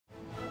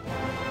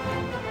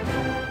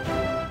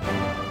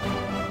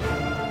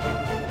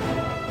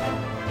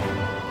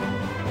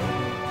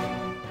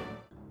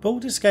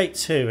Baldur's Gate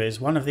 2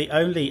 is one of the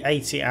only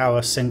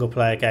 80-hour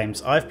single-player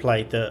games I've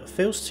played that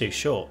feels too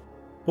short.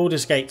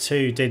 Baldur's Gate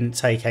 2 didn't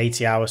take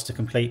 80 hours to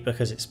complete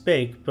because it's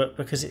big, but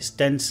because it's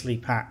densely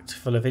packed,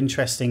 full of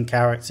interesting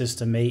characters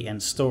to meet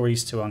and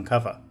stories to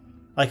uncover.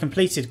 I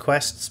completed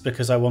quests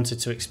because I wanted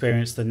to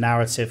experience the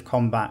narrative,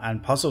 combat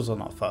and puzzles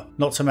on offer,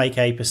 not to make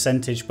a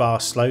percentage bar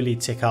slowly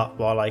tick up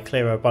while I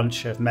clear a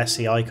bunch of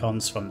messy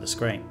icons from the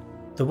screen.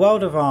 The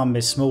world of Arm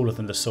is smaller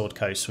than the Sword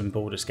Coast from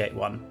Baldur's Gate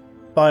 1.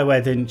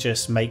 BioWare didn't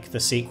just make the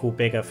sequel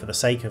bigger for the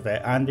sake of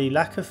it, and the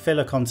lack of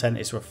filler content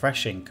is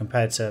refreshing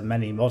compared to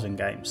many modern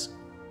games.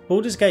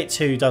 Baldur's Gate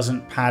 2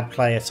 doesn't pad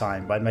player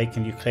time by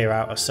making you clear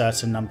out a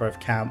certain number of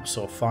camps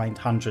or find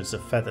hundreds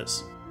of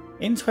feathers.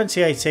 In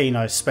 2018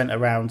 I spent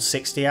around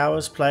 60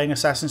 hours playing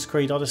Assassin's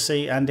Creed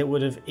Odyssey, and it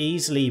would have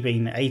easily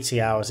been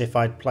 80 hours if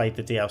I'd played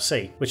the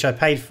DLC, which I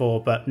paid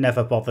for but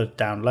never bothered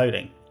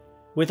downloading.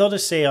 With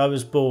Odyssey I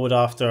was bored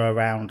after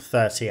around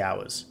 30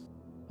 hours.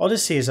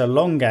 Odyssey is a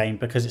long game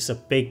because it's a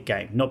big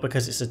game, not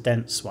because it's a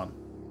dense one.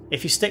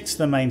 If you stick to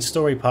the main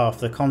story path,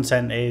 the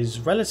content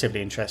is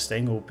relatively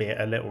interesting, albeit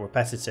a little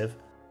repetitive,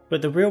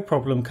 but the real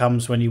problem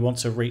comes when you want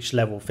to reach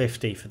level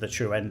 50 for the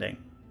true ending.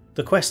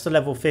 The quest to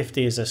level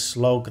 50 is a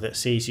slog that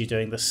sees you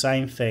doing the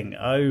same thing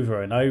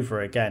over and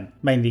over again,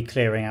 mainly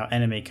clearing out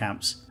enemy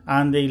camps,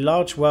 and the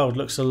large world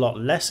looks a lot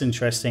less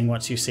interesting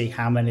once you see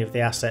how many of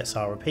the assets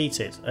are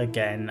repeated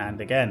again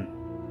and again.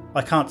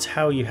 I can't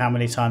tell you how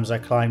many times I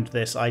climbed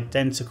this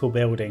identical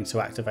building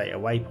to activate a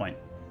waypoint.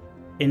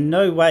 In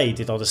no way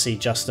did Odyssey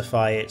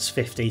justify its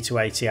 50 to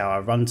 80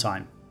 hour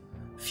runtime.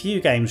 Few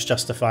games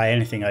justify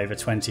anything over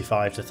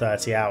 25 to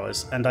 30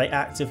 hours, and I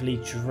actively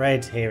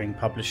dread hearing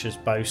publishers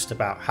boast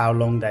about how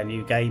long their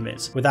new game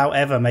is, without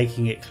ever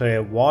making it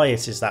clear why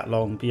it is that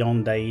long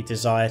beyond a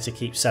desire to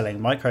keep selling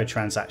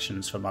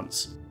microtransactions for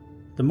months.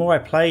 The more I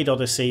played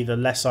Odyssey, the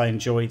less I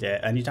enjoyed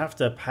it, and you'd have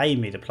to pay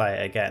me to play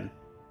it again.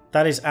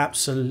 That is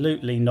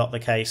absolutely not the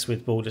case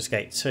with Baldur's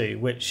Gate 2,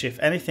 which if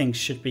anything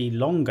should be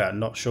longer,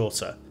 not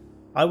shorter.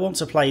 I want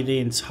to play the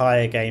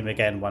entire game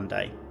again one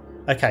day.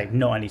 Okay,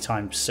 not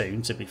anytime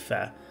soon to be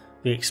fair.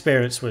 The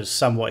experience was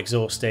somewhat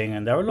exhausting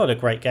and there are a lot of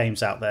great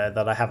games out there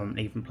that I haven't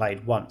even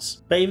played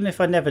once. But even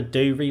if I never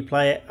do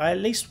replay it, I at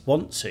least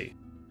want to.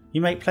 You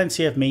make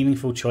plenty of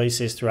meaningful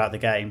choices throughout the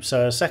game,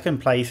 so a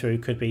second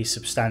playthrough could be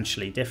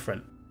substantially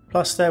different.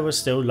 Plus there were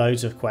still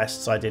loads of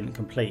quests I didn't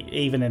complete,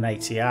 even in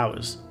 80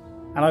 hours.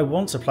 And I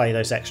want to play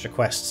those extra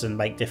quests and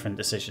make different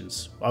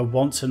decisions. I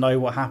want to know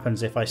what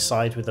happens if I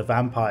side with the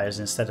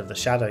vampires instead of the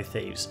shadow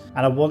thieves,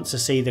 and I want to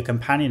see the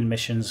companion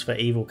missions for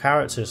evil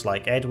characters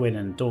like Edwin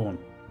and Dawn.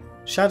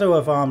 Shadow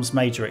of Arm's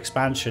major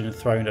expansion,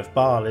 Throne of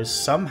Baal, is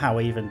somehow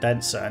even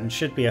denser and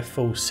should be a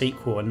full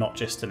sequel and not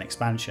just an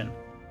expansion.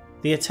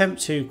 The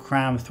attempt to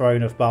cram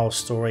Throne of Baal's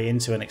story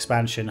into an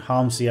expansion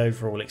harms the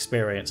overall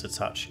experience a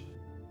touch.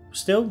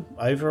 Still,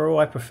 overall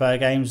I prefer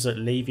games that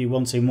leave you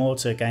wanting more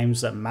to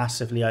games that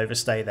massively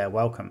overstay their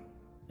welcome.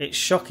 It's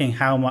shocking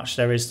how much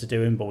there is to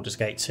do in Baldur's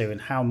Gate 2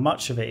 and how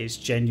much of it is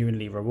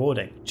genuinely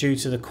rewarding, due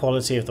to the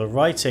quality of the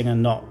writing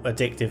and not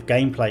addictive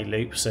gameplay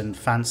loops and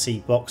fancy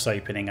box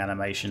opening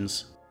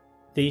animations.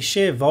 The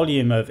sheer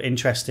volume of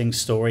interesting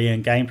story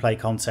and gameplay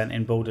content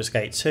in Baldur's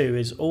Gate 2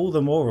 is all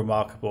the more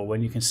remarkable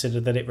when you consider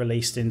that it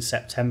released in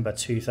September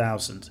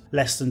 2000,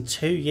 less than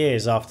 2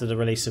 years after the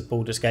release of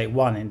Baldur's Gate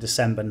 1 in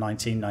December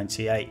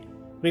 1998.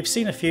 We've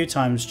seen a few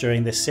times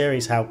during this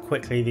series how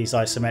quickly these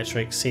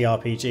isometric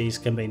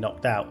CRPGs can be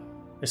knocked out,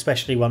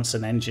 especially once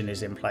an engine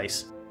is in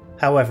place.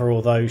 However,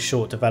 although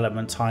short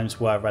development times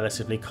were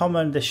relatively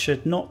common, this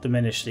should not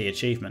diminish the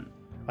achievement.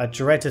 I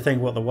dread to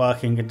think what the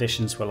working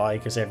conditions were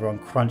like as everyone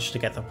crunched to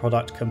get the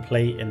product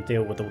complete and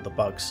deal with all the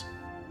bugs.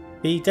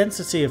 The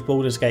density of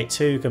Baldur's Gate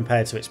 2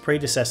 compared to its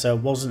predecessor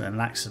wasn't an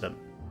accident.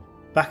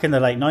 Back in the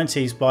late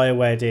 90s,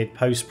 BioWare did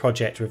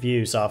post-project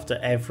reviews after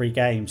every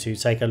game to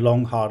take a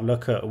long hard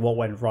look at what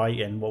went right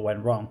and what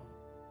went wrong.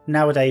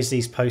 Nowadays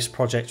these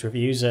post-project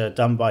reviews are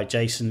done by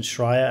Jason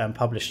Schreier and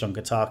published on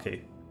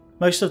Kotaku.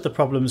 Most of the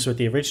problems with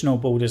the original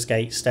Baldur's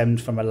Gate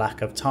stemmed from a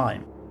lack of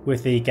time,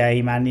 with the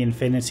game and the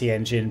Infinity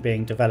engine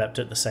being developed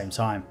at the same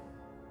time.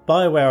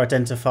 BioWare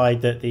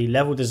identified that the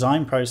level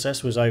design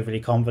process was overly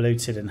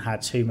convoluted and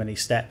had too many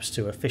steps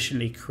to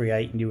efficiently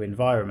create new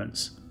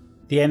environments.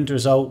 The end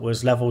result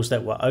was levels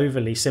that were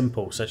overly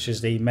simple, such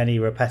as the many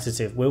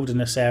repetitive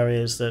wilderness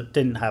areas that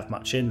didn't have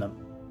much in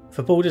them.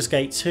 For Baldur's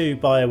Gate 2,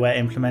 BioWare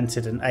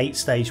implemented an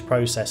 8-stage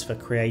process for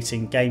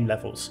creating game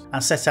levels,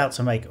 and set out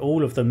to make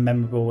all of them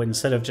memorable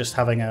instead of just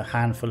having a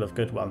handful of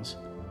good ones.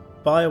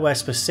 BioWare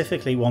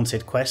specifically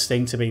wanted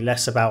questing to be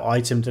less about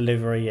item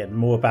delivery and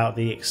more about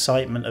the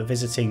excitement of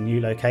visiting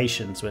new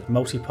locations, with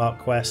multi-part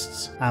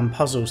quests and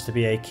puzzles to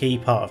be a key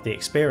part of the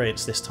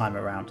experience this time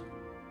around.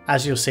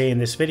 As you'll see in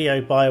this video,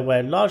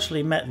 BioWare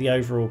largely met the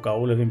overall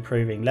goal of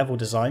improving level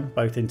design,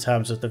 both in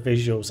terms of the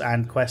visuals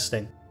and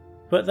questing.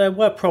 But there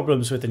were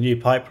problems with the new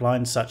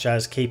pipeline, such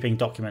as keeping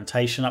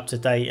documentation up to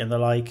date and the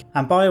like,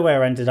 and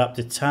BioWare ended up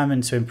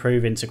determined to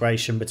improve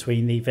integration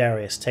between the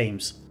various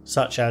teams,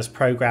 such as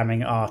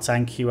programming, art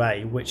and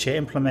QA, which it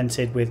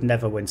implemented with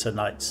Neverwinter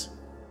Nights.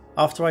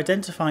 After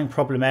identifying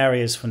problem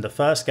areas from the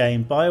first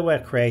game,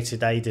 BioWare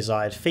created a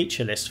desired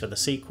feature list for the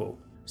sequel,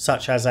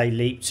 such as a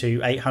leap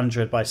to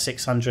 800 by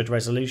 600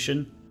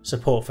 resolution,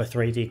 support for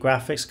 3D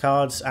graphics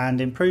cards,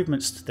 and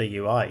improvements to the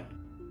UI.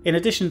 In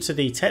addition to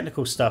the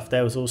technical stuff,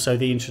 there was also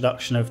the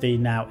introduction of the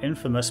now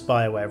infamous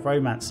BioWare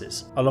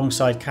romances,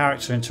 alongside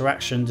character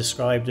interaction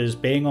described as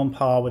being on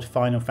par with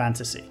Final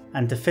Fantasy,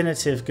 and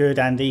definitive good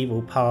and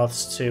evil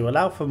paths to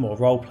allow for more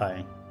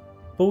role-playing.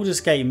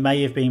 Baldur's Gate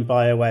may have been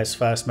BioWare's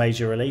first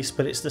major release,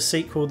 but it's the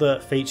sequel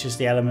that features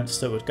the elements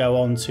that would go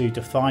on to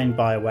define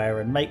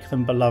BioWare and make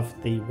them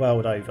beloved the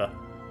world over.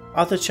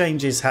 Other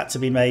changes had to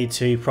be made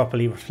to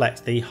properly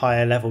reflect the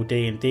higher level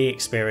D&D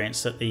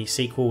experience that the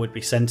sequel would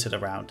be centred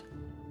around.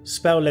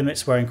 Spell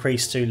limits were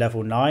increased to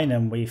level 9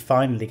 and we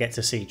finally get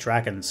to see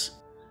dragons.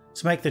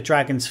 To make the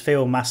dragons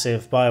feel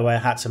massive,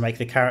 BioWare had to make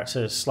the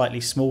characters slightly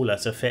smaller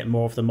to fit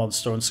more of the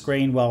monster on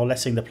screen while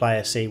letting the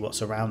player see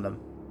what's around them.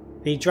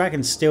 The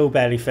dragons still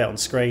barely fit on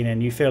screen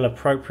and you feel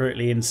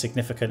appropriately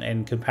insignificant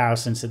in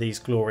comparison to these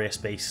glorious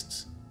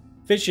beasts.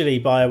 Visually,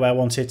 BioWare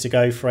wanted to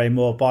go for a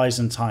more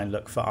Byzantine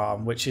look for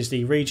Arm, which is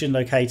the region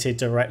located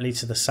directly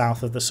to the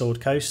south of the Sword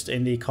Coast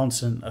in the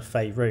continent of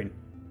Faerun.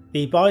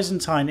 The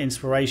Byzantine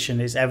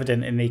inspiration is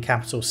evident in the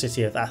capital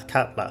city of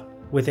Athkatla,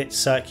 with its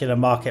circular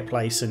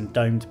marketplace and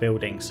domed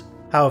buildings.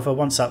 However,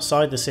 once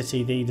outside the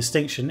city, the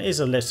distinction is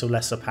a little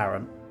less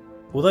apparent.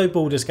 Although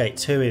Baldur's Gate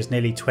 2 is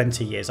nearly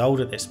 20 years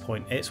old at this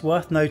point, it's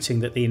worth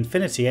noting that the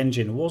Infinity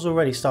engine was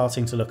already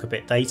starting to look a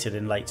bit dated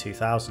in late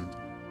 2000.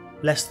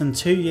 Less than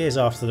 2 years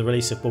after the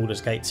release of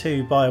Baldur's Gate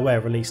 2,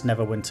 BioWare released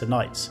Neverwinter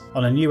Nights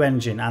on a new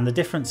engine, and the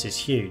difference is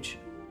huge.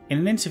 In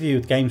an interview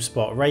with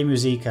GameSpot, Ray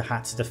Muzica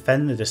had to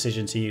defend the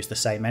decision to use the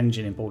same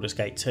engine in Baldur's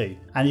Gate 2,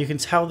 and you can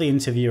tell the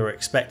interviewer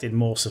expected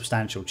more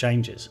substantial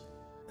changes.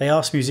 They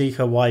asked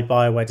Muzica why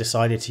BioWare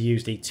decided to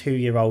use the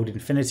 2-year-old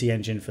Infinity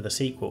engine for the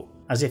sequel,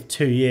 as if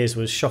 2 years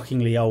was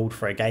shockingly old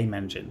for a game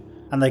engine,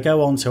 and they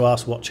go on to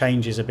ask what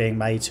changes are being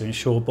made to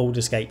ensure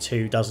Baldur's Gate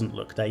 2 doesn't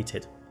look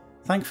dated.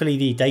 Thankfully,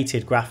 the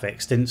dated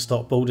graphics didn't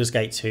stop Baldur's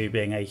Gate 2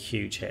 being a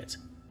huge hit.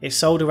 It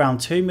sold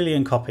around 2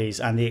 million copies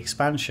and the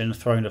expansion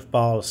Throne of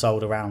Baal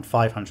sold around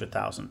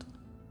 500,000.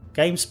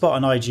 GameSpot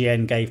and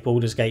IGN gave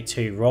Baldur's Gate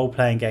 2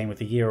 Role-Playing Game of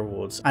the Year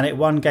awards, and it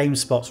won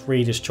GameSpot's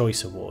Reader's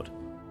Choice Award.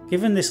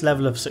 Given this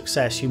level of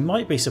success, you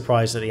might be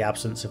surprised at the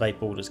absence of a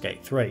Baldur's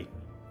Gate 3.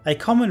 A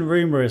common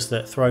rumour is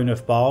that Throne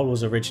of Baal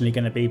was originally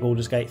going to be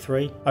Baldur's Gate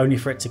 3, only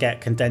for it to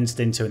get condensed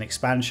into an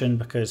expansion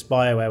because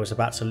BioWare was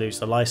about to lose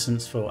the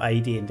licence for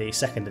AD&D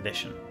 2nd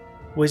edition.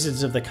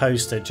 Wizards of the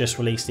Coast had just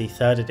released the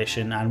 3rd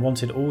edition and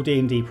wanted all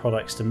D&D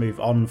products to move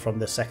on from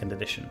the 2nd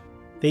edition.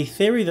 The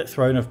theory that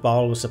Throne of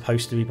Baal was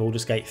supposed to be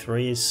Baldur's Gate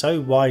 3 is so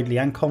widely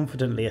and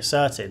confidently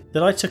asserted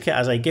that I took it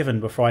as a given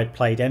before I'd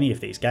played any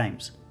of these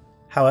games.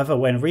 However,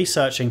 when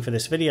researching for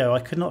this video, I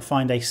could not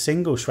find a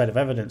single shred of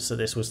evidence that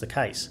this was the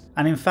case,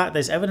 and in fact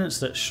there's evidence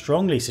that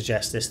strongly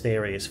suggests this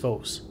theory is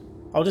false.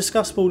 I'll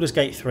discuss Baldur's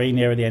Gate 3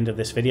 near the end of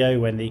this video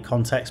when the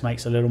context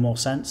makes a little more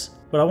sense,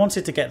 but I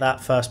wanted to get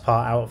that first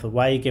part out of the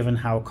way given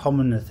how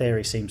common the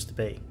theory seems to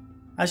be.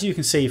 As you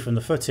can see from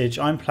the footage,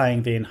 I'm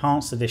playing the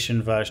Enhanced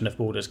Edition version of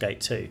Baldur's Gate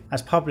 2,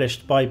 as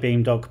published by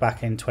Beamdog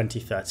back in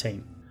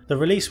 2013. The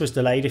release was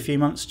delayed a few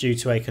months due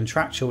to a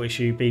contractual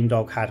issue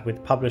Beamdog had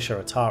with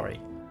publisher Atari.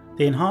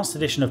 The Enhanced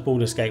Edition of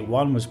Baldur's Gate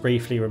 1 was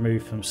briefly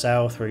removed from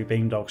sale through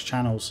Beamdog's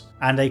channels,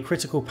 and a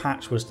critical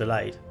patch was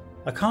delayed.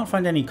 I can't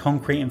find any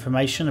concrete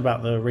information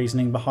about the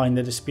reasoning behind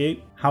the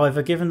dispute.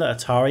 However, given that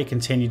Atari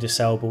continued to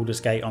sell Baldur's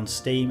Gate on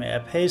Steam, it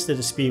appears the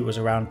dispute was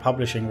around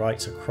publishing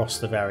rights across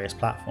the various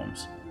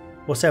platforms.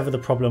 Whatever the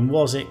problem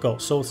was, it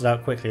got sorted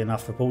out quickly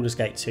enough for Baldur's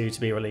Gate 2 to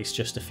be released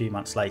just a few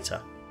months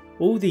later.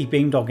 All the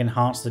Beamdog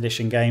Enhanced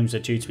Edition games are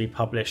due to be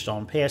published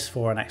on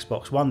PS4 and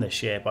Xbox One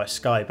this year by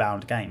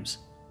Skybound Games.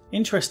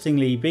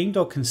 Interestingly,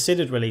 Beamdog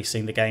considered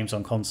releasing the games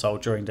on console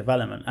during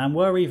development and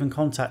were even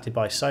contacted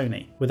by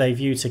Sony, with a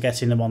view to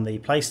getting them on the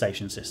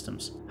PlayStation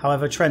systems.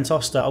 However, Trent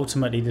Oster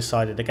ultimately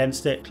decided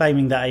against it,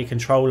 claiming that a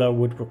controller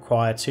would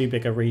require too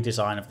big a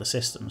redesign of the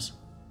systems.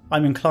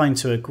 I'm inclined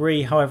to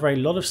agree, however a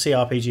lot of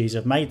CRPGs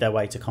have made their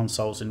way to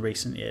consoles in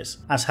recent years,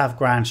 as have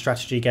grand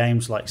strategy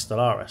games like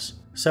Stellaris,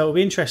 so it'll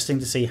be interesting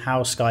to see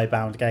how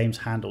Skybound Games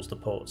handles the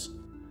ports.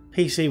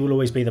 PC will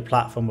always be the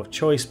platform of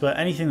choice, but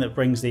anything that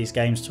brings these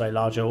games to a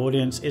larger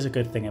audience is a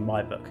good thing in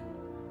my book.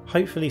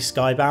 Hopefully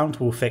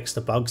Skybound will fix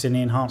the bugs in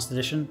the Enhanced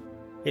Edition.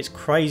 It's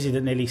crazy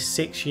that nearly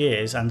 6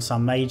 years and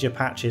some major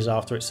patches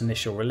after its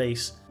initial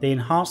release, the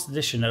Enhanced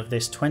Edition of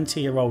this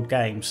 20-year-old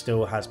game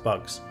still has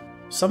bugs.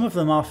 Some of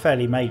them are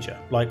fairly major,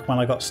 like when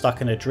I got stuck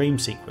in a dream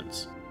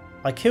sequence.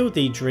 I killed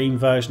the dream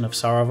version of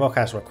Saravok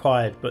as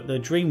required, but the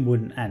dream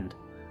wouldn't end.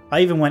 I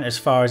even went as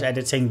far as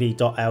editing the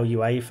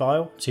 .lua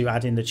file to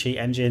add in the cheat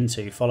engine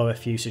to follow a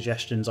few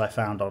suggestions I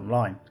found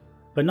online,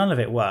 but none of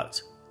it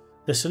worked.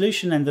 The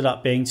solution ended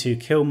up being to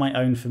kill my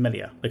own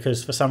familiar,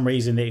 because for some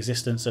reason the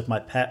existence of my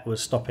pet was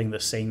stopping the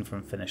scene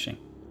from finishing.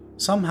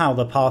 Somehow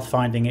the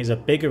pathfinding is a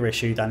bigger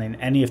issue than in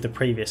any of the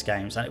previous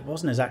games, and it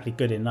wasn't exactly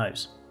good in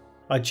those.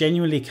 I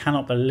genuinely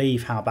cannot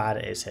believe how bad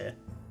it is here.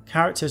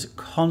 Characters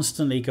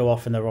constantly go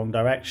off in the wrong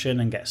direction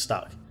and get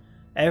stuck.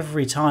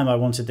 Every time I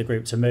wanted the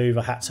group to move,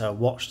 I had to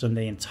watch them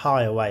the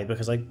entire way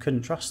because I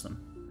couldn't trust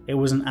them. It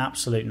was an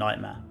absolute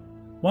nightmare.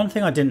 One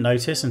thing I didn't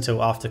notice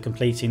until after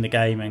completing the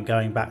game and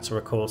going back to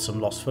record some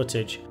lost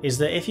footage is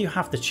that if you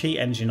have the cheat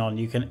engine on,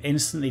 you can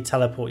instantly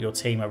teleport your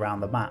team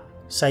around the map,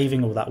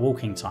 saving all that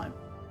walking time.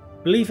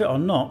 Believe it or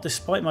not,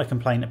 despite my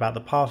complaint about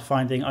the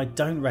pathfinding, I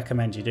don't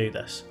recommend you do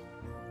this.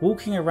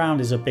 Walking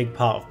around is a big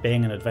part of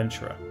being an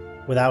adventurer.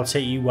 Without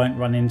it, you won't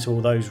run into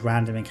all those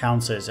random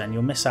encounters and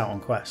you'll miss out on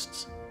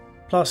quests.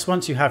 Plus,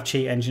 once you have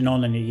cheat engine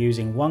on and you're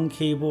using one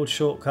keyboard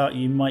shortcut,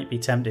 you might be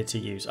tempted to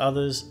use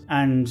others,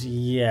 and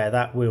yeah,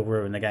 that will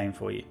ruin the game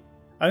for you.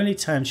 Only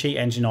turn cheat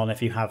engine on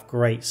if you have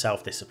great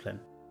self-discipline.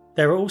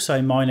 There are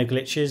also minor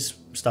glitches,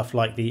 stuff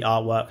like the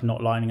artwork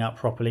not lining up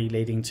properly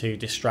leading to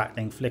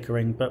distracting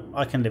flickering, but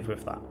I can live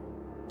with that.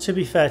 To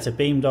be fair to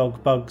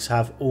Beamdog, bugs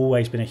have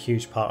always been a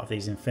huge part of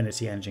these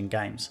Infinity Engine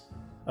games.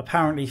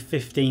 Apparently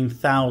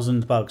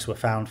 15,000 bugs were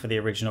found for the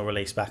original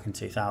release back in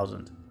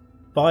 2000.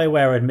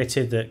 BioWare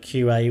admitted that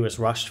QA was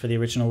rushed for the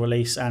original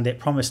release and it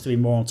promised to be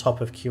more on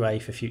top of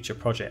QA for future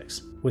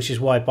projects, which is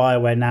why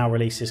BioWare now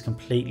releases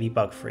completely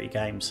bug-free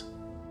games.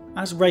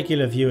 As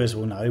regular viewers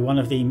will know, one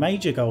of the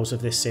major goals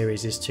of this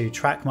series is to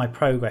track my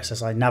progress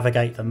as I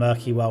navigate the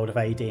murky world of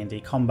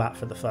AD&D combat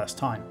for the first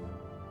time.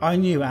 I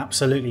knew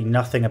absolutely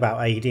nothing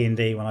about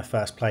AD&D when I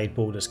first played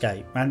Baldur's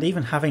Gate, and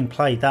even having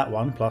played that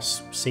one,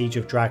 plus Siege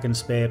of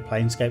Dragonspear,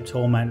 Planescape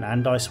Torment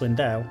and Icewind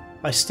Dale,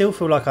 I still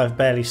feel like I've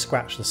barely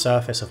scratched the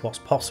surface of what's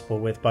possible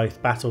with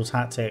both battle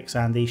tactics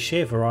and the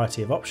sheer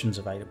variety of options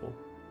available.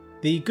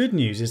 The good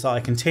news is that I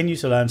continue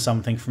to learn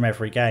something from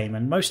every game,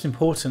 and most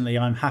importantly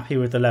I'm happy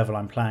with the level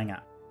I'm playing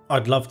at.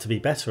 I'd love to be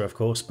better of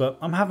course, but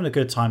I'm having a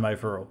good time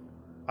overall.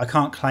 I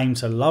can't claim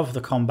to love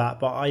the combat,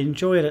 but I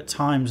enjoy it at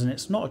times and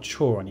it's not a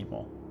chore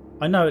anymore.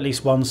 I know at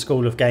least one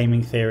school of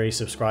gaming theory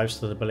subscribes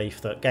to the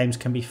belief that games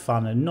can be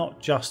fun and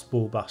not just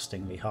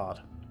ball-bustingly hard.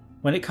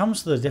 When it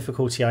comes to the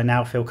difficulty, I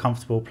now feel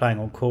comfortable playing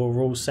on Core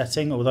Rules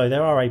setting, although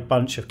there are a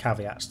bunch of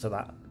caveats to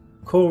that.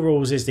 Core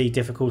Rules is the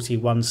difficulty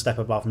one step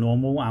above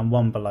normal and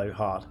one below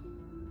hard.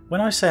 When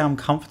I say I'm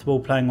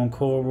comfortable playing on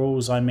Core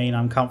Rules, I mean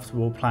I'm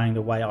comfortable playing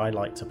the way I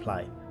like to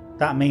play.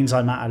 That means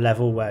I'm at a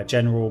level where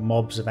general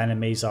mobs of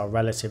enemies are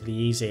relatively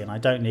easy and I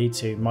don't need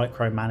to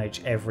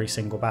micromanage every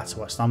single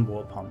battle I stumble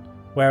upon.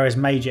 Whereas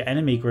major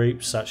enemy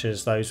groups, such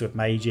as those with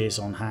mages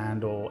on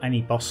hand or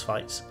any boss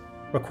fights,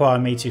 require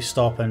me to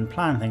stop and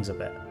plan things a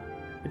bit.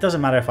 It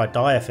doesn't matter if I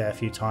die a fair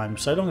few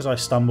times, so long as I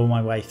stumble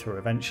my way through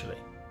eventually.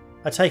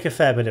 I take a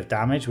fair bit of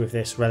damage with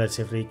this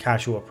relatively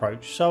casual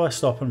approach, so I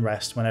stop and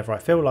rest whenever I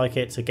feel like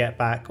it to get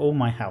back all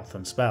my health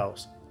and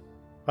spells.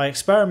 I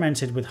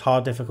experimented with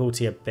hard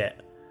difficulty a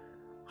bit.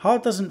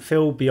 Hard doesn't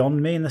feel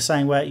beyond me in the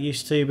same way it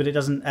used to, but it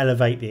doesn't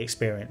elevate the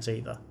experience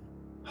either.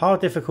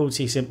 Hard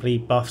difficulty simply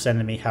buffs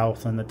enemy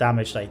health and the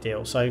damage they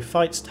deal, so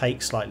fights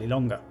take slightly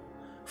longer.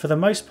 For the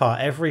most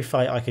part, every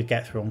fight I could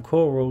get through on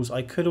Core Rules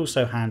I could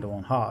also handle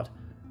on hard.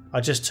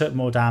 I just took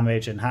more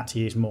damage and had to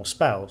use more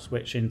spells,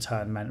 which in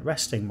turn meant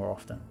resting more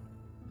often.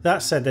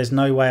 That said, there's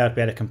no way I'd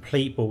be able to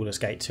complete Baldur's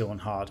Gate 2 on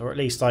hard, or at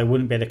least I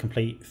wouldn't be able to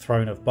complete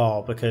Throne of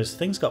Baal because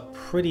things got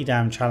pretty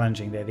damn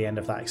challenging near the end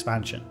of that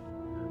expansion.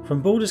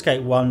 From Baldur's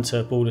Gate 1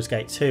 to Baldur's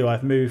Gate 2,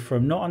 I've moved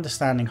from not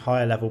understanding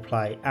higher level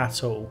play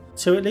at all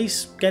to at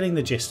least getting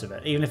the gist of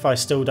it, even if I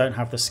still don't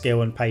have the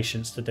skill and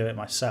patience to do it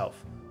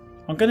myself.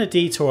 I'm going to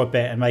detour a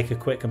bit and make a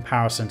quick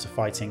comparison to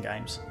fighting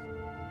games.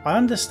 I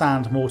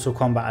understand Mortal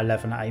Kombat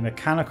 11 at a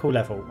mechanical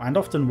level and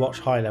often watch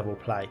high level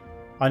play.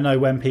 I know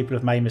when people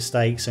have made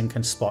mistakes and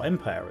can spot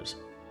input errors.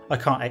 I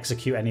can't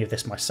execute any of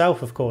this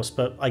myself of course,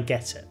 but I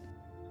get it.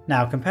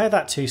 Now compare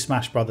that to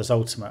Smash Bros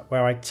Ultimate,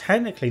 where I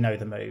technically know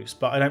the moves,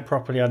 but I don't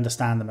properly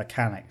understand the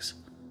mechanics.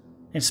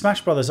 In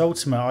Smash Bros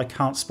Ultimate I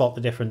can't spot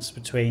the difference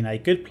between a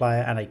good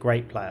player and a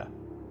great player.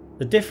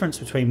 The difference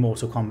between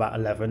Mortal Kombat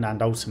 11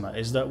 and Ultimate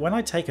is that when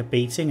I take a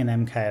beating in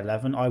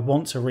MK11 I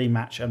want to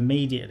rematch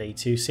immediately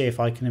to see if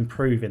I can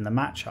improve in the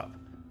matchup.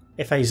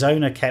 If a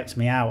zoner kept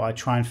me out I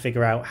try and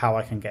figure out how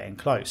I can get in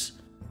close.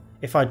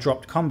 If I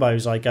dropped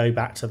combos I go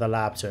back to the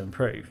lab to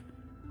improve.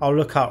 I'll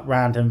look up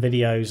random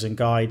videos and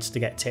guides to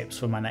get tips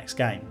for my next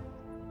game.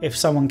 If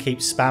someone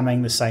keeps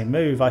spamming the same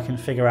move I can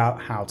figure out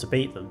how to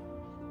beat them.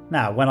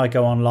 Now when I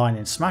go online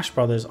in Smash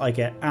Bros I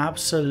get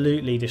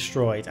absolutely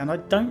destroyed and I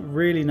don't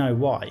really know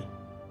why.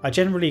 I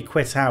generally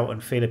quit out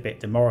and feel a bit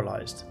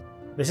demoralised.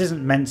 This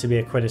isn't meant to be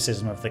a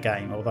criticism of the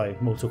game, although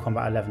Mortal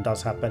Kombat 11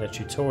 does have better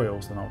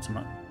tutorials than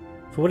Ultimate.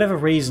 For whatever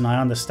reason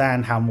I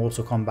understand how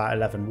Mortal Kombat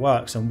 11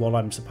 works and what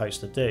I'm supposed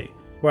to do,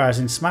 whereas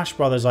in Smash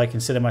Bros I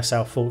consider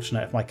myself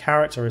fortunate if my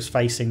character is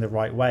facing the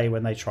right way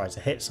when they try to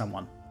hit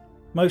someone.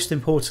 Most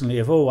importantly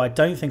of all, I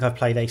don't think I've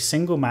played a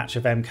single match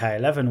of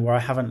MK11 where I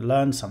haven't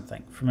learned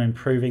something, from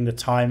improving the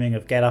timing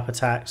of get up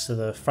attacks to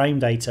the frame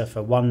data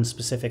for one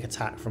specific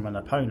attack from an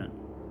opponent.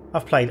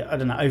 I've played,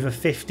 over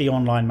 50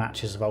 online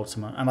matches of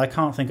Ultimate, and I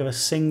can't think of a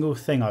single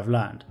thing I've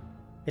learned.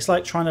 It's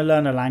like trying to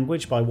learn a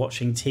language by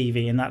watching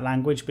TV in that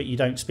language, but you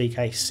don't speak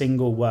a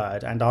single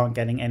word and aren't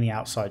getting any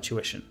outside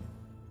tuition.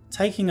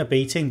 Taking a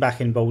beating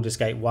back in Baldur's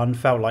Gate 1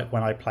 felt like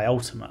when I play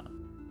Ultimate.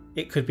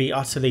 It could be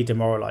utterly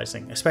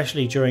demoralising,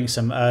 especially during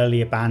some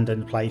early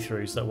abandoned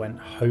playthroughs that went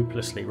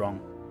hopelessly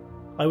wrong.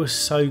 I was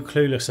so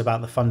clueless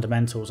about the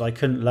fundamentals I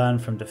couldn't learn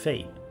from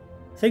defeat.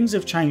 Things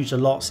have changed a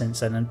lot since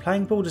then, and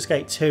playing Baldur's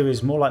Gate 2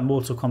 is more like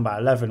Mortal Kombat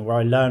 11 where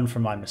I learn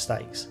from my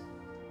mistakes.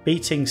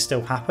 Beatings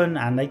still happen,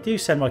 and they do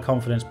send my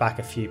confidence back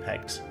a few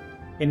pegs.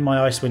 In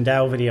my Icewind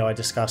Dale video I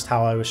discussed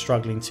how I was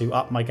struggling to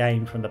up my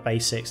game from the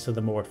basics to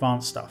the more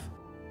advanced stuff.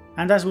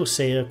 And as we'll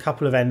see, a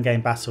couple of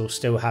endgame battles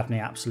still had me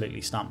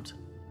absolutely stumped.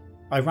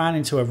 I ran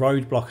into a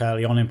roadblock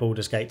early on in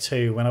Baldur's Gate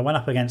 2 when I went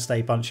up against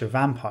a bunch of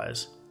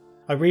vampires.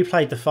 I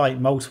replayed the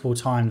fight multiple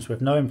times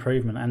with no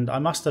improvement, and I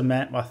must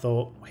admit I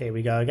thought, here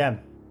we go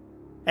again.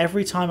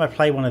 Every time I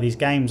play one of these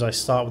games I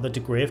start with a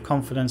degree of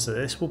confidence that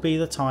this will be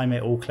the time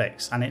it all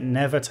clicks, and it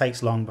never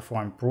takes long before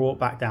I'm brought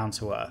back down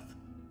to earth.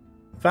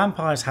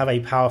 Vampires have a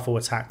powerful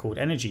attack called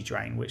Energy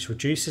Drain, which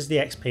reduces the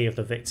XP of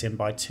the victim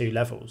by 2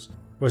 levels,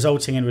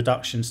 resulting in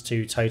reductions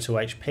to total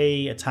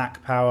HP,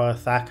 attack power,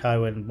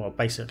 THAC0 and well,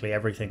 basically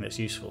everything that's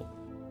useful.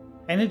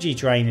 Energy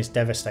Drain is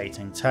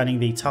devastating, turning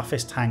the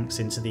toughest tanks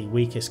into the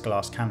weakest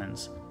glass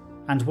cannons,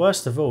 and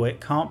worst of all,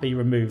 it can't be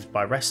removed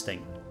by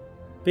resting.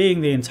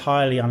 Being the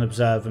entirely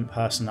unobservant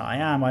person that I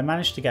am, I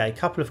managed to get a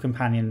couple of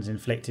companions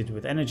inflicted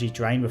with Energy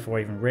Drain before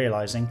even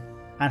realising,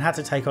 and had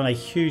to take on a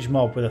huge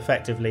mob with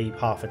effectively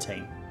half a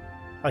team.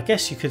 I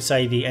guess you could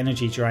say the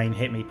Energy Drain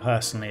hit me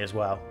personally as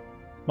well.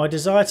 My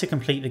desire to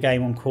complete the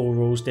game on core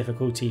rules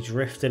difficulty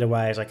drifted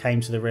away as I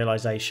came to the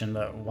realisation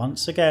that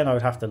once again I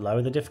would have to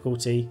lower the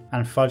difficulty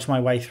and fudge my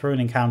way through an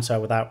encounter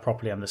without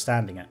properly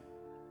understanding it.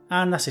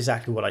 And that's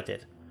exactly what I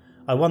did.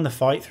 I won the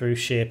fight through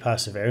sheer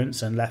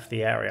perseverance and left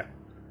the area.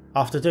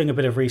 After doing a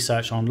bit of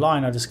research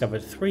online, I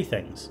discovered 3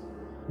 things.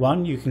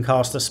 1. You can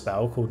cast a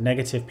spell called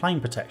Negative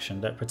Plane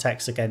Protection that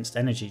protects against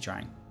Energy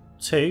Drain.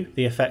 2.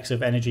 The effects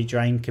of Energy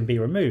Drain can be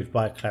removed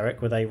by a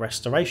cleric with a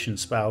Restoration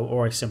spell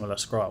or a similar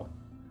scroll.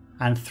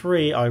 And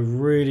 3. I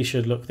really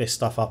should look this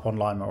stuff up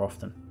online more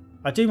often.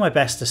 I do my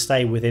best to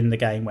stay within the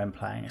game when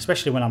playing,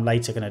 especially when I'm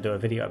later going to do a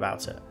video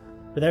about it.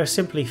 But there are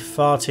simply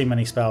far too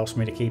many spells for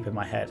me to keep in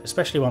my head,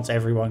 especially once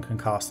everyone can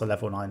cast the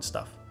level 9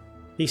 stuff.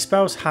 These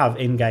spells have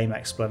in-game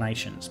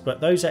explanations,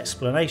 but those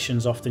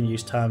explanations often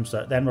use terms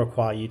that then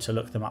require you to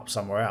look them up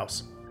somewhere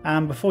else,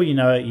 and before you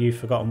know it you've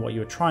forgotten what you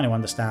were trying to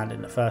understand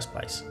in the first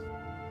place.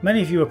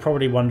 Many of you are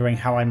probably wondering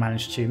how I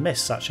managed to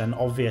miss such an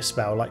obvious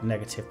spell like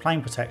Negative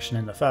Plane Protection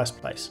in the first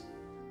place.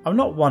 I'm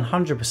not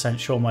 100%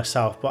 sure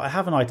myself, but I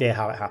have an idea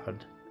how it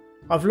happened.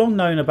 I've long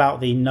known about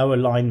the No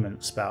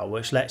Alignment spell,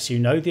 which lets you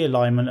know the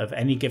alignment of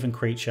any given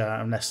creature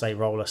unless they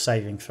roll a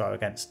saving throw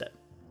against it.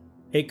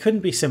 It couldn't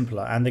be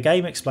simpler, and the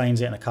game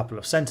explains it in a couple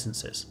of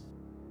sentences.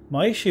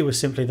 My issue was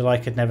simply that I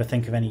could never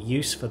think of any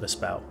use for the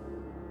spell.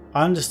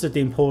 I understood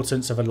the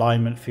importance of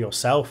alignment for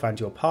yourself and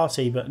your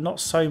party, but not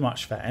so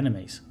much for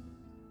enemies.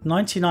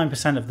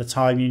 99% of the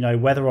time you know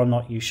whether or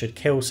not you should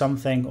kill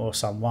something or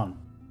someone.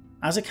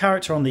 As a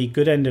character on the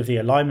good end of the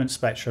alignment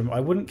spectrum,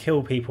 I wouldn't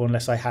kill people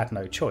unless I had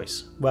no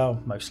choice.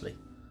 Well, mostly.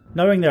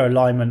 Knowing their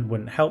alignment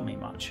wouldn't help me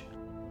much.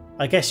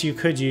 I guess you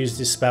could use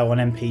this spell on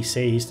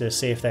NPCs to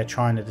see if they're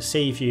trying to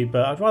deceive you,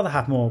 but I'd rather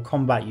have more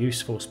combat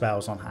useful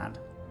spells on hand.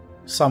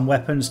 Some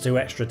weapons do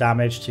extra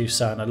damage to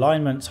certain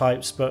alignment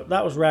types, but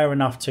that was rare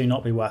enough to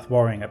not be worth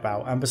worrying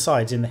about, and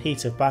besides, in the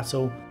heat of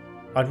battle,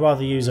 I'd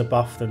rather use a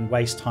buff than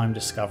waste time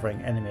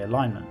discovering enemy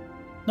alignment.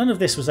 None of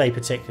this was a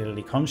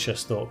particularly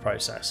conscious thought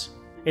process.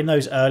 In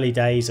those early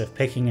days of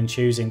picking and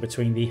choosing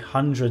between the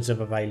hundreds of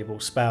available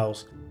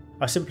spells,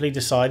 I simply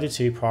decided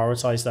to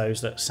prioritise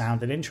those that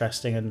sounded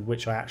interesting and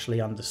which I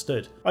actually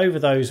understood, over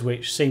those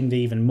which seemed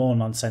even more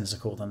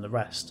nonsensical than the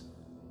rest.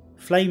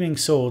 Flaming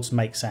swords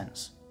make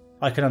sense.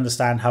 I can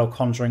understand how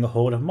conjuring a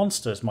horde of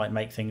monsters might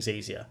make things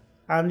easier,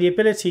 and the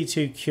ability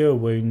to cure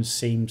wounds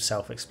seemed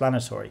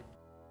self-explanatory.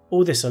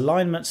 All this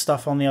alignment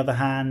stuff on the other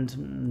hand,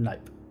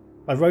 nope.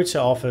 I wrote it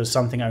off as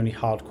something only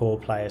hardcore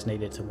players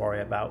needed to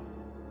worry about.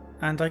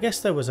 And I guess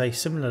there was a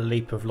similar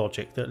leap of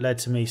logic that led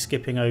to me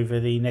skipping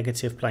over the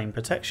Negative Plane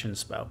Protection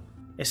spell.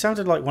 It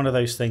sounded like one of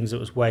those things that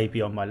was way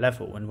beyond my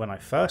level, and when I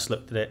first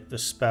looked at it, the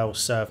spell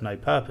served no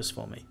purpose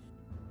for me.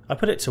 I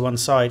put it to one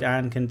side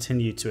and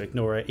continued to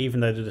ignore it, even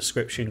though the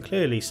description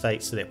clearly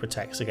states that it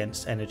protects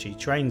against energy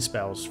drain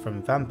spells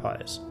from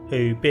vampires,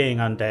 who, being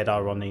undead,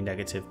 are on the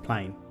negative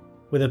plane.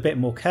 With a bit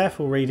more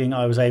careful reading,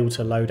 I was able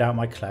to load out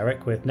my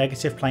cleric with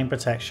Negative Plane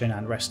Protection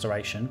and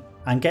Restoration,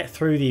 and get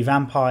through the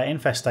vampire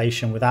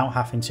infestation without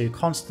having to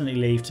constantly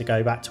leave to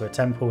go back to a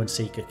temple and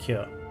seek a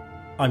cure.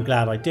 I'm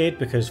glad I did,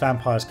 because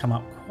vampires come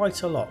up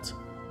quite a lot.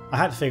 I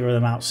had to figure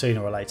them out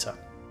sooner or later.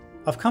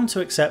 I've come to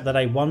accept that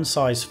a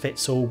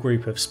one-size-fits-all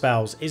group of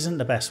spells isn't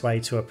the best way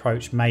to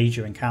approach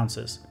major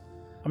encounters.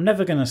 I'm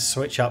never going to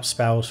switch up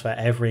spells for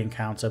every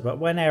encounter, but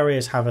when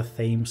areas have a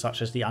theme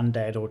such as the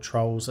undead or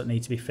trolls that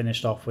need to be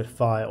finished off with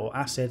fire or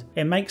acid,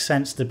 it makes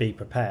sense to be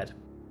prepared.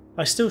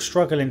 I still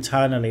struggle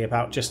internally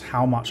about just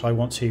how much I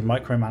want to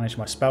micromanage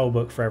my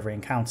spellbook for every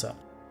encounter.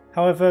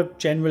 However,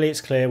 generally it's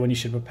clear when you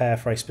should prepare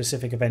for a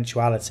specific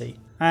eventuality,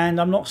 and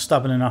I'm not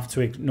stubborn enough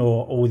to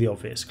ignore all the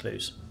obvious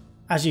clues.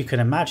 As you can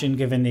imagine,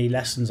 given the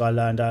lessons I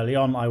learned early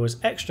on, I was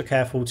extra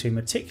careful to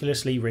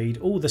meticulously read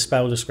all the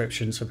spell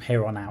descriptions from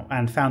here on out,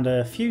 and found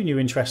a few new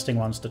interesting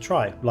ones to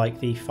try, like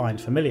the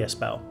Find Familiar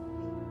spell.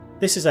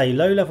 This is a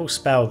low-level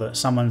spell that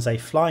summons a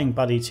flying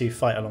buddy to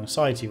fight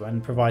alongside you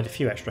and provide a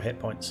few extra hit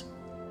points.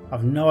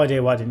 I've no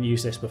idea why I didn't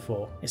use this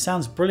before. It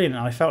sounds brilliant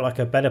and I felt like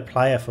a better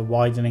player for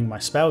widening my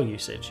spell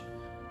usage.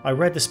 I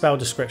read the spell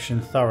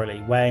description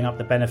thoroughly, weighing up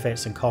the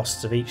benefits and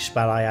costs of each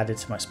spell I added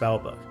to my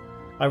spellbook.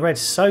 I read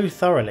so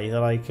thoroughly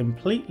that I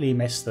completely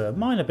missed the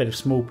minor bit of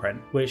small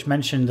print, which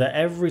mentioned that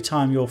every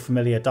time your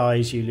familiar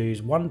dies you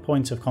lose 1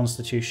 point of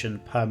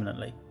constitution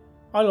permanently.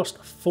 I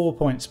lost 4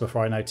 points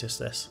before I noticed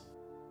this.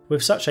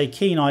 With such a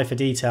keen eye for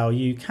detail,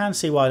 you can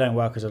see why I don't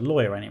work as a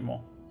lawyer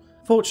anymore.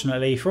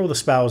 Fortunately, for all the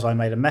spells I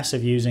made a mess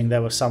of using,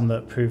 there were some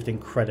that proved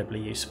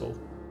incredibly useful.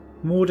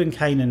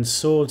 Mordenkainen's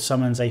sword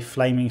summons a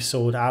flaming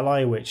sword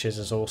ally, which is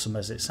as awesome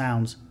as it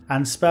sounds,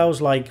 and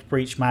spells like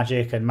Breach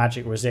Magic and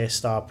Magic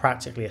Resist are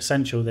practically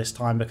essential this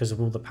time because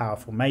of all the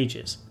powerful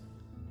mages.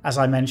 As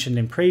I mentioned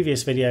in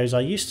previous videos, I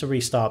used to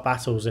restart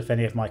battles if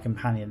any of my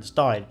companions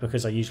died,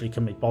 because I usually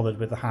couldn't be bothered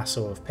with the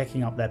hassle of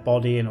picking up their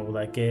body and all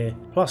their gear,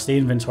 plus the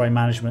inventory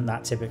management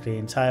that typically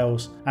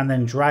entails, and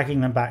then dragging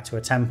them back to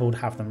a temple to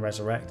have them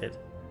resurrected.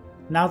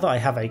 Now that I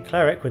have a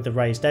cleric with the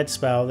Raise Dead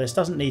spell, this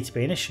doesn't need to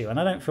be an issue, and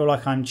I don't feel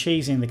like I'm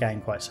cheesing the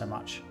game quite so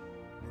much.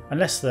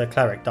 Unless the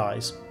cleric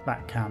dies,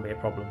 that can be a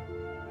problem.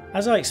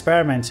 As I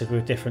experimented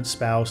with different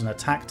spells and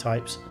attack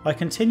types, I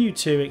continued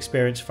to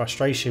experience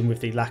frustration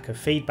with the lack of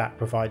feedback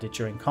provided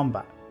during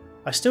combat.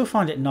 I still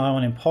find it nigh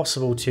on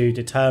impossible to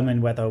determine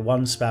whether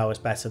one spell is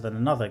better than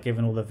another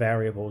given all the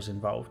variables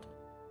involved.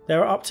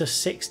 There are up to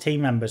 6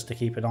 team members to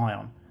keep an eye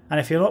on, and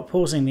if you're not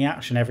pausing the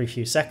action every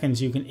few seconds,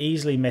 you can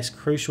easily miss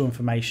crucial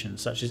information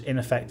such as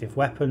ineffective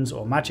weapons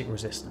or magic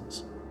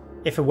resistance.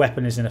 If a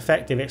weapon is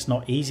ineffective, it's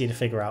not easy to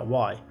figure out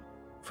why.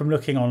 From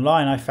looking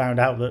online, I found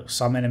out that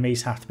some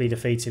enemies have to be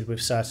defeated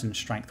with certain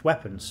strength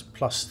weapons,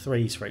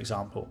 +3s for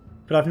example,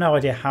 but I've no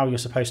idea how you're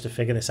supposed to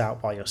figure this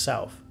out by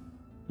yourself.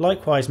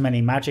 Likewise,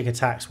 many magic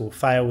attacks will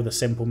fail with a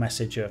simple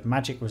message of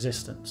magic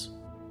resistance.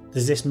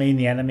 Does this mean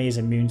the enemy is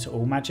immune to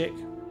all magic?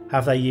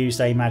 Have they used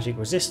a magic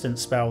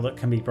resistance spell that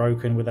can be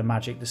broken with a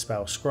magic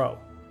dispel scroll?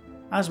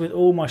 As with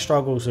all my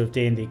struggles with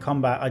D&D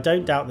combat, I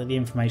don't doubt that the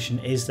information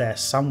is there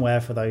somewhere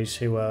for those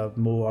who are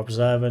more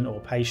observant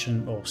or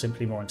patient or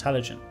simply more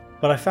intelligent.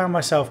 But I found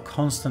myself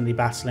constantly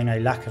battling a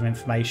lack of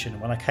information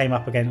when I came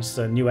up against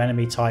a new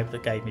enemy type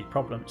that gave me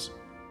problems.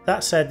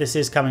 That said, this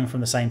is coming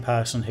from the same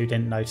person who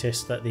didn't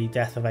notice that the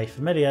death of a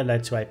familiar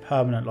led to a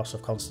permanent loss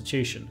of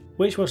constitution,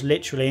 which was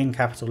literally in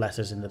capital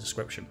letters in the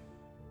description.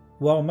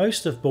 While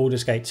most of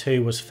Baldur's Gate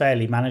 2 was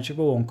fairly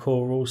manageable on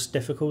core rules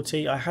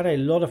difficulty, I had a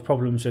lot of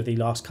problems with the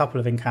last couple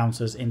of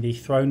encounters in the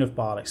Throne of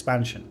Baal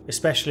expansion,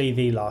 especially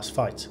the last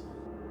fight.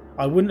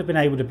 I wouldn't have been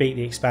able to beat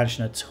the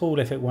expansion at all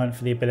if it weren't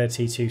for the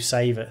ability to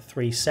save at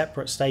 3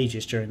 separate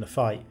stages during the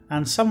fight,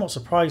 and somewhat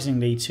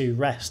surprisingly to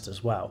rest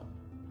as well.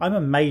 I'm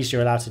amazed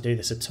you're allowed to do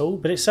this at all,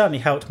 but it certainly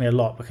helped me a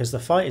lot because the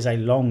fight is a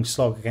long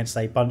slog against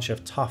a bunch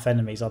of tough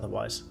enemies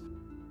otherwise.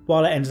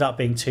 While it ended up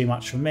being too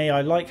much for me,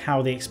 I like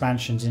how the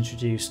expansions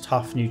introduce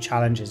tough new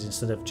challenges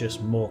instead of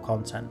just more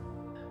content.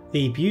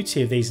 The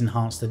beauty of these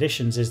enhanced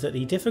editions is that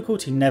the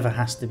difficulty never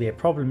has to be a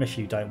problem if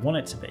you don't want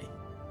it to be.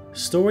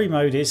 Story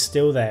mode is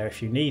still there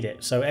if you need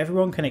it, so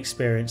everyone can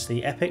experience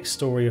the epic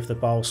story of the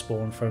Baal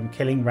spawn from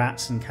killing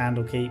rats in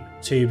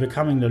Candlekeep to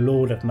becoming the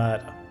Lord of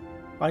Murder.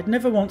 I'd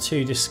never want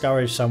to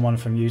discourage someone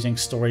from using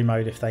story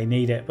mode if they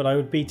need it, but I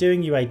would be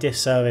doing you a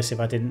disservice if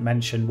I didn't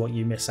mention what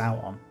you miss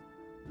out on.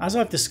 As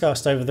I've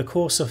discussed, over the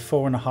course of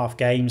 4.5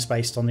 games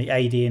based on the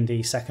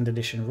AD&D 2nd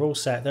edition rule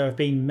set, there have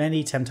been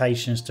many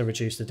temptations to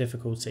reduce the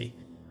difficulty,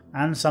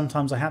 and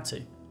sometimes I had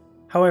to.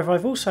 However,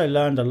 I've also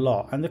learned a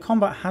lot, and the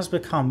combat has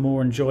become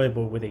more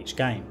enjoyable with each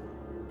game.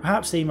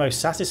 Perhaps the most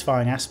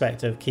satisfying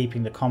aspect of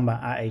keeping the combat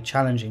at a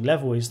challenging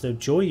level is the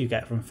joy you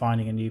get from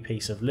finding a new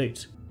piece of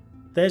loot.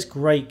 There's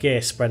great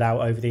gear spread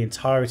out over the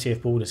entirety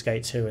of Baldur's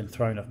Gate 2 and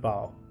Throne of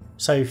Baal,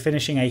 so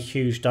finishing a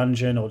huge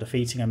dungeon or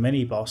defeating a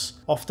mini-boss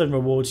often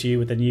rewards you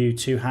with a new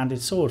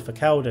two-handed sword for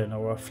Keldon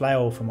or a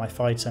flail for my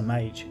fighter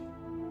mage.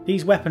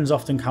 These weapons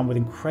often come with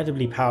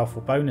incredibly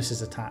powerful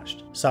bonuses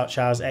attached, such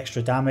as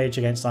extra damage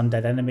against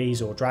undead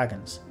enemies or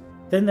dragons.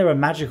 Then there are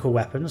magical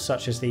weapons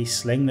such as the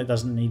sling that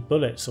doesn't need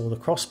bullets or the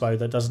crossbow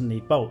that doesn't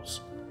need bolts.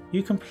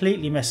 You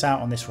completely miss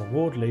out on this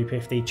reward loop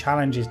if the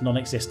challenge is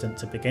non-existent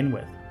to begin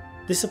with.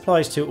 This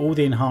applies to all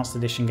the Enhanced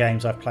Edition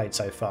games I've played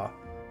so far.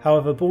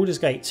 However, Baldur's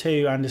Gate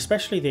 2 and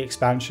especially the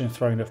expansion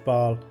Throne of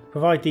Baal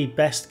provide the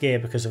best gear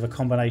because of a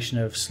combination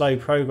of slow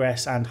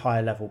progress and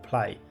higher level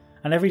play,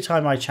 and every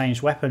time I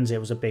changed weapons it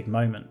was a big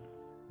moment.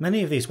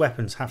 Many of these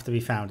weapons have to be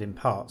found in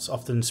parts,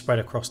 often spread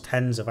across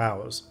tens of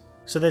hours,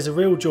 so there's a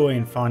real joy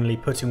in finally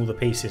putting all the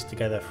pieces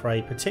together for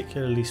a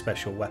particularly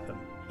special weapon.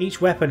 Each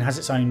weapon has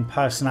its own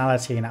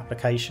personality and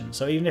application,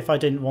 so even if I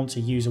didn't want to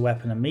use a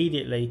weapon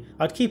immediately,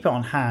 I'd keep it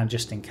on hand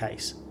just in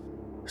case.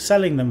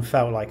 Selling them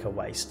felt like a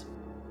waste.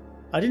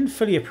 I didn't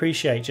fully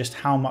appreciate just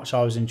how much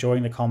I was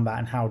enjoying the combat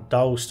and how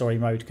dull story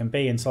mode can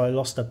be until I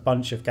lost a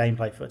bunch of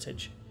gameplay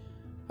footage.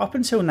 Up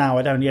until now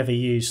I'd only ever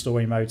used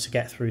story mode to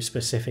get through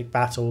specific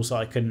battles that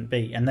I couldn't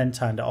beat and then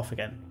turned it off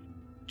again.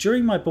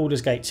 During my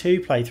Baldur's Gate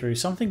 2 playthrough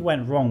something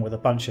went wrong with a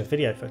bunch of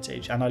video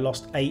footage and I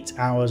lost 8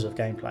 hours of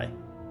gameplay.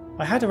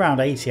 I had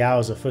around 80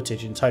 hours of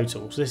footage in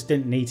total, so this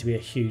didn't need to be a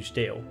huge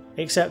deal,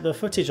 except the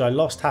footage I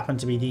lost happened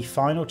to be the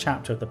final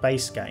chapter of the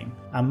base game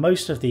and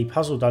most of the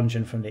puzzle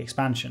dungeon from the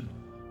expansion,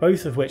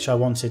 both of which I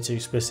wanted to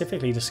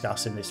specifically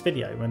discuss in this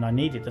video when I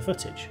needed the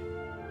footage.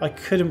 I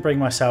couldn't bring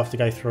myself to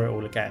go through it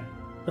all again.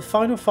 The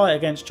final fight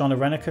against John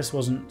Irenicus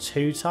wasn't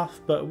too tough,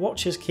 but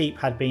Watcher's Keep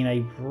had been a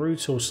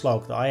brutal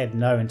slog that I had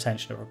no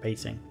intention of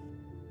repeating.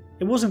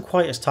 It wasn't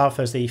quite as tough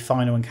as the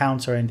final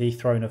encounter in the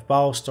Throne of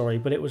Baal story,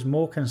 but it was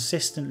more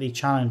consistently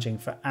challenging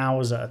for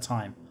hours at a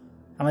time,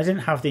 and I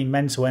didn't have the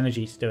mental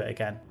energy to do it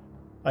again.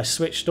 I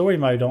switched story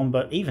mode on,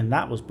 but even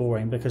that was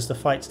boring because the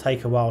fights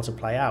take a while to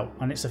play out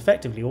and it's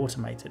effectively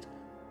automated.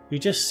 You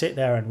just sit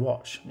there and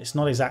watch, it's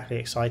not exactly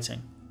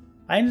exciting.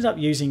 I ended up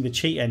using the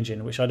cheat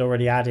engine which I'd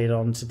already added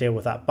on to deal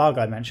with that bug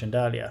I mentioned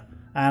earlier,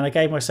 and I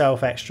gave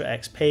myself extra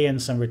XP and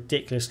some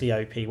ridiculously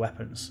OP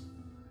weapons.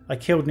 I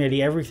killed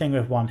nearly everything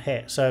with one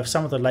hit, so if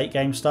some of the late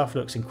game stuff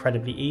looks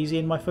incredibly easy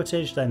in my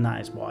footage, then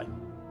that is why.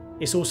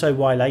 It's also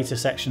why later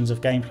sections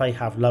of gameplay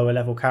have lower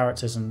level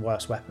characters and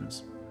worse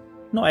weapons.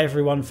 Not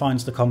everyone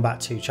finds the combat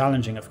too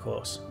challenging, of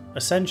course.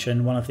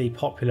 Ascension, one of the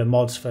popular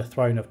mods for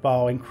Throne of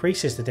Baal,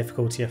 increases the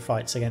difficulty of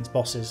fights against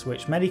bosses,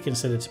 which many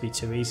consider to be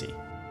too easy.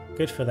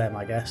 Good for them,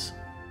 I guess.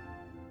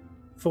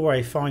 For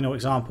a final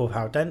example of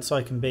how dense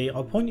I can be,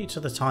 I'll point you to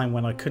the time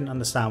when I couldn't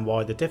understand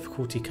why the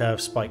difficulty curve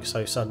spiked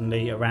so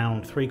suddenly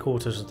around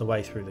 3/4 of the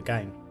way through the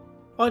game.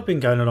 I'd been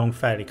going along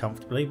fairly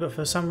comfortably, but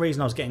for some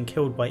reason I was getting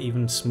killed by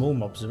even small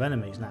mobs of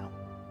enemies now.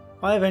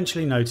 I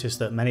eventually noticed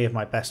that many of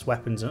my best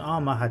weapons and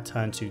armour had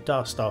turned to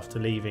dust after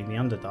leaving the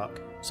Underdark,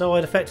 so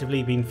I'd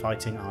effectively been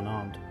fighting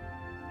unarmed.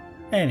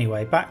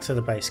 Anyway, back to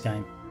the base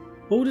game.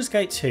 Baldur's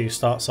Gate 2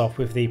 starts off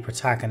with the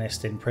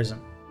protagonist in prison.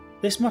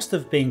 This must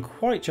have been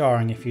quite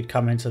jarring if you'd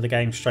come into the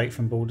game straight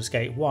from Baldur's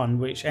Gate 1,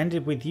 which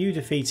ended with you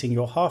defeating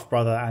your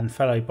half-brother and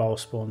fellow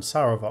Balspawn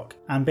Saravok,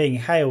 and being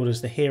hailed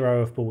as the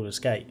hero of Baldur's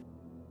Gate.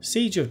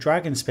 Siege of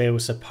Dragonspear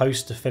was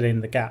supposed to fill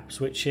in the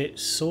gaps, which it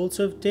sort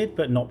of did,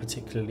 but not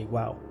particularly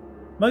well.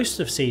 Most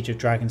of Siege of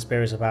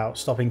Dragonspear is about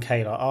stopping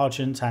Kayla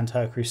Argent and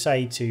her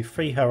crusade to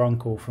free her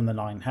uncle from the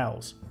Nine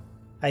Hells.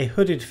 A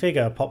hooded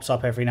figure pops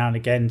up every now and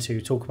again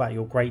to talk about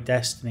your great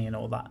destiny and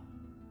all that.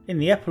 In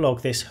the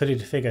epilogue, this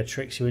hooded figure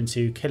tricks you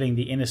into killing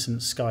the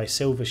innocent Sky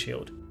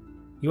Silvershield.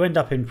 You end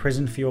up in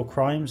prison for your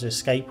crimes,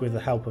 escape with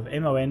the help of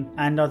Imoen,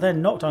 and are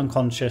then knocked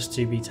unconscious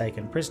to be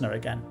taken prisoner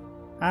again.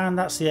 And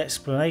that's the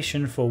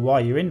explanation for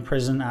why you're in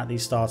prison at the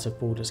start of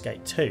Baldur's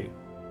Gate 2.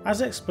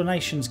 As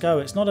explanations go,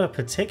 it's not a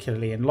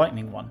particularly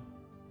enlightening one.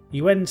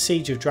 You end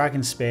Siege of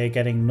Dragonspear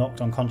getting knocked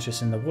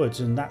unconscious in the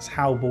woods, and that's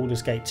how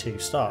Baldur's Gate 2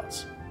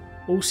 starts.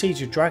 All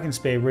Siege of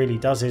Dragonspear really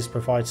does is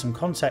provide some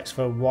context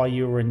for why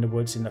you were in the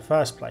woods in the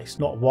first place,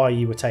 not why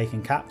you were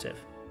taken captive.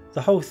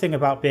 The whole thing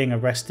about being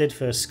arrested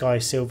for Sky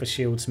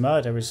Silvershield's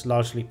murder is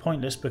largely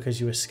pointless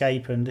because you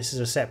escape and this is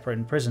a separate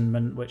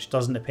imprisonment which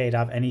doesn't appear to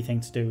have anything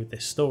to do with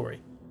this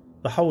story.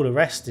 The whole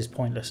arrest is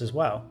pointless as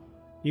well.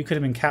 You could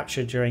have been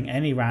captured during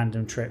any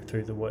random trip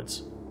through the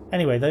woods.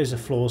 Anyway, those are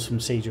flaws from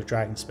Siege of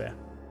Dragonspear.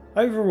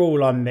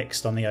 Overall, I'm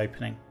mixed on the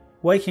opening.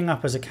 Waking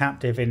up as a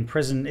captive in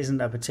prison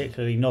isn't a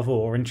particularly novel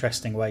or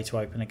interesting way to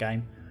open a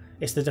game.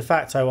 It's the de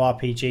facto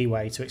RPG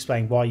way to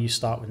explain why you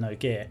start with no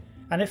gear,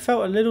 and it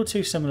felt a little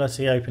too similar to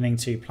the opening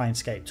to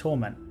Planescape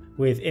Torment,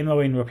 with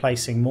Imoen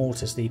replacing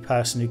Mort as the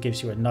person who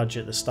gives you a nudge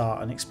at the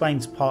start and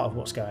explains part of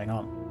what's going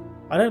on.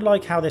 I don't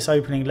like how this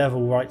opening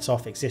level writes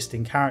off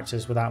existing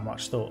characters without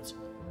much thought.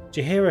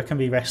 Jaheira can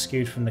be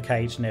rescued from the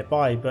cage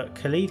nearby, but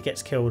Khalid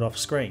gets killed off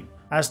screen,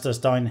 as does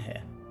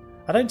Dynahir.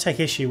 I don't take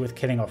issue with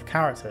killing off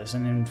characters,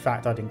 and in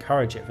fact I'd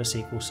encourage it for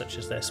sequels such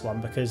as this one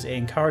because it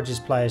encourages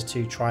players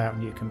to try out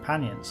new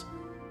companions.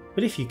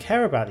 But if you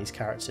care about these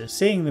characters,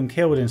 seeing them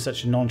killed in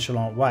such a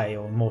nonchalant way,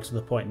 or more to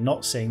the point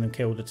not seeing them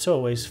killed at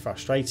all, is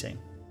frustrating.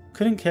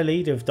 Couldn't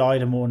Khalid have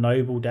died a more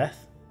noble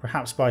death,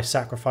 perhaps by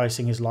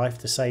sacrificing his life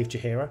to save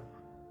Jaheira?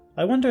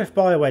 I wonder if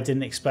BioWare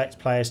didn't expect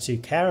players to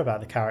care about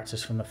the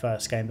characters from the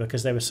first game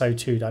because they were so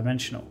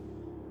two-dimensional.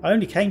 I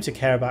only came to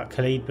care about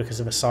Khalid because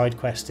of a side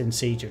quest in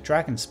Siege of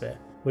Dragonspear,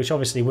 which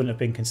obviously wouldn't have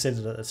been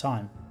considered at the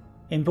time.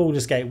 In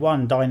Baldur's Gate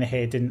 1,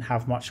 Dynahir didn't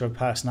have much of a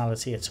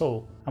personality at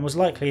all, and was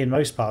likely in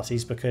most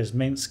parties because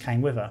Minsk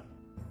came with her.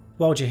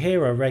 While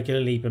Jaheira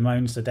regularly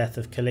bemoans the death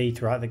of Khalid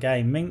throughout the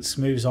game, Minx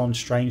moves on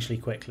strangely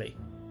quickly.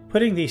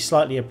 Putting the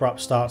slightly abrupt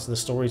start to the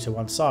story to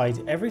one side,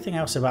 everything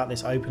else about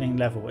this opening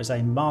level is a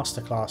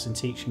masterclass in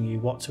teaching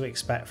you what to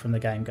expect from the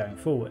game going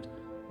forward.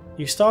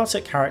 You start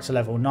at character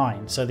level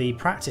 9, so the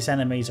practice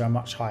enemies are a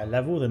much higher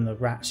level than the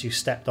rats you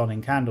stepped on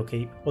in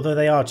Candlekeep, although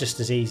they are just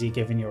as easy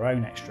given your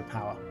own extra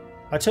power.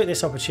 I took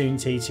this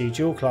opportunity to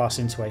dual class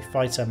into a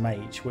fighter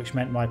mage, which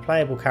meant my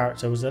playable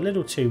character was a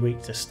little too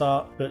weak to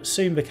start, but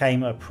soon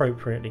became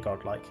appropriately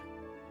godlike.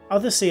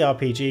 Other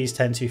CRPGs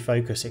tend to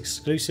focus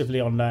exclusively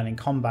on learning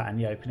combat in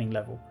the opening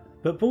level,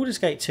 but Baldur's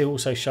Gate 2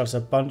 also shoves a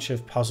bunch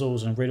of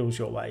puzzles and riddles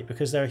your way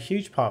because they're a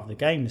huge part of the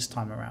game this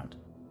time around.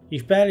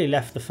 You've barely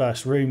left the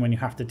first room when you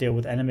have to deal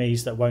with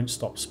enemies that won't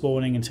stop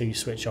spawning until you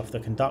switch off the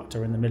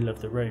conductor in the middle of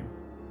the room.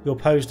 You're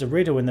posed a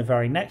riddle in the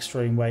very next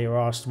room where you're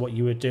asked what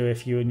you would do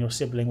if you and your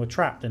sibling were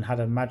trapped and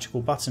had a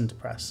magical button to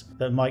press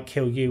that might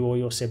kill you or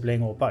your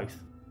sibling or both.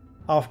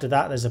 After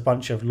that, there's a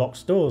bunch of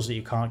locked doors that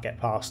you can't get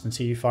past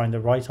until you find the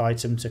right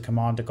item to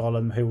command a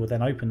golem who will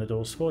then open the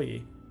doors for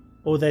you.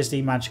 Or there's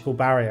the magical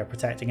barrier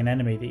protecting an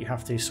enemy that you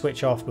have to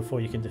switch off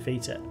before you can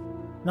defeat it.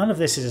 None of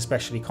this is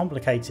especially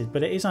complicated,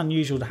 but it is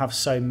unusual to have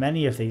so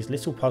many of these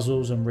little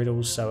puzzles and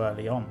riddles so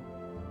early on.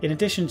 In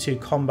addition to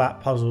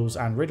combat puzzles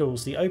and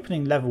riddles, the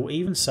opening level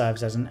even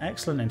serves as an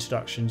excellent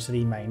introduction to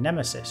the main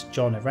nemesis,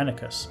 John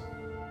Irenicus.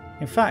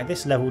 In fact,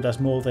 this level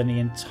does more than the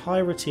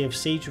entirety of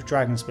Siege of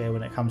Dragonspear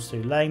when it comes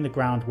to laying the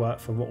groundwork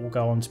for what will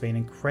go on to be an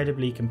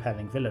incredibly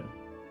compelling villain.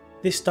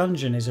 This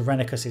dungeon is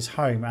Irenicus'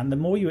 home, and the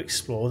more you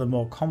explore, the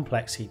more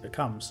complex he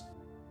becomes.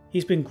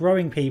 He's been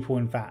growing people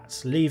in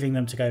vats, leaving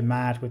them to go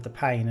mad with the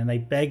pain, and they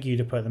beg you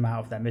to put them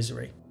out of their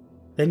misery.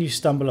 Then you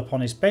stumble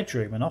upon his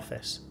bedroom and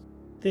office.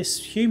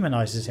 This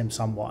humanises him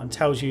somewhat and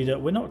tells you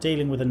that we're not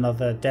dealing with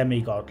another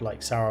demigod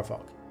like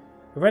Saravok.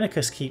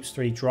 Irenicus keeps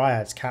 3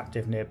 dryads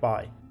captive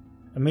nearby,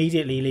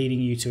 immediately leading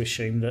you to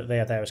assume that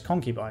they are there as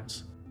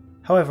concubines.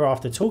 However,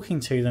 after talking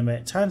to them,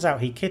 it turns out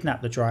he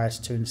kidnapped the dryads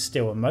to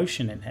instill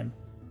emotion in him.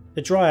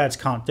 The dryads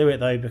can't do it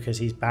though because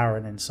he's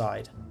barren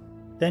inside.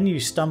 Then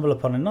you stumble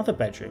upon another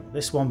bedroom,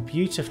 this one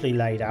beautifully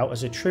laid out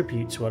as a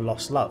tribute to a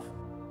lost love.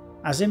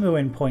 As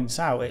Imoen points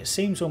out, it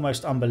seems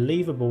almost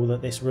unbelievable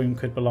that this room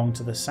could belong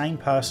to the same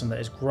person that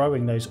is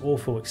growing those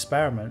awful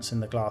experiments in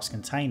the glass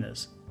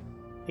containers.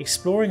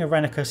 Exploring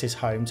Irenicus'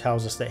 home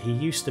tells us that he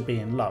used to be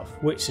in love,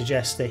 which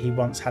suggests that he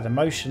once had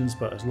emotions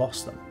but has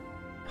lost them.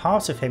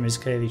 Part of him is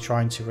clearly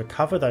trying to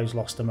recover those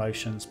lost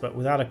emotions, but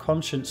without a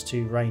conscience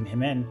to rein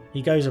him in,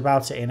 he goes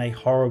about it in a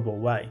horrible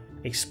way,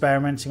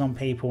 experimenting on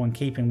people and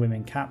keeping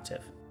women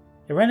captive.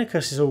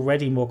 Irenicus is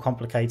already more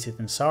complicated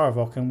than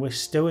Saravok, and we're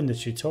still in the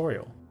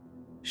tutorial.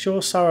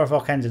 Sure,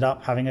 Saravok ended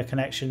up having a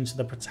connection to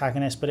the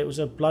protagonist, but it was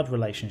a blood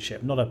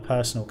relationship, not a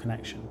personal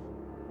connection.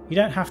 You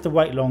don't have to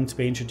wait long to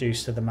be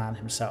introduced to the man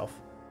himself.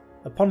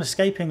 Upon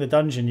escaping the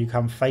dungeon, you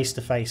come face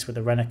to face with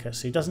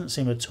Irenicus, who doesn't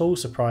seem at all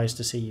surprised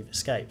to see you've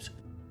escaped.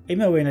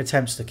 Imoen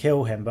attempts to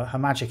kill him, but her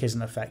magic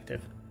isn't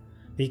effective.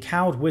 The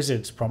cowed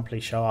wizards promptly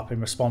show up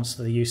in response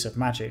to the use of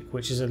magic,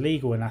 which is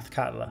illegal in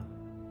Athkatla.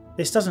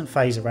 This doesn't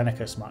faze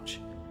Irenicus much.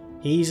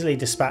 He easily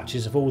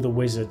dispatches of all the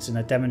wizards in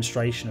a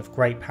demonstration of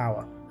great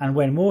power, and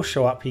when more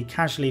show up, he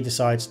casually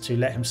decides to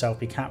let himself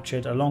be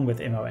captured along with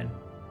Imoen.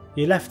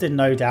 You're left in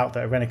no doubt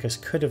that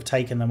Irenicus could have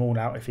taken them all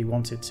out if he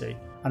wanted to,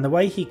 and the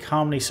way he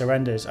calmly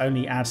surrenders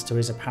only adds to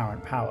his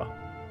apparent power.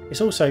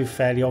 It's also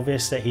fairly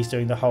obvious that he's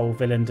doing the whole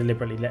villain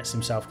deliberately lets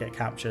himself get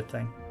captured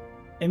thing.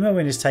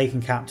 Imoen is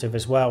taken captive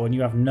as well, and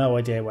you have no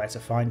idea where to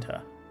find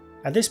her.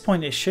 At this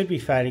point, it should be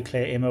fairly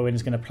clear Imoen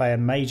is going to play a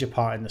major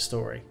part in the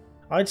story.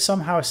 I'd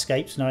somehow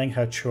escaped knowing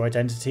her true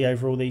identity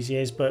over all these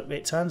years, but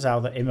it turns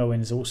out that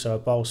Imoen is also a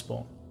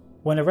Bolspawn.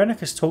 When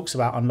Irenicus talks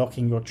about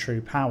unlocking your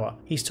true power,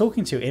 he's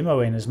talking to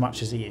Imoen as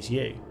much as he is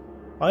you.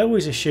 I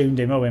always assumed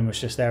Imoen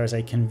was just there as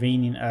a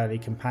convenient early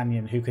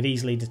companion who could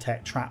easily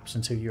detect traps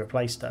until you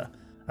replaced her,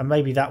 and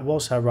maybe that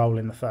was her role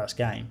in the first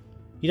game.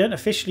 You don't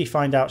officially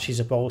find out she's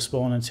a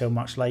Bolspawn until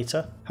much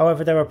later,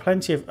 however there are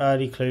plenty of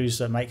early clues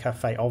that make her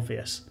fate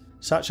obvious,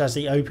 such as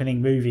the opening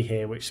movie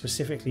here, which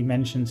specifically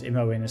mentions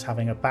Imoen as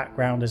having a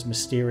background as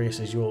mysterious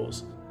as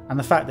yours, and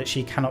the fact that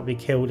she cannot be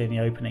killed in the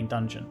opening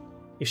dungeon.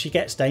 If she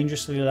gets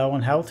dangerously low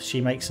on health, she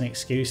makes an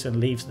excuse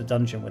and leaves the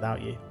dungeon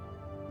without you.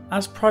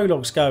 As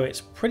prologues go, it's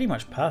pretty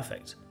much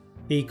perfect.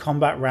 The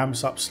combat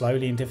ramps up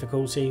slowly in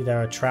difficulty,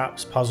 there are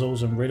traps,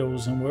 puzzles and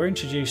riddles, and we're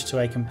introduced to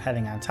a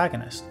compelling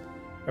antagonist.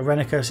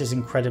 Irenicus is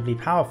incredibly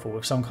powerful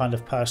with some kind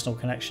of personal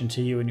connection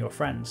to you and your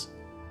friends.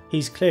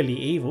 He's clearly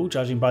evil,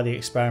 judging by the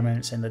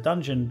experiments in the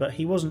dungeon, but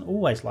he wasn't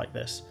always like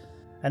this,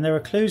 and there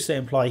are clues that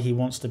imply he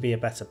wants to be a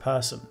better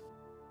person.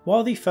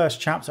 While the first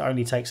chapter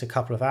only takes a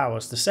couple of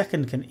hours, the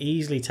second can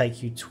easily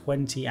take you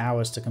 20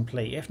 hours to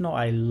complete, if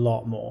not a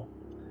lot more.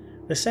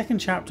 The second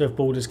chapter of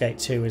Baldur's Gate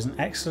 2 is an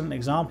excellent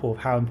example of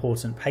how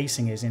important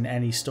pacing is in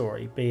any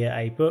story, be it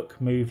a book,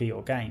 movie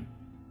or game.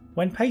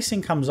 When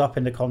pacing comes up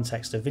in the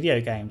context of video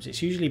games,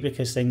 it's usually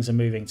because things are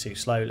moving too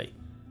slowly.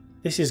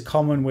 This is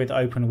common with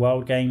open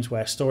world games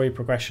where story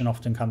progression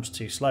often comes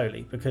too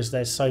slowly because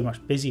there's so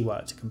much busy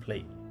work to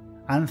complete.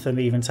 Anthem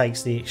even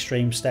takes the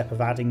extreme step of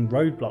adding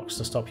roadblocks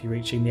to stop you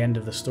reaching the end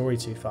of the story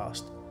too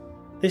fast.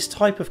 This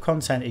type of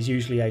content is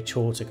usually a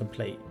chore to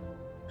complete.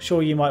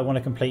 Sure, you might want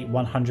to complete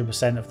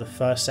 100% of the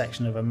first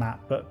section of a map,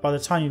 but by the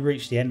time you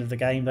reach the end of the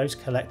game, those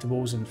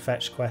collectibles and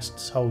fetch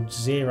quests hold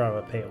zero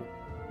appeal.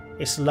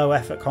 It's low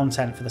effort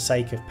content for the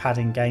sake of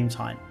padding game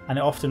time, and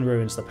it often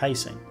ruins the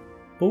pacing.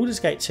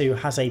 Baldur's Gate 2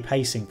 has a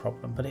pacing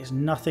problem, but it's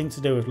nothing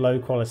to do with low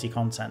quality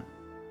content.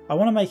 I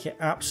want to make it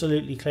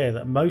absolutely clear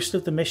that most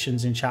of the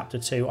missions in Chapter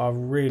 2 are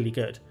really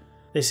good.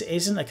 This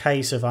isn't a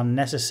case of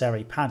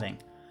unnecessary padding.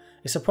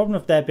 It's a problem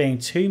of there being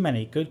too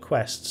many good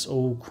quests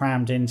all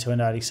crammed into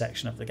an early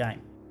section of the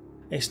game.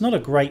 It's not a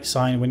great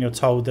sign when you're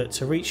told that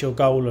to reach your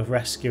goal of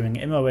rescuing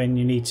Imoen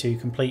you need to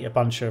complete a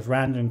bunch of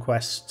random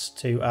quests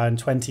to earn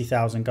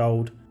 20,000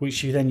 gold,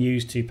 which you then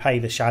use to pay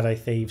the Shadow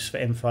Thieves for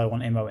info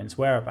on Imoen's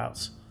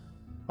whereabouts.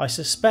 I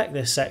suspect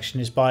this section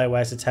is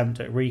BioWare's attempt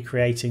at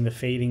recreating the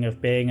feeling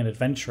of being an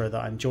adventurer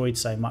that I enjoyed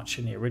so much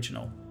in the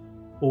original.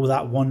 All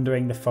that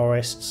wandering the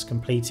forests,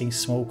 completing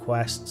small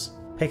quests,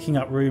 picking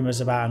up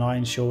rumours about an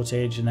iron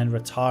shortage and then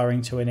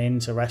retiring to an inn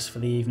to rest for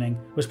the evening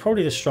was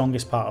probably the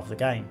strongest part of the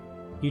game.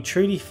 You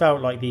truly felt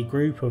like the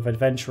group of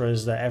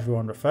adventurers that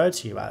everyone referred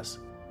to you as.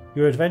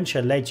 Your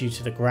adventure led you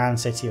to the grand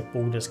city of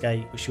Baldur's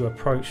Gate, which you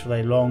approached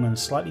with a long and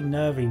slightly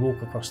nervy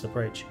walk across the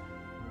bridge.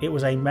 It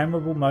was a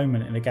memorable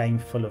moment in a game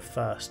full of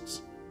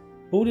firsts.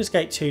 Baldur's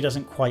Gate 2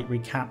 doesn't quite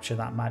recapture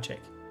that magic.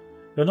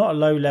 You're not a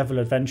low-level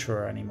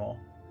adventurer anymore.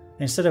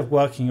 Instead of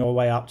working your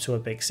way up to a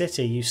big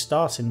city, you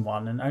start in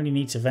one and only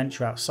need to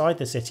venture outside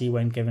the city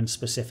when given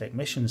specific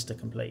missions to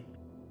complete.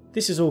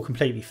 This is all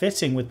completely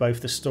fitting with both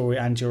the story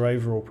and your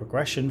overall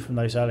progression from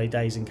those early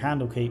days in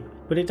Candlekeep,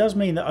 but it does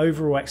mean that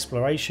overall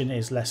exploration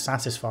is less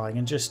satisfying,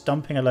 and just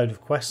dumping a load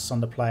of quests on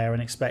the player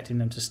and expecting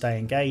them to stay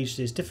engaged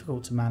is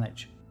difficult to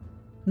manage.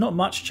 Not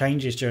much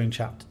changes during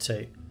Chapter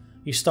 2.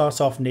 You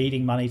start off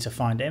needing money to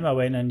find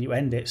Imoen and you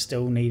end it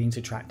still needing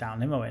to track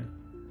down Imoen.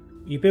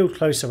 You build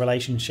closer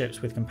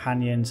relationships with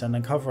companions and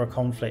uncover a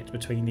conflict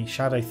between the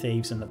Shadow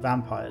Thieves and the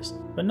vampires,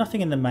 but nothing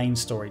in the main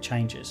story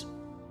changes.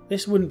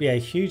 This wouldn't be a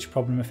huge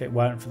problem if it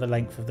weren't for the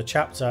length of the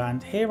chapter,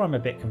 and here I'm a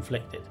bit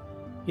conflicted.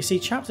 You see,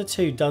 Chapter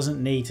 2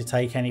 doesn't need to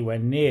take anywhere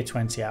near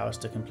 20 hours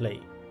to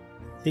complete.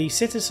 The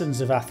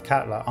citizens of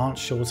Athkatla aren't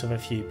short of a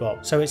few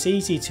bob, so it's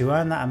easy to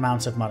earn that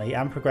amount of money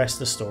and progress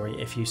the story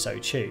if you so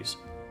choose.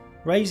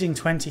 Raising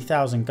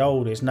 20,000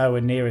 gold is nowhere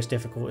near as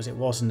difficult as it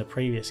was in the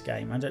previous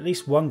game, and at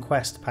least one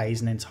quest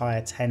pays an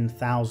entire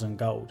 10,000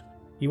 gold.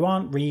 You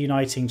aren't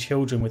reuniting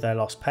children with their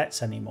lost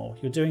pets anymore,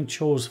 you're doing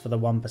chores for the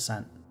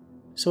 1%.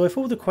 So if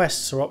all the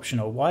quests are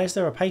optional, why is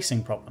there a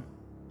pacing problem?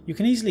 You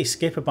can easily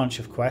skip a bunch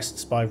of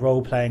quests by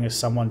role-playing as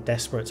someone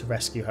desperate to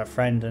rescue her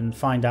friend and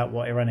find out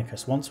what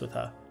Irenicus wants with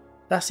her.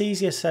 That's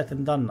easier said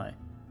than done though.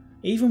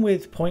 Even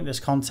with pointless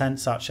content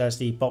such as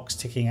the box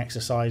ticking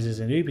exercises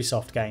in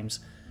Ubisoft games,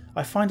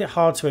 I find it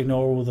hard to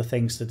ignore all the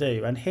things to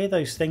do, and here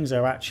those things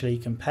are actually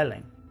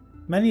compelling.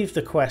 Many of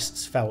the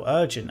quests felt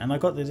urgent, and I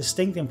got the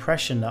distinct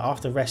impression that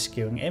after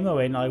rescuing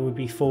Imoen I would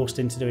be forced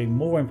into doing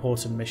more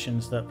important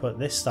missions that put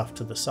this stuff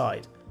to the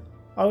side.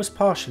 I was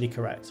partially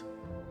correct.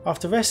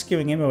 After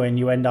rescuing Imoen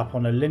you end up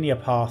on a linear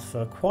path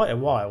for quite a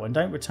while and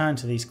don't return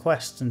to these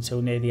quests until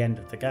near the end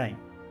of the game,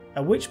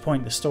 at which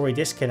point the story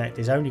disconnect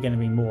is only going to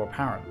be more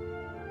apparent.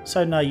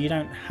 So no, you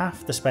don't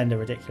have to spend a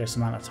ridiculous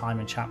amount of time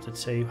in Chapter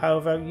 2,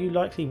 however you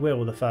likely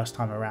will the first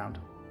time around.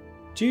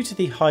 Due to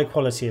the high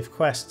quality of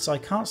quests, I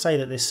can't say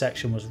that this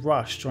section was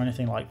rushed or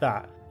anything like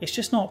that, it's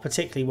just not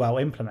particularly well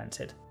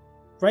implemented.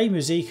 Ray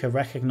Muzica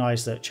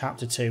recognised that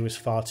Chapter 2 was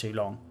far too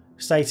long,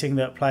 stating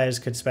that players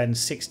could spend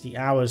 60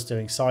 hours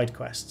doing side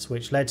quests,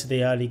 which led to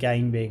the early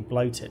game being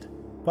bloated.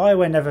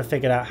 BioWare never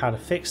figured out how to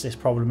fix this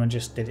problem and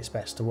just did its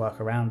best to work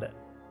around it.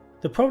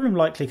 The problem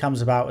likely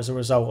comes about as a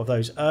result of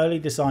those early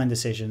design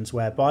decisions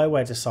where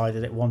BioWare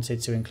decided it wanted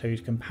to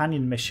include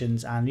companion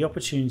missions and the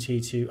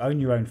opportunity to own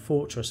your own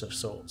fortress of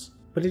sorts,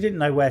 but it didn't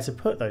know where to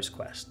put those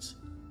quests.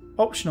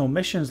 Optional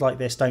missions like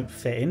this don't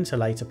fit into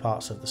later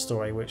parts of the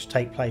story which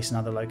take place in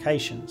other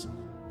locations,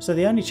 so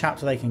the only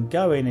chapter they can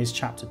go in is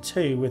Chapter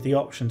 2 with the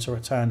option to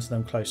return to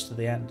them close to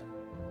the end.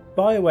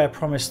 BioWare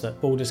promised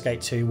that Baldur's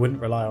Gate 2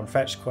 wouldn't rely on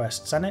fetch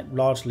quests, and it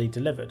largely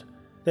delivered.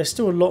 There's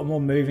still a lot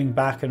more moving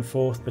back and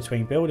forth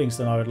between buildings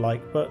than I would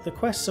like, but the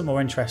quests are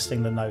more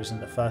interesting than those in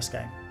the first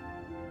game.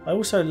 I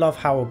also love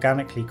how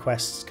organically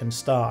quests can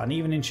start and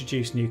even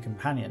introduce new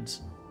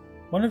companions.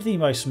 One of the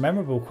most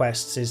memorable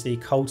quests is the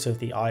Cult of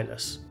the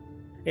Eyeless.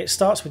 It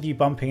starts with you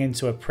bumping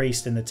into a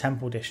priest in the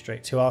Temple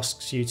District who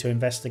asks you to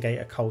investigate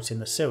a cult in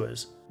the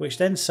sewers, which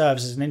then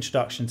serves as an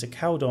introduction to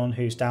Keldon,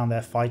 who's down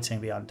there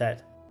fighting the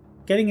undead.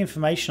 Getting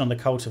information on the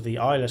Cult of the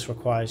Eyeless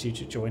requires you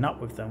to join up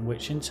with them,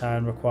 which in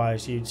turn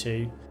requires you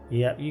to,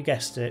 yep, you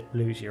guessed it,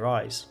 lose your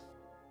eyes.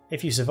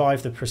 If you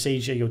survive the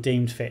procedure, you're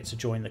deemed fit to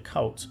join the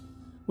cult.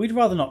 We'd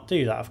rather not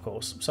do that, of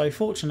course, so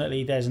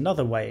fortunately there's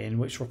another way in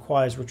which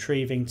requires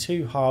retrieving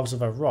 2 halves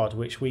of a rod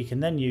which we can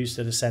then use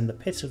to descend the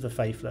Pit of the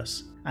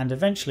Faithless and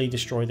eventually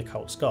destroy the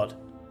cult's god.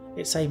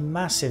 It's a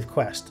massive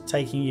quest,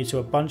 taking you to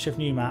a bunch of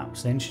new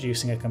maps and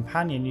introducing a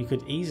companion you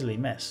could easily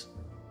miss.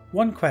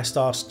 One quest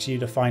asks you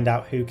to find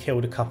out who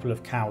killed a couple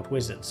of cowed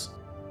wizards.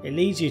 It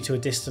leads you to a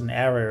distant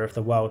area of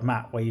the world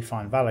map where you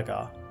find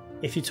Valagar.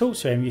 If you talk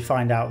to him, you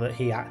find out that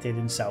he acted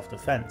in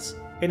self-defense.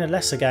 In a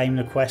lesser game,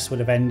 the quest would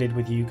have ended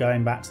with you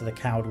going back to the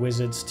cowed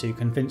wizards to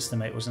convince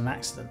them it was an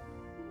accident.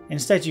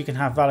 Instead, you can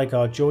have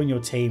Valagar join your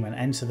team and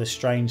enter the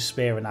strange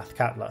sphere in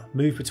Athkatla,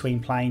 move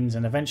between planes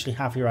and eventually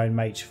have your own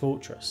mage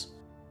fortress.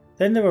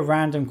 Then there are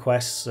random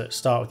quests that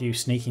start with you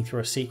sneaking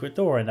through a secret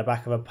door in the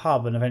back of a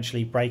pub and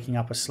eventually breaking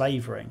up a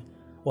slave ring,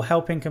 or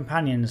helping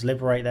companions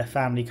liberate their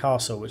family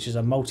castle, which is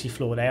a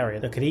multi-floored area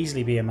that could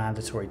easily be a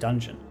mandatory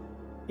dungeon.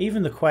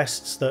 Even the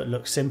quests that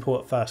look simple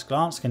at first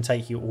glance can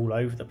take you all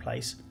over the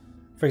place.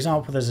 For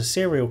example, there's a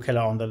serial killer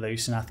on the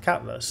loose in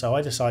Athkatla, so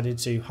I decided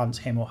to hunt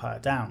him or her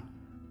down.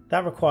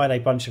 That required a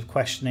bunch of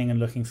questioning and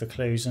looking for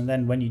clues, and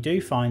then when you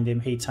do find him,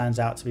 he turns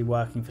out to be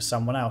working for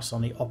someone else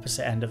on the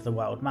opposite end of the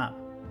world map.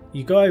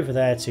 You go over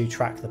there to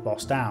track the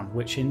boss down,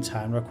 which in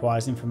turn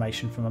requires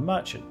information from a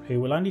merchant, who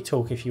will only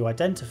talk if you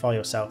identify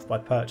yourself by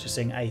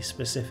purchasing a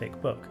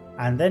specific book,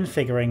 and then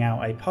figuring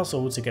out a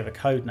puzzle to give a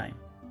code name.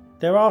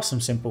 There are some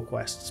simple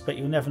quests, but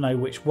you'll never know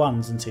which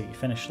ones until you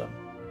finish them.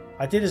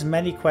 I did as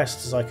many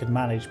quests as I could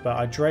manage, but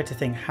I dread to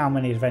think how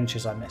many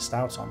adventures I missed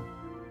out on.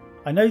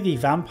 I know the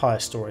vampire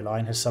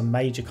storyline has some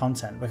major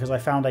content because I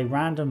found a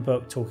random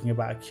book talking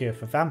about a cure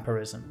for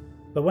vampirism,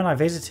 but when I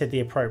visited the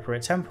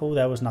appropriate temple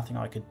there was nothing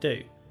I could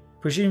do.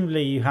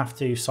 Presumably you have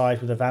to side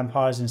with the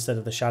vampires instead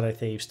of the shadow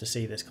thieves to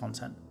see this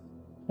content.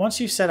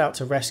 Once you set out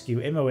to rescue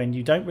Imoen,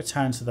 you don't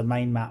return to the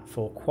main map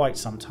for quite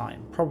some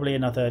time, probably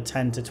another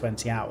 10 to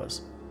 20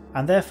 hours.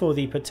 And therefore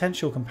the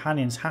potential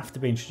companions have to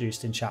be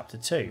introduced in Chapter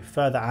 2,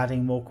 further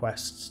adding more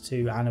quests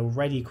to an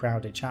already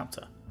crowded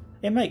chapter.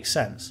 It makes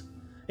sense.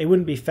 It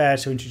wouldn't be fair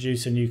to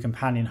introduce a new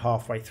companion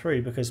halfway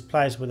through because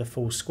players with a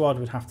full squad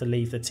would have to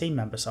leave the team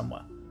member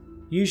somewhere.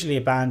 Usually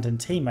abandoned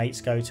teammates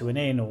go to an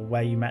inn or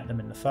where you met them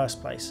in the first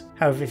place.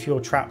 However, if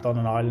you're trapped on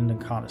an island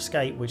and can't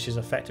escape, which is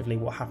effectively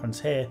what happens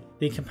here,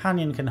 the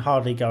companion can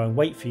hardly go and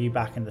wait for you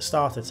back in the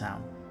starter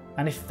town,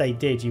 and if they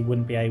did you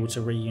wouldn't be able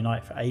to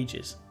reunite for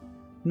ages.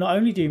 Not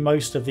only do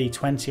most of the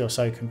 20 or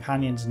so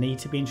companions need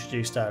to be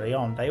introduced early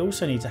on, they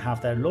also need to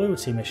have their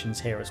loyalty missions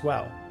here as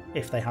well,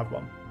 if they have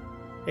one.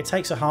 It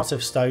takes a heart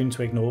of stone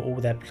to ignore all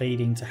their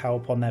pleading to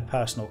help on their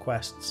personal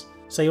quests,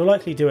 so you'll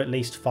likely do at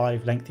least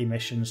 5 lengthy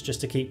missions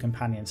just to keep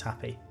companions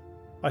happy.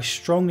 I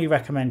strongly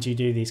recommend you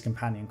do these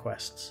companion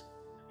quests.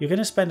 You're going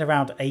to spend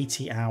around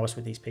 80 hours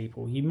with these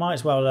people, you might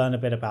as well learn a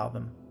bit about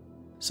them.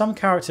 Some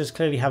characters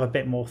clearly have a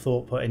bit more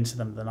thought put into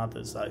them than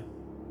others though.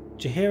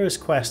 Jaheira's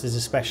quest is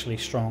especially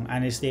strong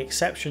and is the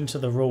exception to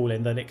the rule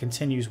in that it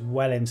continues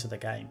well into the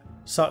game,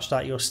 such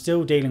that you're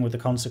still dealing with the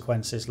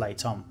consequences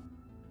late on.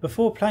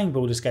 Before playing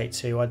Baldur's Gate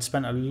 2, I'd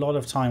spent a lot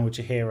of time with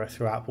Jaheira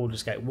throughout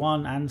Baldur's Gate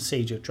 1 and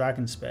Siege of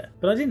Dragonspear,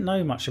 but I didn't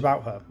know much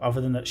about her,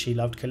 other than that she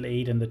loved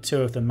Khalid and the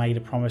two of them made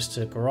a promise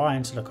to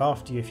Gorion to look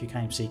after you if you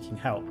came seeking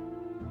help.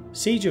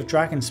 Siege of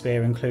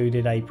Dragonspear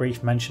included a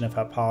brief mention of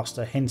her past,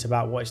 a hint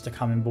about what is to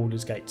come in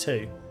Baldur's Gate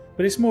 2,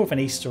 but it's more of an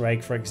Easter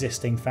egg for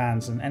existing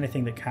fans and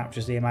anything that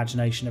captures the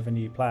imagination of a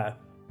new player.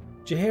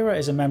 Jaheira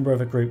is a member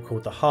of a group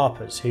called the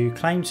Harpers, who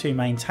claim to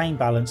maintain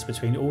balance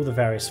between all the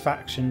various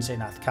factions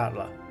in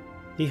Athkatla.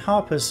 The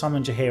Harpers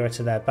summon Jaheira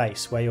to their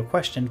base, where you're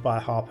questioned by a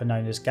Harper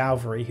known as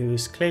Galvery, who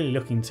is clearly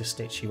looking to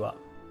stitch you up.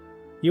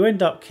 You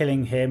end up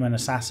killing him, and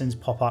assassins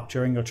pop up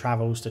during your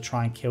travels to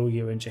try and kill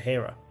you and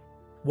Jaheira.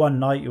 One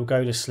night you'll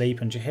go to sleep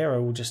and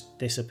Jaheira will just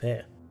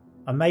disappear.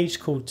 A mage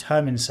called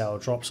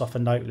Termincell drops off a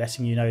note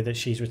letting you know that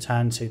she's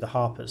returned to the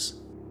Harpers.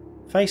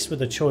 Faced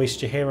with a choice,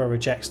 Jaheira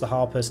rejects the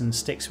Harpers and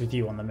sticks with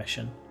you on the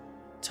mission.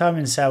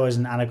 Termincell is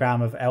an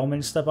anagram of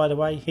Elminster, by the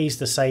way. He's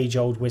the sage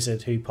old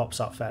wizard who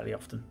pops up fairly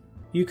often.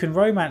 You can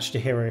romance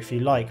Jaheira if you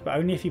like, but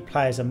only if you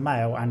play as a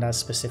male and as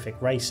specific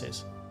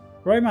races.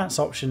 Romance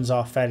options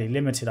are fairly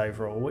limited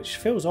overall, which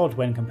feels odd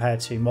when compared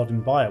to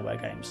modern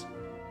BioWare games.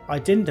 I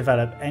didn't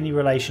develop any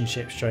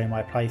relationships during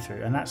my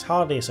playthrough, and that's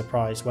hardly a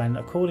surprise when,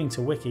 according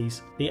to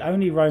wikis, the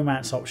only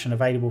romance option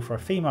available for a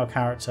female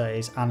character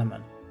is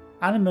Animan.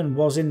 Animan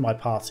was in my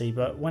party,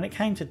 but when it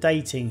came to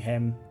dating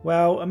him,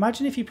 well,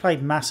 imagine if you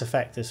played Mass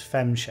Effect as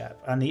Femshep,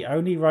 and the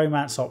only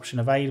romance option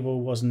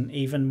available was an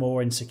even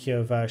more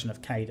insecure version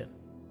of Caden.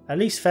 At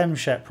least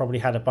Femshep probably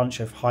had a bunch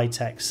of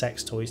high-tech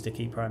sex toys to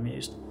keep her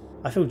amused.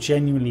 I feel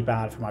genuinely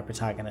bad for my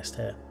protagonist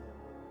here.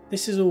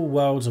 This is all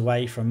worlds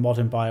away from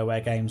modern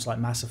BioWare games like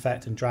Mass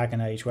Effect and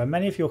Dragon Age, where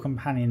many of your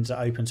companions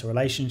are open to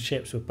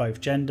relationships with both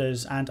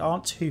genders and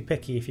aren't too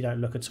picky if you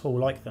don't look at all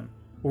like them,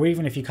 or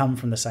even if you come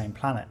from the same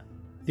planet.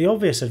 The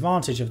obvious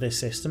advantage of this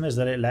system is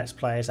that it lets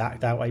players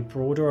act out a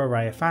broader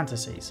array of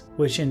fantasies,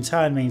 which in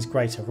turn means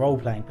greater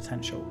role-playing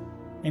potential.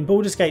 In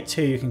Baldur's Gate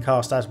 2 you can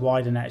cast as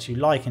wide a net as you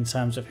like in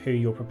terms of who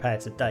you're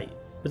prepared to date.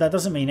 but that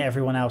doesn't mean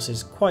everyone else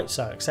is quite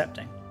so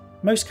accepting.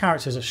 Most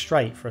characters are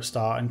straight for a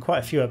start, and quite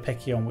a few are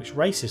picky on which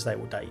races they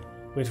will date,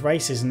 with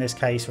races in this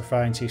case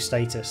referring to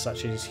status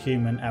such as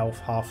human,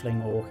 elf,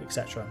 halfling, orc,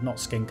 etc., not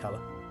skin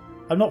colour.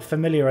 I'm not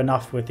familiar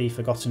enough with the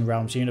Forgotten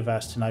Realms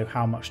universe to know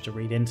how much to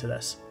read into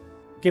this.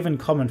 Given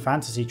common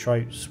fantasy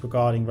tropes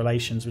regarding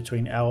relations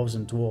between elves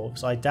and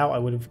dwarves, I doubt I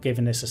would have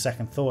given this a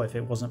second thought if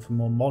it wasn't for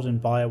more modern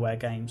BioWare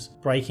games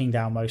breaking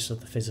down most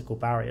of the physical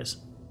barriers.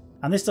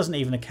 And this doesn't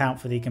even account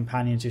for the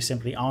companions who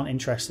simply aren't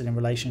interested in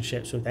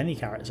relationships with any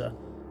character,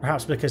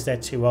 perhaps because they're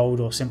too old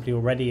or simply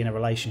already in a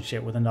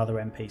relationship with another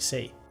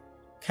NPC.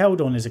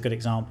 Keldorn is a good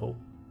example.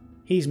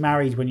 He's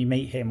married when you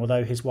meet him,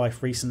 although his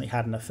wife recently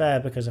had an affair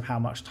because of how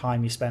much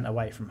time he spent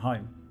away from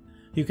home.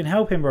 You can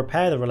help him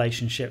repair the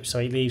relationship so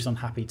he leaves on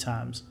happy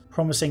terms,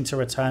 promising to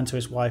return to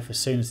his wife as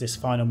soon as this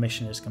final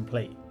mission is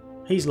complete.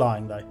 He's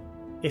lying though.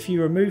 If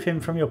you remove him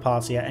from your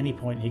party at any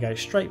point, he goes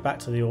straight back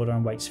to the Order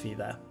and waits for you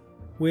there.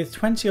 With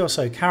 20 or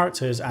so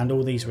characters and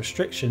all these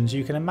restrictions,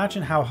 you can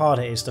imagine how hard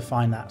it is to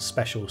find that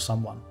special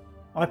someone.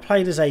 I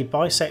played as a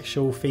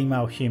bisexual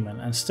female human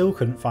and still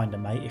couldn't find a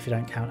mate if you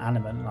don't count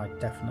Animate, and I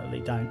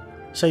definitely don't.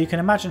 So you can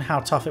imagine how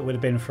tough it would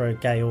have been for a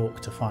gay orc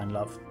to find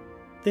love.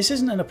 This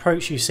isn't an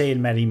approach you see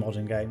in many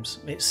modern games,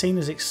 it's seen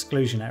as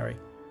exclusionary.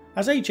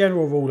 As a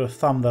general rule of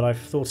thumb that I've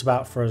thought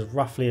about for as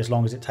roughly as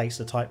long as it takes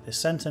to type this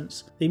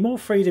sentence, the more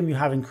freedom you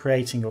have in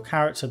creating your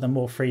character, the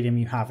more freedom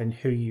you have in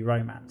who you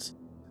romance,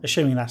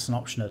 assuming that's an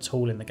option at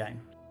all in the game.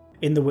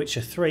 In The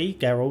Witcher 3,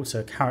 Geralt,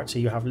 a character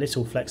you have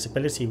little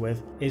flexibility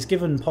with, is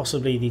given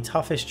possibly the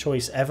toughest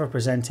choice ever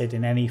presented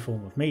in any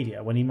form of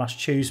media when he must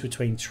choose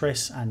between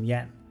Triss and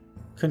Yen.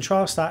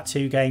 Contrast that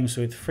to games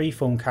with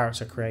freeform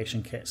character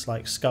creation kits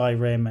like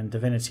Skyrim and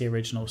Divinity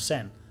Original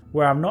Sin,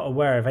 where I'm not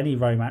aware of any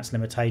romance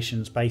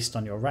limitations based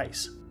on your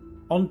race.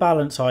 On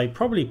balance, I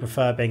probably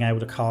prefer being able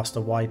to cast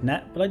a wide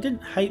net, but I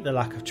didn't hate the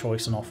lack of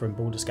choice on offer in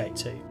Baldur's Gate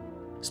 2,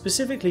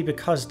 specifically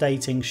because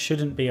dating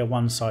shouldn't be a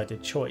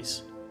one-sided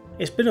choice.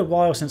 It's been a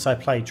while since I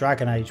played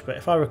Dragon Age, but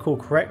if I recall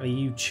correctly,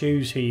 you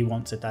choose who you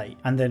want to date,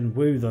 and then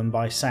woo them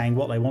by saying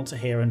what they want to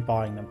hear and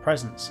buying them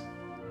presents.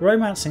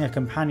 Romancing a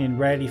companion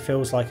rarely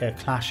feels like a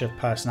clash of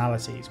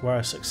personalities where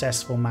a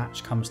successful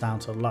match comes down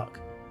to luck.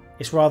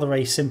 It's rather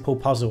a simple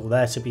puzzle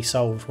there to be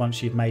solved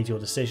once you've made your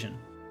decision.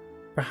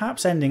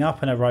 Perhaps ending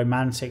up in a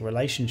romantic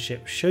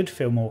relationship should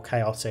feel more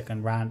chaotic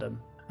and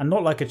random, and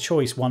not like a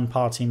choice one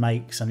party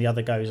makes and the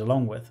other goes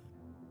along with.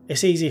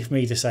 It's easy for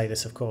me to say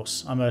this, of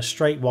course. I'm a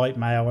straight white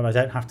male and I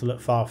don't have to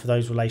look far for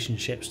those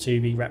relationships to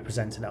be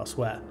represented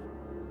elsewhere.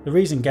 The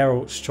reason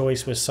Geralt's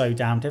choice was so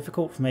damn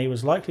difficult for me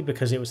was likely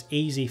because it was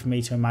easy for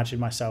me to imagine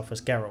myself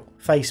as Geralt,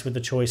 faced with the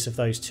choice of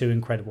those two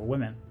incredible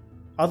women.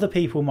 Other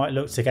people might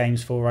look to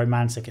games for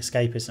romantic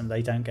escapism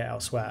they don't get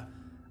elsewhere,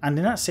 and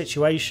in that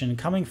situation,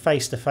 coming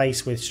face to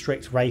face with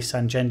strict race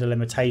and gender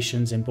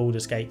limitations in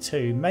Baldur's Gate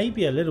 2 may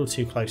be a little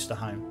too close to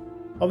home.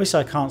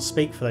 Obviously I can't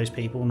speak for those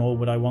people, nor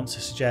would I want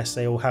to suggest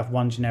they all have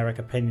one generic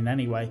opinion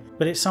anyway,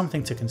 but it's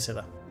something to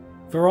consider.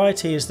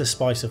 Variety is the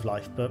spice of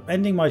life, but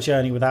ending my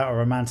journey without a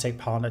romantic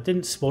partner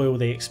didn't spoil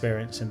the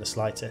experience in the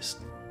slightest.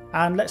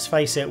 And let's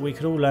face it, we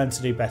could all learn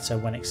to do better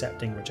when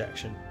accepting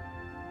rejection.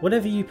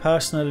 Whatever you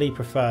personally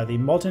prefer, the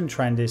modern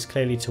trend is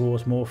clearly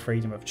towards more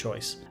freedom of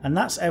choice, and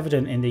that's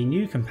evident in the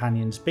new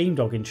companions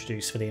Beamdog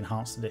introduced for the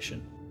Enhanced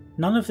Edition.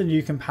 None of the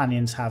new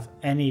companions have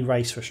any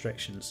race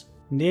restrictions.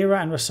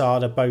 Nira and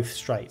Rasad are both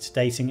straight,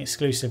 dating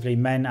exclusively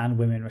men and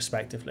women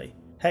respectively.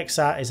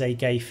 Hexat is a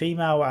gay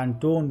female, and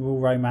Dawn will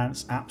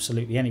romance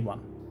absolutely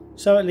anyone.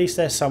 So at least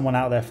there's someone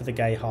out there for the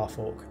gay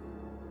half-orc.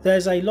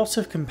 There's a lot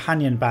of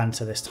companion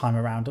banter this time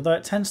around, although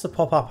it tends to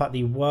pop up at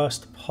the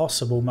worst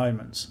possible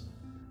moments.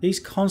 These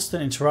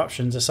constant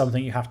interruptions are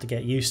something you have to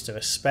get used to,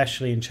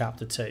 especially in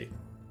Chapter 2.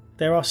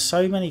 There are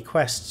so many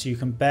quests you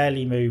can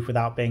barely move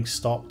without being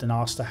stopped and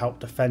asked to help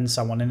defend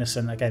someone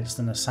innocent against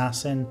an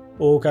assassin,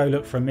 or go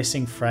look for a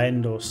missing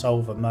friend or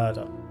solve a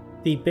murder.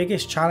 The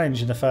biggest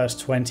challenge in the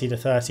first 20 to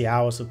 30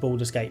 hours of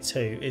Baldur's Gate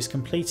 2 is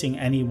completing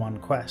any one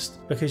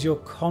quest, because you're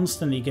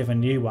constantly given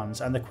new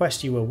ones and the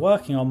quest you were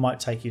working on might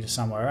take you to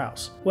somewhere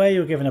else, where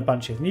you're given a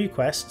bunch of new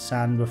quests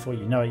and before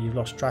you know it you've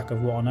lost track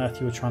of what on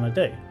earth you were trying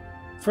to do.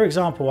 For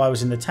example, I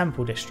was in the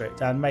Temple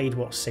District and made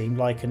what seemed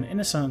like an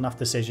innocent enough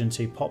decision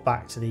to pop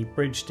back to the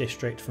Bridge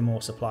District for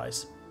more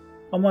supplies.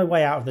 On my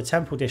way out of the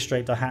Temple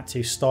District I had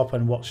to stop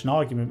and watch an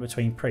argument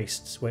between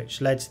priests,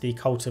 which led to the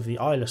Cult of the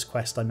Eyeless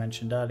quest I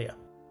mentioned earlier.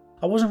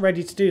 I wasn't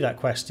ready to do that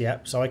quest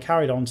yet, so I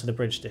carried on to the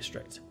Bridge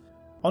District.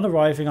 On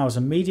arriving, I was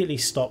immediately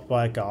stopped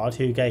by a guard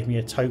who gave me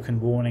a token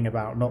warning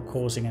about not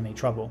causing any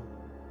trouble.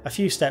 A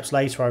few steps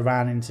later I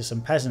ran into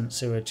some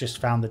peasants who had just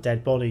found the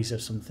dead bodies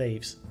of some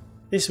thieves.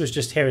 This was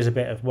just here as a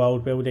bit of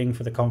world building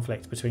for the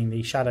conflict between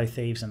the shadow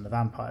thieves and the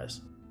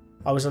vampires.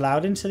 I was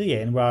allowed into the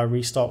inn where I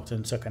restocked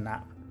and took a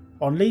nap.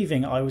 On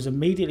leaving, I was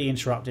immediately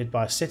interrupted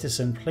by a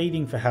citizen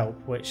pleading for help,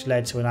 which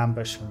led to an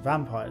ambush from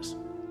vampires.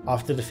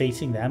 After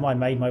defeating them, I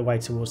made my way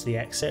towards the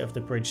exit of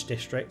the Bridge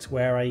District,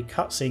 where a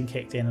cutscene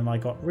kicked in and I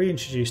got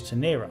reintroduced to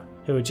Nira,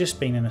 who had just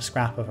been in a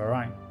scrap of her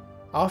own.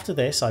 After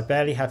this, I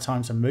barely had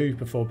time to move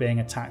before being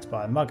attacked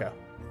by a mugger.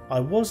 I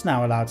was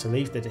now allowed to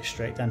leave the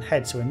district and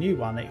head to a new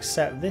one,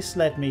 except this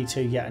led me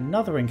to yet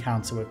another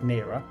encounter with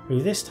Nira,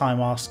 who this time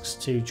asks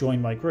to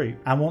join my group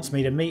and wants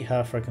me to meet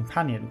her for a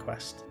companion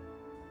quest.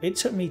 It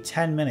took me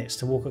 10 minutes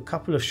to walk a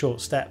couple of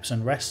short steps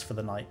and rest for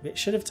the night, but it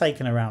should have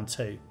taken around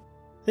 2.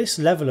 This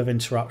level of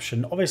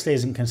interruption obviously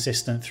isn't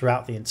consistent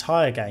throughout the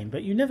entire game,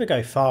 but you never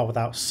go far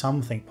without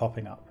something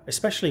popping up,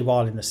 especially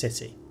while in the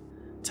city.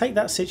 Take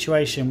that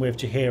situation with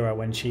Jaheira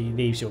when she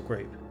leaves your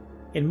group.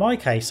 In my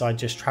case, I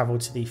just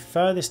travelled to the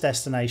furthest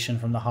destination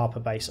from the Harper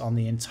base on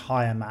the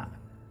entire map.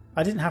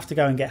 I didn't have to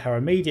go and get her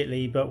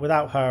immediately, but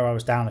without her I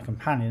was down a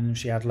companion and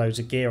she had loads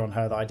of gear on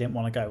her that I didn't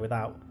want to go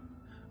without.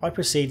 I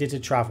proceeded to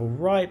travel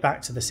right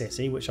back to the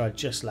city, which I'd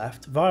just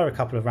left, via a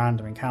couple of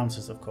random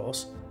encounters of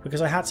course,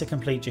 because I had to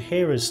complete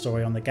Jaheira's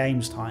story on the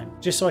game's time,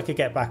 just so I could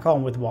get back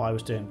on with what I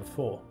was doing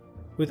before.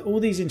 With all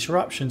these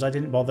interruptions, I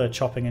didn't bother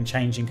chopping and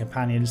changing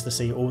companions to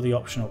see all the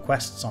optional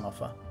quests on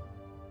offer.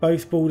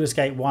 Both Baldur's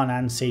Gate 1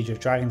 and Siege of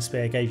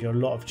Dragonspear gave you a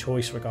lot of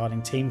choice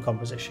regarding team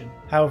composition,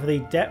 however the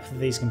depth of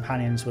these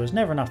companions was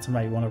never enough to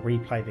make me want to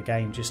replay the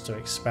game just to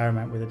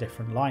experiment with a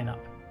different lineup.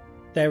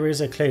 There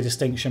is a clear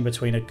distinction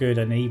between a good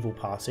and evil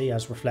party,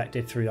 as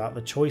reflected throughout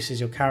the choices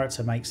your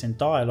character makes in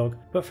dialogue,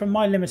 but from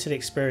my limited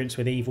experience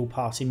with evil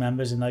party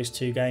members in those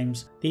 2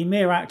 games, the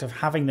mere act of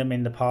having them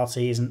in the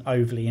party isn't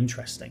overly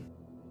interesting.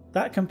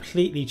 That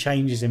completely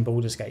changes in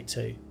Baldur's Gate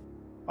 2.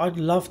 I'd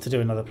love to do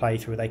another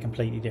playthrough with a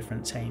completely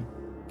different team.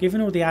 Given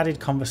all the added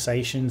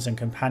conversations and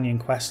companion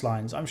quest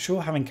lines, I'm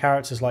sure having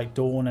characters like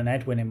Dawn and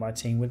Edwin in my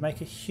team would make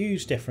a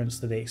huge difference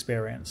to the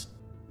experience.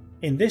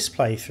 In this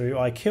playthrough,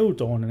 I killed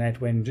Dawn and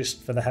Edwin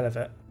just for the hell of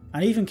it,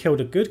 and even killed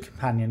a good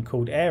companion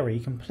called Aerie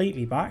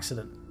completely by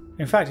accident.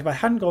 In fact, if I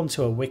hadn't gone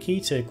to a wiki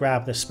to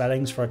grab the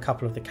spellings for a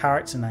couple of the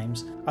character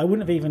names, I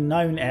wouldn't have even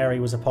known Aerie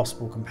was a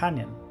possible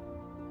companion.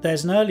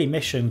 There's an early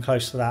mission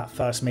close to that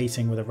first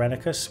meeting with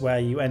Irenicus where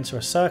you enter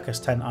a circus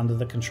tent under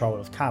the control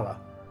of Calla.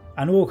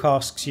 An orc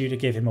asks you to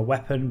give him a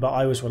weapon, but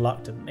I was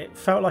reluctant. It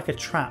felt like a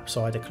trap,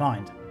 so I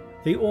declined.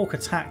 The orc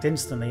attacked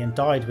instantly and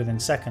died within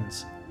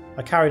seconds.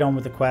 I carried on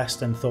with the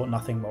quest and thought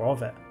nothing more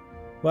of it.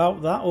 Well,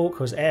 that orc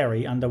was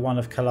Aerie under one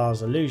of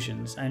Calla's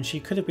illusions, and she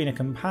could have been a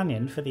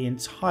companion for the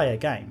entire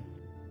game.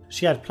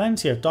 She had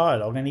plenty of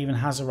dialogue and even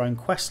has her own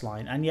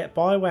questline, and yet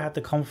BioWare had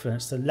the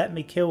confidence to let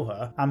me kill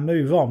her and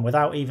move on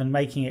without even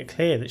making it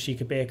clear that she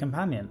could be a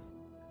companion.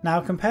 Now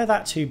compare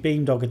that to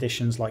Beamdog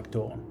editions like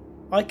Dawn.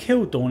 I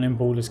killed Dawn in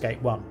Baldur's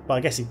Gate 1, but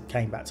I guess he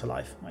came back to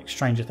life, like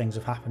stranger things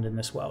have happened in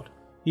this world.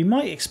 You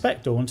might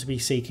expect Dawn to be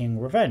seeking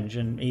revenge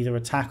and either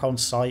attack on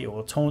sight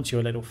or taunt you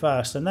a little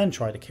first and then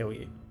try to kill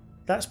you.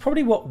 That's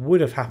probably what would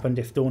have happened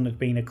if Dawn had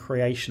been a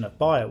creation of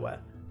BioWare,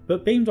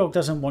 but Beamdog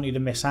doesn't want you to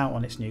miss out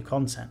on its new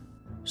content.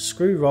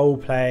 Screw role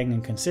playing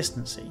and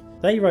consistency,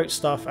 they wrote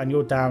stuff and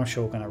you're damn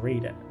sure going to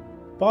read it.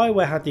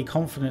 BioWare had the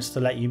confidence to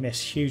let you miss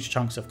huge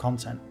chunks of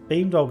content.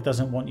 Beamdog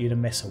doesn't want you to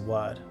miss a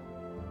word.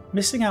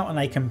 Missing out on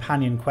a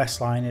companion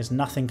questline is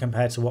nothing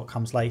compared to what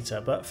comes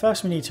later, but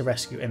first we need to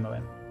rescue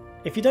Imoen.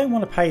 If you don't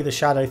want to pay the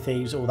Shadow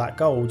Thieves all that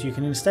gold, you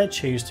can instead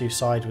choose to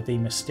side with the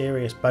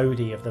mysterious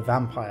Bodhi of the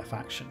Vampire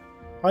faction.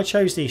 I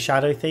chose the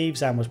Shadow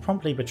Thieves and was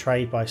promptly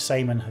betrayed by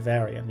Saemon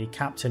Havarian, the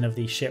captain of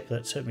the ship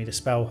that took me to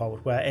Spellhold,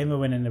 where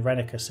Imoen and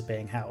Irenicus are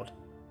being held.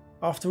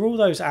 After all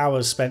those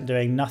hours spent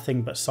doing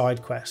nothing but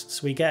side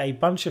quests, we get a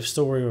bunch of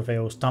story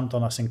reveals dumped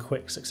on us in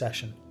quick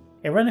succession.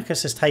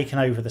 Irenicus has taken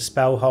over the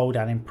Spellhold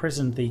and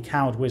imprisoned the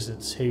cowed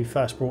wizards who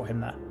first brought him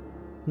there.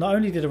 Not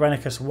only did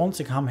Irenicus want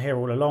to come here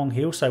all along,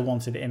 he also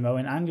wanted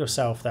Imoen and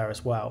yourself there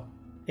as well.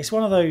 It's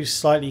one of those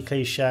slightly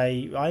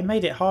cliche, I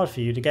made it hard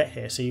for you to get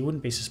here so you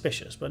wouldn't be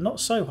suspicious, but not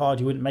so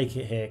hard you wouldn't make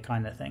it here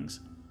kind of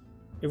things.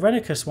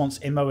 Irenicus wants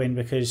Imoen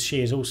because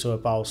she is also a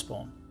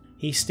Balspawn.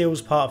 He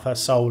steals part of her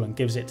soul and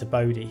gives it to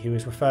Bodhi, who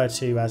is referred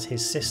to as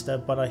his sister,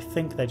 but I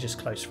think they're just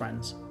close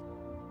friends.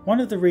 One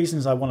of the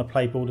reasons I want to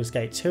play Baldur's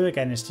Gate 2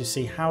 again is to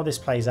see how this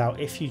plays out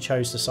if you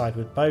chose to side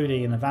with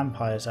Bodhi and the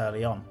vampires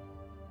early on.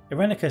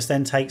 Irenicus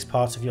then takes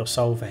part of your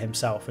soul for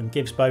himself and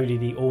gives Bodhi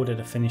the order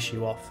to finish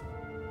you off.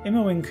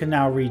 Imoen can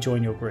now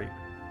rejoin your group.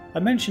 I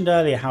mentioned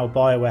earlier how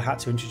BioWare had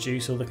to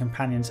introduce all the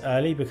companions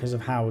early because of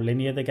how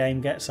linear the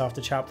game gets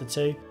after Chapter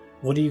 2.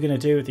 What are you going to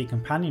do with the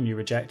companion you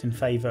reject in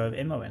favour of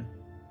Imoen?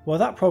 Well,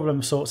 that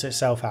problem sorts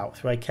itself out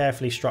through a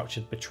carefully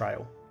structured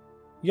betrayal.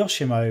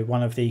 Yoshimo,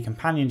 one of the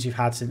companions you've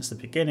had since the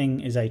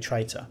beginning, is a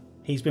traitor.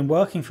 He's been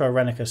working for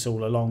Irenicus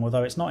all along,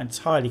 although it's not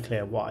entirely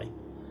clear why.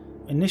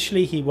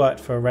 Initially he worked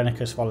for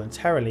Irenicus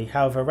voluntarily,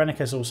 however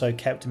Irenicus also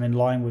kept him in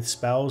line with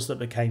spells that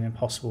became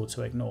impossible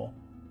to ignore.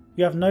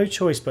 You have no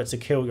choice but to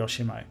kill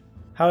Yoshimo.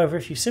 However,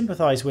 if you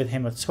sympathise with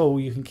him at all,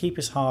 you can keep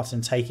his heart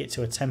and take it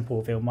to a temple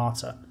of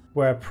Ilmata,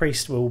 where a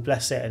priest will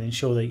bless it and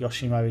ensure that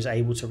Yoshimo is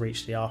able to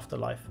reach the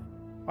afterlife.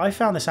 I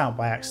found this out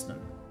by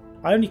accident.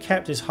 I only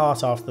kept his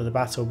heart after the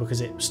battle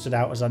because it stood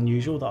out as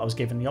unusual that I was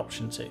given the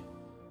option to.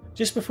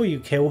 Just before you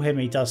kill him,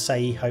 he does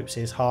say he hopes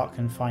his heart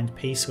can find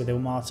peace with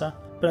Ilmata,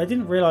 but I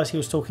didn't realise he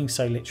was talking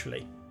so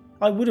literally.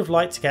 I would have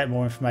liked to get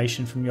more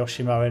information from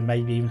Yoshimo and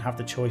maybe even have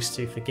the choice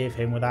to forgive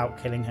him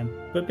without killing him,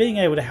 but being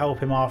able to help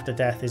him after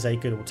death is a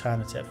good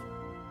alternative.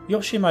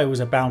 Yoshimo was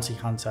a bounty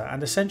hunter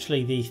and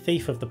essentially the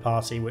thief of the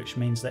party, which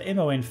means that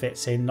Imoen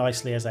fits in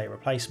nicely as a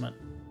replacement.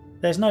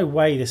 There's no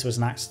way this was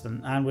an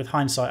accident, and with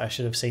hindsight I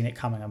should have seen it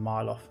coming a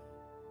mile off.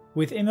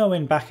 With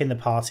Imoen back in the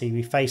party,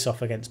 we face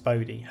off against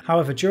Bodhi.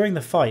 However, during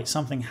the fight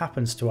something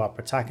happens to our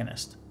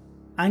protagonist.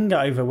 Anger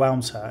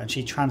overwhelms her and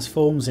she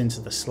transforms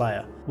into the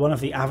Slayer, one of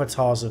the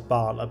avatars of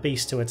Baal, a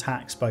beast who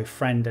attacks both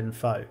friend and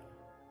foe.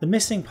 The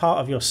missing part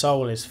of your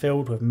soul is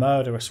filled with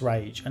murderous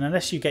rage, and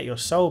unless you get your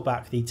soul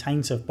back, the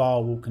taint of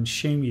Baal will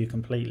consume you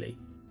completely.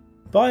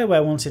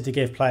 BioWare wanted to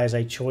give players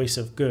a choice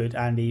of good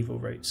and evil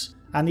routes,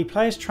 and the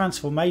player's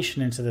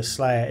transformation into the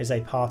Slayer is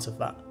a part of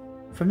that.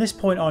 From this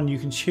point on, you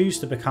can choose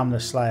to become the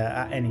Slayer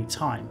at any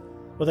time,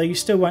 although you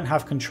still won't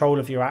have control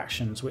of your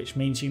actions, which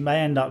means you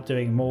may end up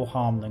doing more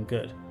harm than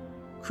good.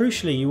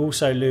 Crucially, you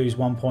also lose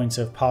 1 point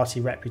of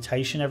party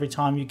reputation every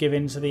time you give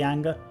in to the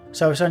anger,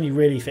 so it's only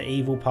really for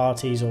evil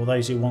parties or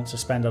those who want to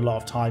spend a lot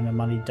of time and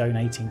money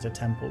donating to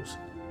temples.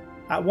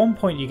 At one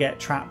point you get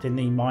trapped in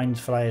the Mind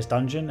Flayer's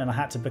dungeon, and I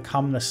had to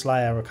become the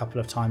Slayer a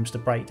couple of times to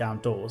break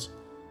down doors.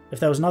 If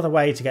there was another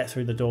way to get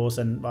through the doors,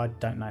 then I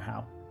don't know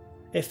how.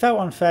 It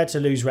felt unfair to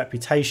lose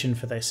reputation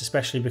for this,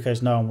 especially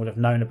because no one would have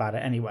known about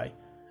it anyway.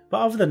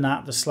 But other than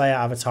that, the Slayer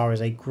avatar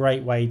is a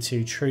great way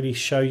to truly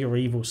show your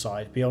evil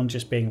side beyond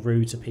just being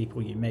rude to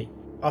people you meet.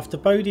 After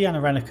Bodhi and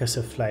Irenicus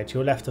have fled,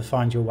 you're left to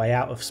find your way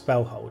out of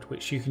Spellhold,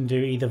 which you can do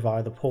either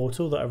via the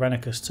portal that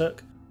Irenicus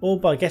took, or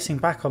by getting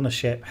back on the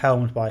ship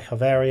helmed by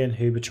Havarian,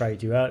 who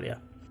betrayed you earlier.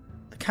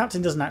 The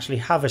captain doesn't actually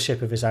have a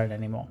ship of his own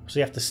anymore, so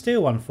you have to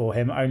steal one for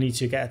him only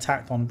to get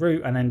attacked en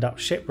route and end up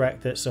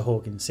shipwrecked at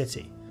Sahorgin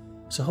City.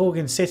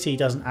 Sahorgin City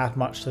doesn't add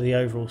much to the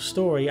overall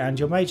story, and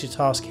your major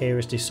task here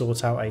is to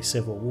sort out a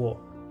civil war.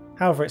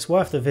 However, it's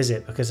worth the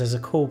visit because there's a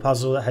cool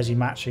puzzle that has you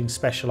matching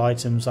special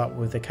items up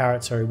with the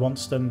character who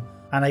wants them,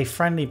 and a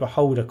friendly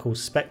beholder called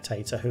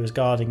Spectator who is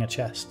guarding a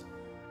chest.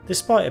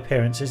 Despite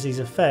appearances, he's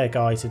a fair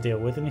guy to deal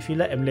with, and if you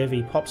let him live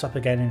he pops up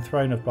again in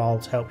Throne of Baal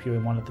to help you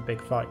in one of the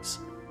big fights.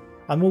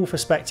 I'm all for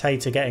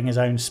Spectator getting his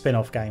own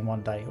spin-off game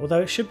one day, although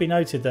it should be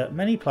noted that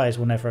many players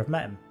will never have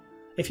met him.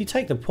 If you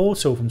take the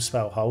portal from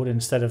Spellhold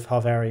instead of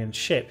Havarian's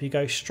ship, you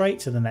go straight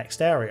to the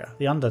next area,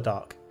 the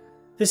Underdark.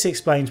 This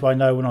explains why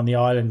no one on the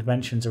island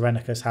mentions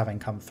Irenicus having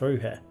come through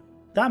here.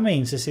 That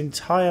means this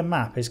entire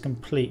map is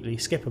completely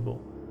skippable.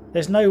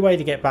 There's no way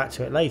to get back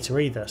to it later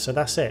either, so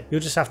that's it.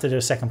 You'll just have to do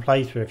a second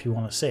playthrough if you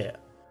want to see it.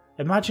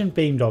 Imagine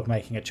Beamdog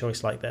making a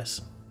choice like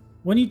this.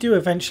 When you do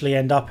eventually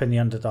end up in the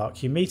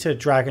Underdark, you meet a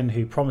dragon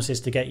who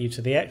promises to get you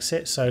to the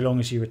exit so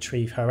long as you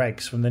retrieve her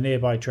eggs from the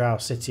nearby drow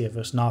city of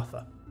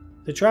Usnartha.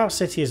 The drow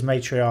city is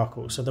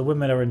matriarchal, so the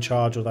women are in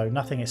charge, although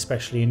nothing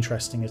especially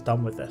interesting is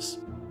done with this.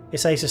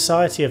 It's a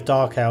society of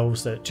dark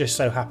elves that just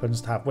so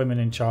happens to have women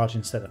in charge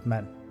instead of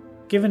men.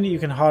 Given that you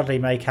can hardly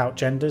make out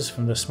genders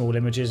from the small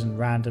images and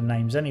random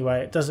names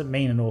anyway, it doesn't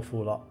mean an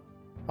awful lot.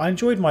 I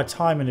enjoyed my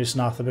time in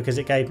Usnartha because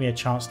it gave me a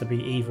chance to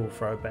be evil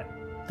for a bit.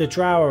 The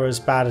drow are as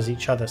bad as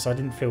each other, so I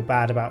didn't feel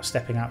bad about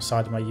stepping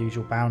outside of my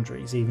usual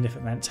boundaries, even if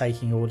it meant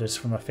taking orders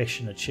from a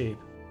fish in a tube.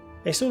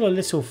 It's all a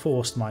little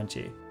forced, mind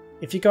you.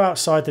 If you go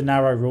outside the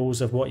narrow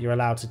rules of what you're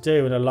allowed to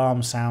do, an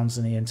alarm sounds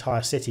and the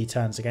entire city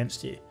turns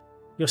against you.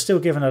 You're still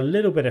given a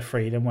little bit of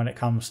freedom when it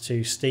comes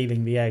to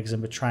stealing the eggs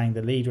and betraying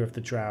the leader of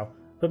the drow,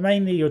 but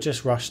mainly you're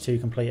just rushed to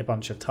complete a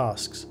bunch of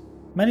tasks.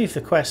 Many of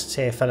the quests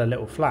here fell a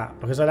little flat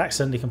because I'd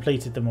accidentally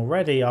completed them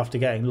already after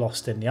getting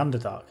lost in the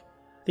Underdark.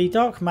 The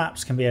dark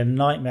maps can be a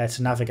nightmare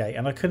to navigate,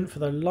 and I couldn't for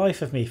the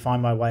life of me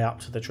find my way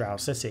up to the drow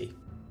city.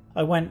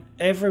 I went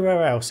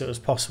everywhere else it was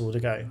possible to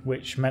go,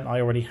 which meant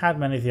I already had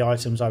many of the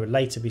items I would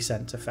later be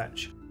sent to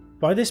fetch.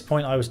 By this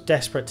point I was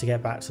desperate to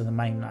get back to the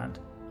mainland.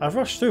 I've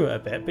rushed through it a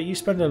bit, but you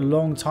spend a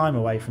long time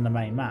away from the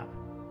main map.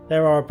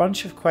 There are a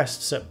bunch of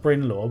quests at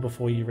Brynlaw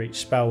before you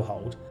reach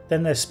Spellhold,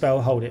 then there's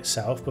Spellhold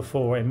itself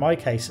before, in my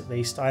case at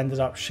least, I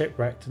ended up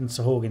shipwrecked in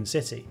Sahorgin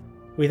City.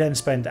 We then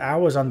spend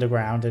hours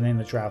underground and in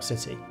the drow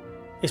city.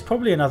 It's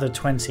probably another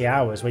 20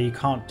 hours where you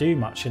can't do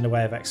much in the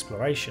way of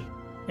exploration.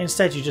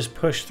 Instead you just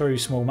push through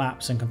small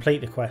maps and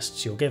complete the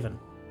quests you're given.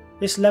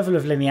 This level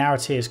of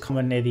linearity is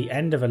common near the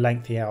end of a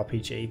lengthy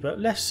RPG, but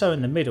less so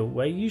in the middle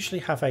where you usually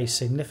have a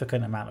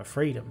significant amount of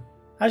freedom.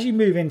 As you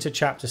move into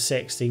chapter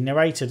 6, the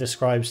narrator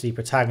describes the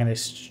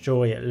protagonist's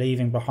joy at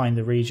leaving behind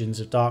the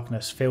regions of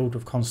darkness filled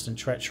with constant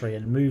treachery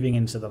and moving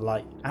into the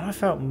light, and I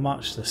felt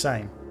much the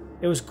same.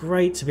 It was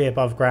great to be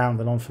above ground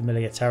and on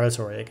familiar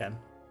territory again.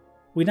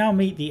 We now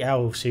meet the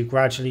elves who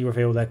gradually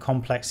reveal their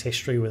complex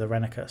history with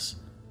Irenicus.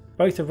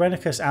 Both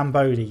Irenicus and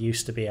Bodhi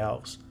used to be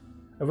elves.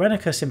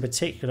 Irenicus in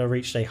particular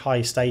reached a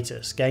high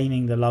status,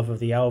 gaining the love of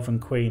the elven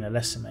queen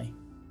Elessime.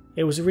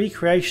 It was a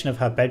recreation of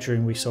her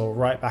bedroom we saw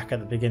right back at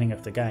the beginning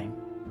of the game.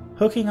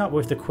 Hooking up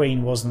with the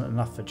queen wasn't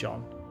enough for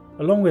John.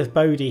 Along with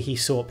Bodhi he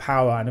sought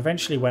power and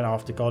eventually went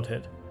after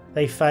godhood.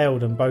 They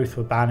failed and both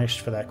were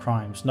banished for their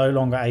crimes, no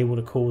longer able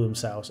to call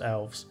themselves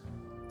elves.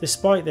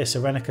 Despite this,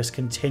 Irenicus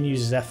continues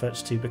his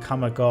efforts to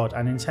become a god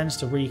and intends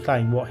to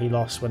reclaim what he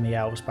lost when the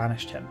elves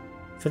banished him.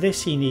 For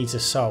this he needs a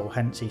soul,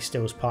 hence he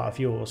steals part of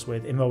yours,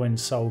 with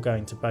Imoen's soul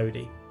going to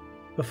Bodhi.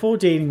 Before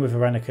dealing with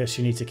Irenicus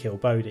you need to kill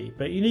Bodhi,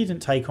 but you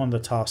needn't take on the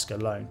task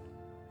alone.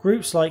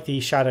 Groups like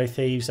the Shadow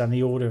Thieves and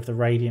the Order of the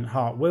Radiant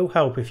Heart will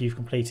help if you've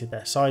completed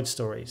their side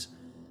stories.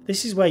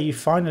 This is where you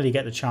finally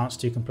get the chance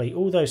to complete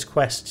all those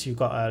quests you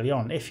got early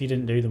on if you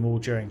didn't do them all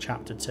during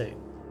Chapter 2.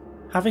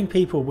 Having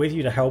people with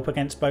you to help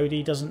against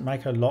Bodhi doesn't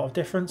make a lot of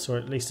difference, or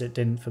at least it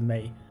didn't for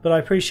me, but I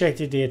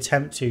appreciated the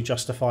attempt to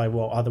justify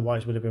what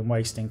otherwise would have been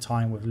wasting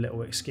time with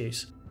little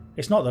excuse.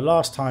 It's not the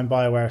last time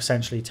BioWare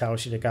essentially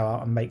tells you to go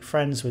out and make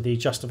friends with the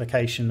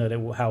justification that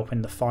it will help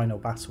in the final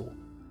battle.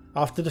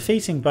 After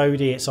defeating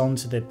Bodhi, it's on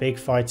to the big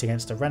fight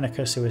against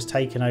Irenicus, who has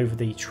taken over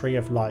the Tree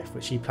of Life,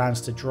 which he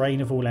plans to drain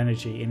of all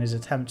energy in his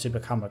attempt to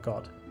become a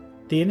god.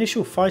 The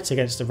initial fight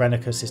against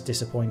Irenicus is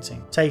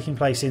disappointing, taking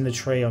place in the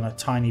tree on a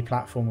tiny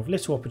platform with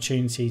little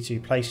opportunity to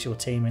place your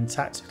team in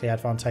tactically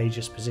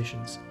advantageous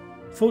positions.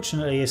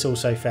 Fortunately, it's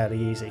also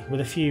fairly easy, with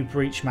a few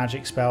breach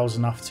magic spells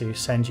enough to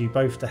send you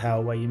both to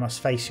hell, where you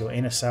must face your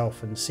inner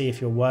self and see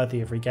if you're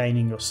worthy of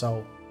regaining your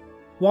soul.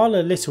 While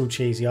a little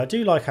cheesy, I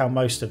do like how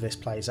most of this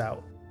plays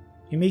out.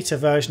 You meet a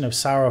version of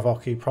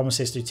Saravok who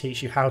promises to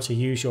teach you how to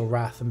use your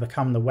wrath and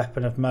become the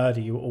weapon of murder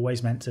you were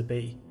always meant to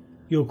be.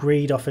 Your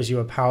greed offers you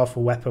a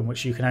powerful weapon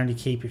which you can only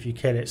keep if you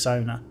kill its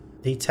owner.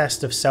 The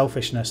test of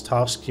selfishness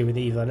tasks you with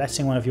either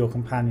letting one of your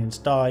companions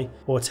die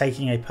or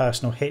taking a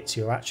personal hit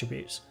to your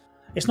attributes.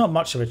 It's not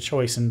much of a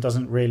choice and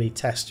doesn't really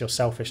test your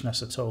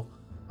selfishness at all.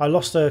 I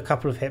lost a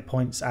couple of hit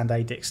points and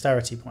a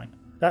dexterity point.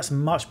 That's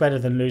much better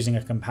than losing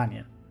a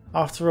companion.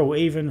 After all,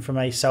 even from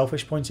a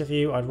selfish point of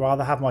view, I'd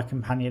rather have my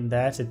companion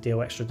there to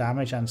deal extra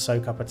damage and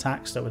soak up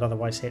attacks that would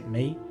otherwise hit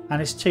me,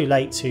 and it's too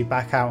late to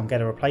back out and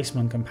get a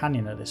replacement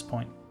companion at this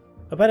point.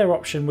 A better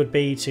option would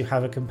be to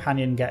have a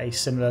companion get a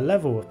similar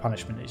level of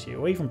punishment as you,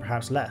 or even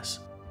perhaps less.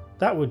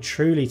 That would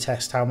truly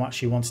test how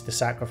much you wanted to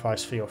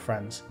sacrifice for your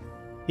friends.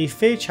 The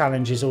fear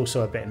challenge is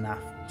also a bit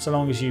naff. So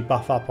long as you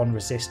buff up on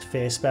resist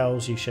fear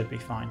spells, you should be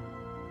fine.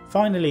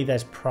 Finally,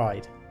 there's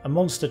pride. A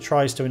monster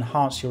tries to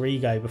enhance your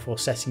ego before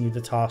setting you the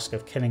task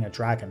of killing a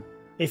dragon.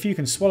 If you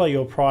can swallow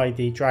your pride,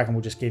 the dragon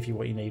will just give you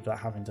what you need without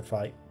having to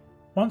fight.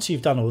 Once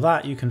you've done all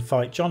that, you can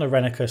fight John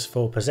Irenicus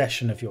for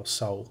possession of your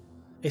soul.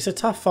 It's a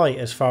tough fight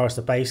as far as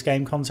the base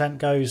game content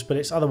goes, but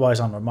it's otherwise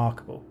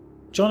unremarkable.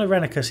 John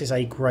Irenicus is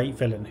a great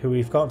villain who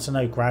we've gotten to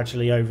know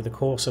gradually over the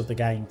course of the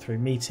game through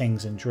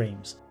meetings and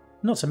dreams,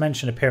 not to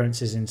mention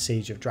appearances in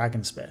Siege of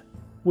Dragonspear.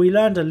 We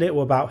learned a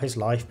little about his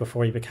life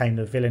before he became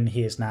the villain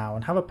he is now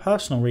and have a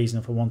personal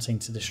reason for wanting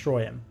to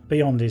destroy him,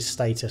 beyond his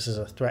status as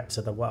a threat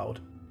to the world.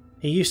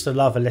 He used to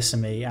love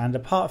Ilisime, and a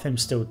part of him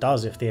still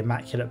does if the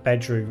immaculate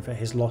bedroom for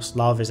his lost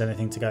love is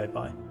anything to go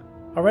by.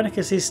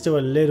 Irenicus is still a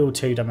little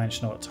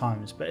two-dimensional at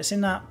times, but it's in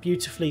that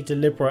beautifully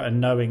deliberate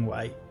and knowing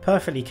way,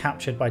 perfectly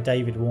captured by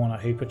David Warner,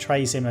 who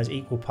portrays him as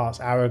equal parts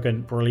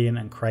arrogant, brilliant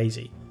and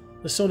crazy.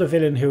 The sort of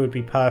villain who would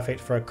be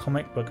perfect for a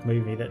comic book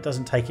movie that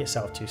doesn't take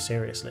itself too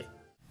seriously.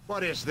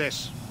 What is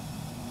this?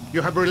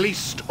 You have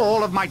released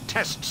all of my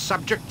test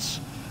subjects?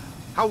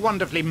 How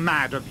wonderfully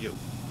mad of you.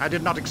 I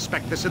did not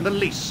expect this in the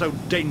least, so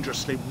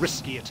dangerously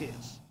risky it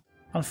is.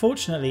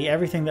 Unfortunately,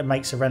 everything that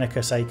makes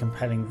Irenicus a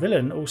compelling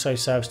villain also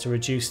serves to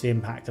reduce the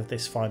impact of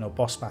this final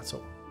boss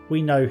battle.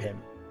 We know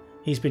him.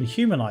 He's been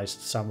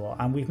humanised somewhat,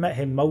 and we've met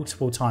him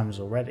multiple times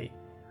already.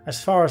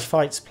 As far as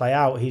fights play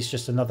out, he's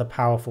just another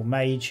powerful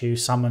mage who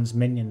summons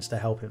minions to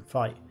help him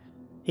fight.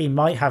 He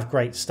might have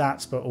great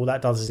stats, but all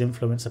that does is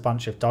influence a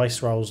bunch of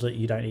dice rolls that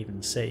you don't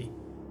even see.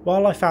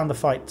 While I found the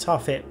fight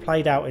tough, it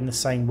played out in the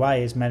same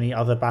way as many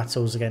other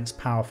battles against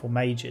powerful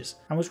mages,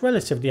 and was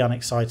relatively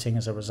unexciting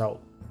as a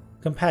result.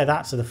 Compare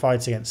that to the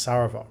fight against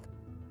Saravok.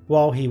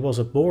 While he was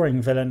a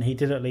boring villain, he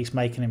did at least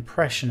make an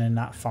impression in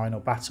that final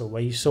battle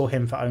where you saw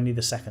him for only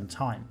the second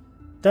time.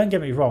 Don't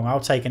get me wrong,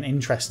 I'll take an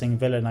interesting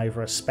villain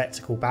over a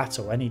spectacle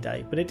battle any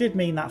day, but it did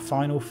mean that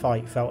final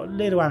fight felt a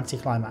little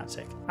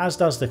anticlimactic, as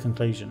does the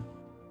conclusion.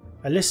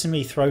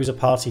 Ilisime throws a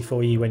party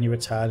for you when you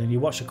return, and you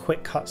watch a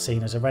quick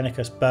cutscene as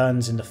Irenicus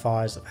burns in the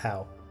fires of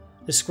hell.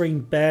 The screen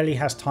barely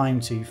has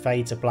time to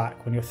fade to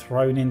black when you're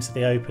thrown into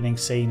the opening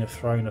scene of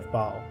Throne of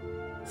Baal,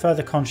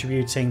 further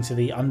contributing to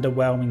the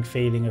underwhelming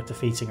feeling of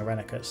defeating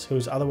Irenicus, who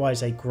is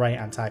otherwise a great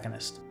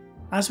antagonist.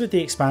 As with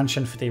the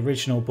expansion for the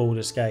original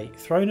Baldur's Gate,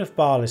 Throne of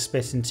Baal is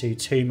split into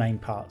two main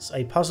parts,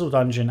 a puzzle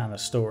dungeon and a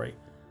story.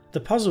 The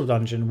puzzle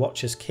dungeon,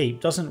 Watcher's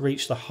Keep, doesn't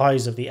reach the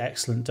highs of the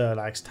excellent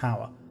Durlag's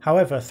Tower.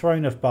 However,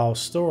 Throne of Baal's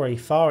story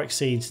far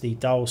exceeds the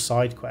dull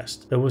side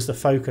quest that was the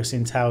focus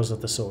in Tales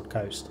of the Sword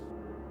Coast.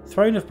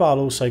 Throne of Baal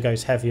also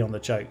goes heavy on the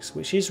jokes,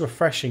 which is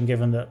refreshing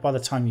given that by the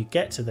time you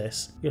get to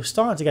this, you're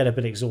starting to get a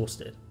bit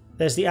exhausted.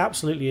 There's the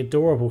absolutely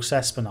adorable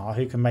Cespenar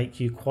who can make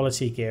you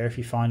quality gear if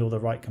you find all the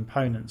right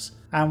components,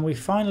 and we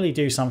finally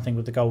do something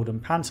with the golden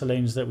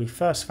pantaloons that we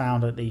first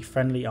found at the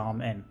Friendly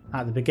Arm Inn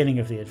at the beginning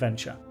of the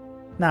adventure.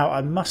 Now,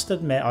 I must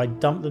admit I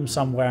dumped them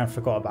somewhere and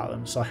forgot about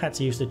them, so I had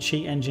to use the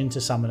cheat engine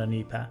to summon a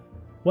new pair.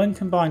 When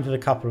combined with a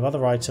couple of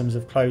other items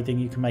of clothing,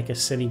 you can make a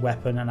silly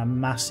weapon and a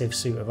massive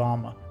suit of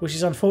armour, which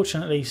is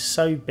unfortunately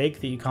so big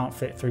that you can't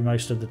fit through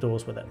most of the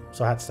doors with it,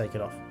 so I had to take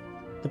it off.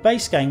 The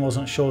base game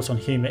wasn't short on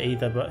humour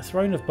either, but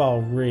Throne of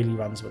Baal really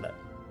runs with it.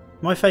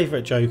 My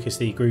favourite joke is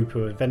the group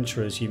of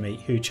adventurers you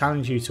meet who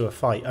challenge you to a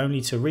fight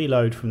only to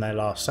reload from their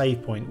last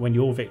save point when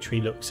your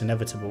victory looks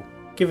inevitable.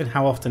 Given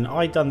how often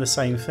I'd done the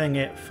same thing,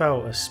 it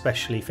felt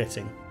especially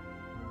fitting.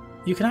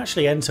 You can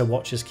actually enter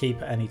Watcher's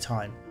Keep at any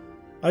time.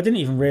 I didn't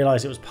even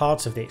realise it was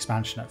part of the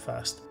expansion at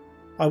first.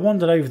 I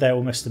wandered over there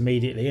almost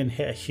immediately and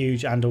hit a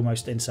huge and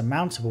almost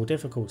insurmountable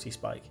difficulty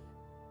spike.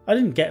 I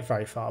didn't get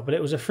very far, but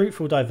it was a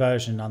fruitful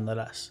diversion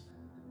nonetheless.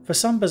 For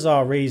some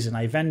bizarre reason,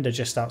 a vendor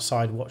just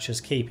outside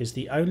Watcher's Keep is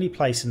the only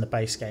place in the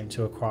base game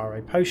to acquire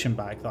a potion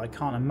bag that I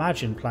can't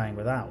imagine playing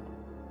without.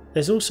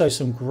 There's also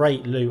some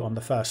great loot on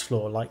the first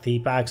floor, like the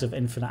bags of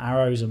infinite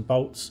arrows and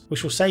bolts,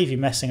 which will save you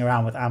messing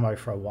around with ammo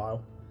for a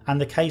while,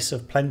 and the Case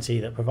of Plenty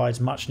that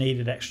provides much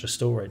needed extra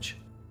storage.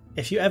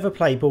 If you ever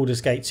play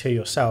Baldur's Gate 2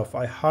 yourself,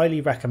 I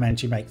highly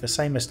recommend you make the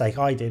same mistake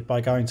I did by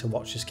going to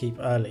Watcher's Keep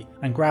early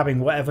and grabbing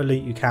whatever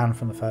loot you can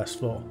from the first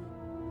floor.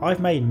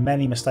 I've made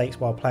many mistakes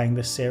while playing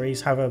this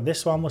series, however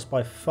this one was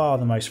by far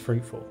the most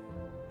fruitful.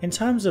 In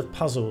terms of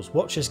puzzles,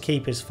 Watcher's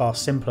Keep is far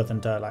simpler than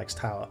Durlag's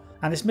Tower,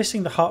 and it's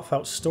missing the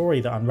heartfelt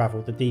story that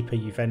unravelled the deeper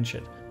you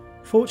ventured.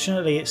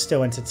 Fortunately, it's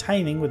still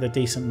entertaining with a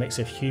decent mix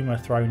of humour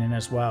thrown in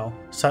as well,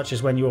 such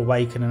as when you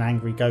awaken an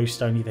angry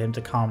ghost only for him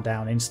to calm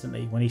down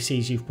instantly when he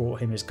sees you've brought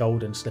him his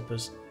golden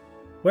slippers.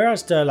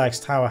 Whereas Durlag's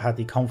Tower had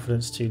the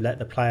confidence to let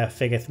the player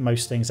figure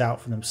most things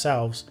out for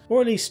themselves,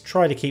 or at least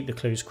try to keep the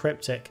clues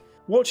cryptic,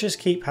 Watcher's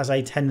Keep has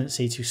a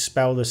tendency to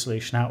spell the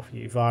solution out for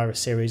you via a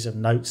series of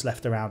notes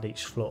left around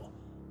each floor.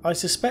 I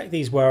suspect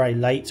these were a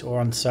late or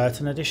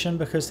uncertain addition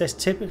because there's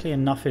typically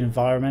enough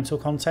environmental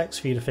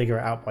context for you to figure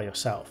it out by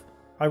yourself.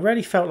 I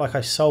rarely felt like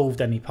I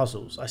solved any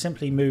puzzles, I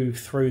simply moved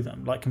through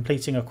them, like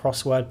completing a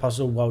crossword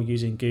puzzle while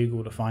using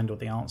Google to find all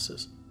the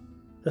answers.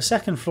 The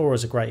second floor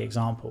is a great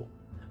example.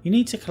 You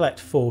need to collect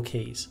 4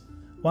 keys,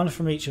 one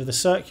from each of the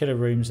circular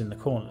rooms in the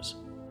corners.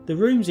 The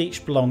rooms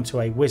each belong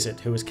to a wizard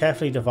who is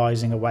carefully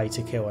devising a way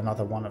to kill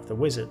another one of the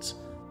wizards,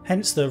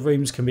 hence the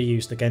rooms can be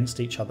used against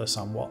each other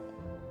somewhat.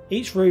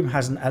 Each room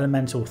has an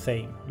elemental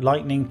theme: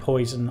 lightning,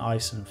 poison,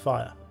 ice and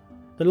fire.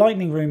 The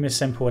lightning room is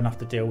simple enough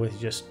to deal with, you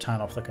just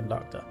turn off the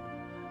conductor.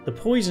 The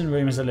poison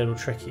room is a little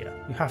trickier.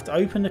 You have to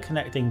open the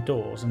connecting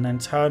doors and then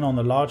turn on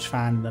the large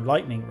fan in the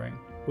lightning room,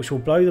 which will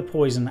blow the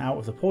poison out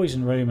of the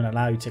poison room and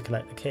allow you to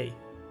collect the key.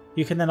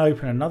 You can then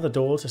open another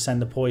door to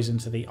send the poison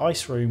to the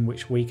ice room,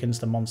 which weakens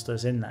the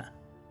monsters in there.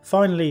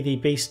 Finally, the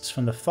beasts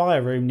from the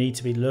fire room need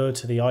to be lured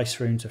to the ice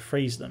room to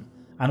freeze them,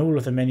 and all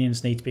of the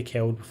minions need to be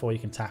killed before you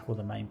can tackle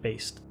the main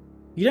beast.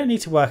 You don't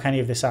need to work any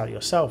of this out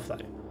yourself though.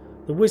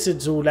 The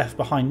wizards all left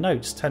behind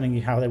notes telling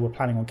you how they were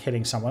planning on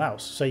killing someone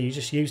else, so you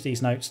just use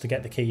these notes to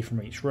get the key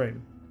from each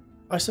room.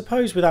 I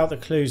suppose without the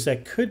clues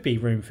there could be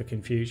room for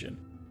confusion.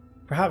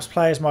 Perhaps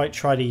players might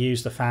try to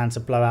use the fan to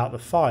blow out the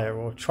fire,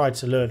 or try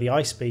to lure the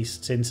ice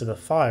beasts into the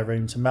fire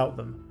room to melt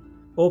them,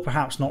 or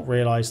perhaps not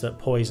realise that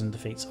poison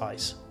defeats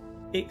ice.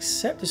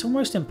 Except it's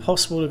almost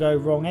impossible to go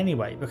wrong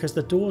anyway, because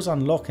the doors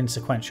unlock in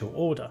sequential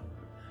order.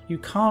 You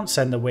can't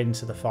send the wind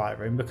to the fire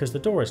room because the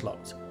door is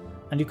locked,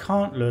 and you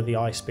can't lure the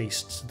ice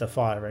beasts to the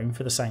fire room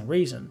for the same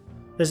reason.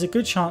 There's a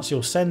good chance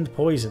you'll send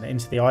poison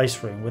into the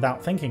ice room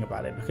without thinking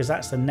about it because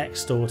that's the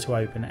next door to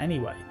open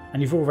anyway,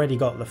 and you've already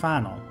got the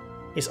fan on.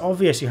 It's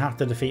obvious you have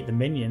to defeat the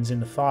minions in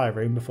the fire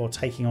room before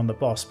taking on the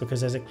boss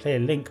because there's a clear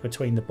link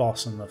between the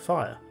boss and the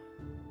fire.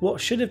 What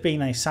should have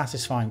been a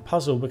satisfying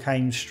puzzle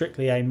became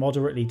strictly a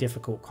moderately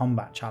difficult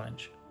combat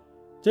challenge.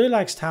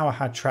 Durlag's Tower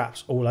had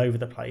traps all over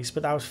the place,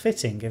 but that was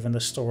fitting given the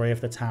story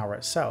of the tower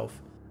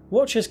itself.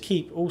 Watcher's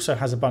Keep also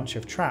has a bunch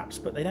of traps,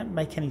 but they don't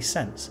make any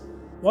sense.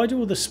 Why do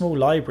all the small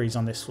libraries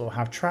on this floor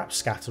have traps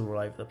scattered all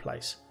over the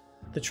place?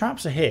 The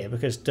traps are here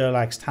because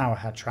Durlag's Tower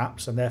had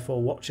traps, and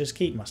therefore Watcher's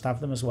Keep must have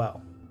them as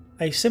well.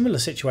 A similar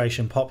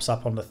situation pops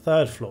up on the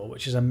third floor,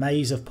 which is a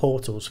maze of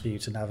portals for you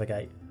to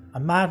navigate. A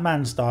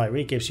madman's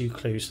diary gives you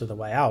clues to the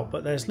way out,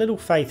 but there's little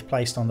faith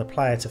placed on the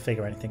player to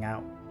figure anything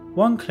out.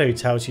 One clue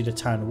tells you to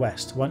turn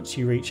west once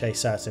you reach a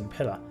certain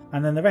pillar,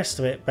 and then the rest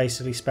of it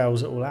basically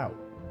spells it all out.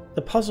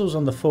 The puzzles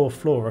on the fourth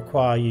floor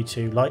require you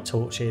to light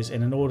torches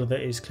in an order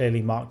that is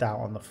clearly marked out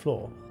on the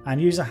floor,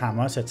 and use a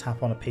hammer to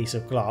tap on a piece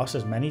of glass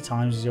as many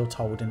times as you're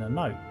told in a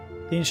note.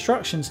 The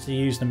instructions to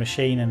use the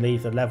machine and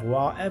leave the level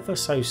are ever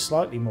so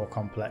slightly more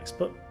complex,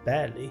 but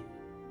barely.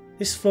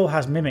 This floor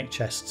has mimic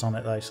chests on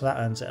it though, so that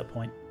earns it a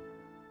point.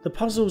 The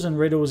puzzles and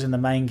riddles in the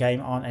main game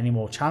aren't any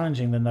more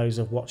challenging than those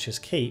of Watcher's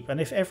Keep, and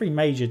if every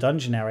major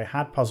dungeon area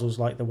had puzzles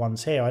like the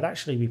ones here, I'd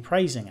actually be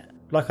praising it,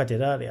 like I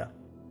did earlier.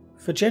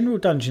 For general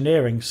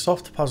dungeoneering,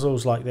 soft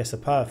puzzles like this are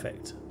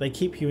perfect. They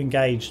keep you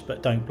engaged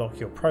but don't block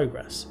your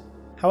progress.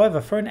 However,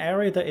 for an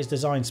area that is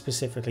designed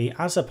specifically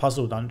as a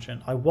puzzle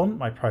dungeon, I want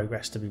my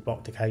progress to be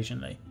blocked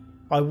occasionally.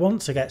 I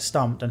want to get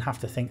stumped and have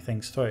to think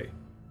things through.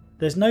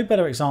 There's no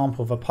better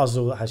example of a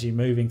puzzle that has you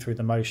moving through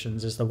the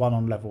motions as the one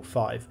on level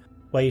 5.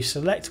 where you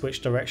select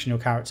which direction your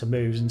character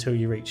moves until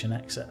you reach an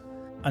exit.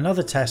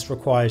 Another test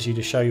requires you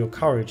to show your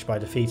courage by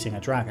defeating a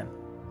dragon.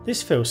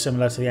 This feels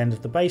similar to the end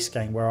of the base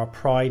game where our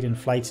pride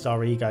inflated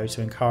our ego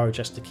to encourage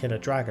us to kill a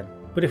dragon,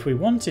 but if we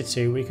wanted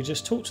to, we could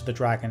just talk to the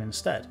dragon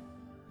instead.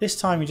 This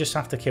time you just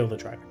have to kill the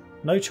dragon.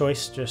 No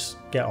choice, just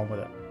get on with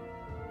it.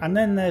 And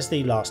then there's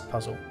the last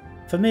puzzle.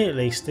 For me at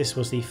least, this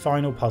was the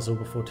final puzzle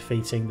before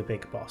defeating the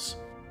big boss.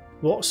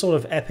 What sort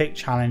of epic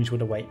challenge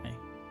would await me?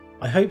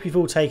 I hope you've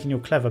all taken your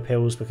clever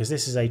pills because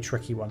this is a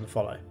tricky one to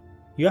follow.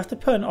 You have to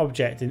put an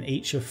object in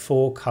each of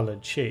 4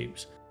 coloured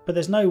tubes, but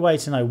there's no way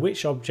to know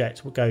which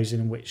object goes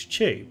in which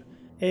tube,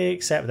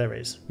 except there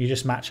is. You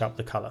just match up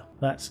the colour.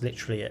 That's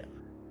literally it.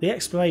 The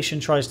explanation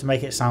tries to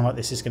make it sound like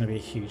this is going to be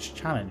a huge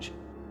challenge.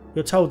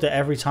 You're told that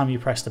every time you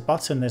press the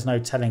button there's no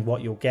telling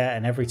what you'll get,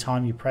 and every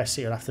time you press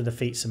it you'll have to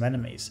defeat some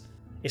enemies.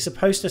 It's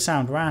supposed to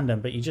sound random,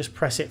 but you just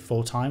press it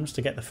 4 times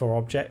to get the 4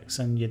 objects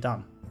and you're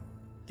done.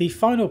 The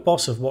final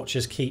boss of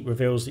Watcher's Keep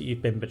reveals that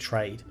you've been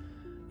betrayed.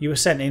 You were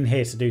sent in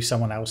here to do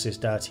someone else's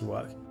dirty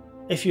work.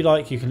 If you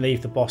like, you can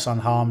leave the boss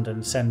unharmed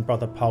and send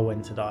Brother Pole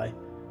in to die.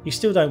 You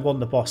still don't want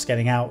the boss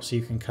getting out, so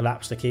you can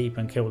collapse the keep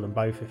and kill them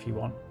both if you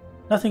want.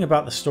 Nothing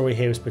about the story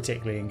here was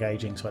particularly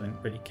engaging, so I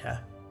didn't really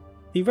care.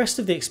 The rest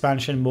of the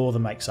expansion more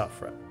than makes up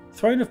for it.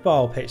 Throne of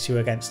Baal pits you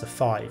against the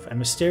 5, a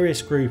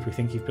mysterious group who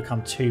think you've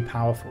become too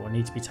powerful and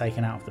need to be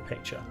taken out of the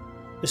picture.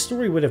 The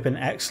story would have been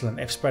excellent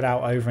if spread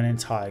out over an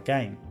entire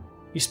game.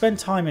 You spend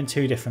time in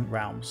 2 different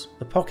realms.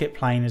 The Pocket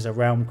Plane is a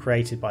realm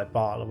created by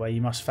Baal where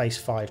you must face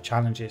 5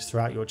 challenges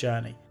throughout your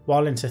journey,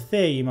 while in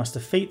Tythir you must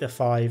defeat the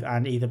 5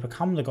 and either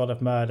become the god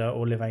of murder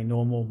or live a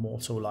normal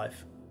mortal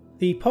life.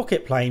 The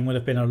Pocket Plane would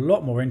have been a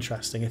lot more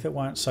interesting if it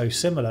weren't so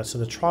similar to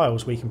the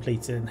trials we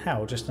completed in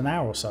Hell just an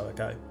hour or so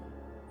ago.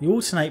 You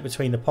alternate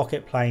between the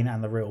Pocket Plane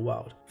and the real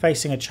world,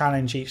 facing a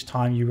challenge each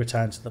time you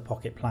return to the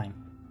Pocket Plane.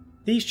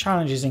 These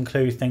challenges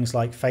include things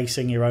like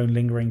facing your own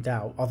lingering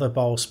doubt, other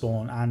Baal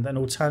spawn, and an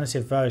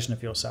alternative version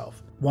of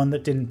yourself, one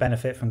that didn't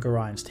benefit from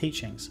Gorian's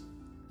teachings.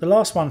 The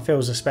last one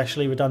feels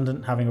especially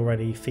redundant, having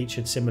already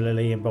featured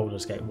similarly in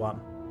Baldur's Gate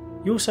 1.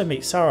 You also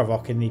meet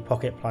Saravok in the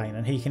Pocket Plane,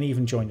 and he can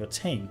even join your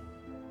team.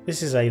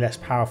 This is a less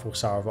powerful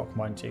Saravok,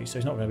 mind you, so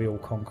he's not going to be all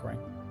conquering.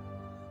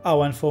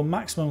 Oh, and for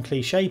maximum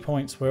cliche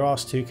points, we're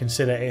asked to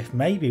consider if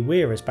maybe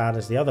we're as bad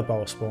as the other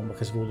Baal spawn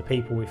because of all the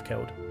people we've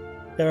killed.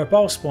 There are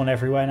Baal spawn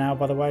everywhere now,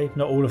 by the way.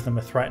 Not all of them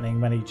are threatening,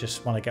 many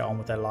just want to get on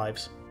with their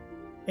lives.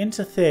 In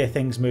Tythir,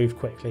 things move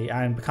quickly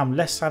and become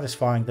less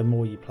satisfying the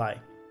more you play.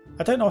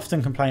 I don't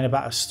often complain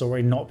about a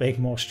story not being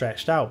more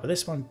stretched out, but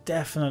this one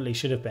definitely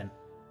should have been.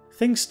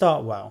 Things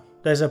start well.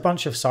 There's a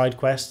bunch of side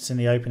quests in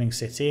the opening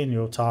city and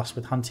you're tasked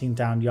with hunting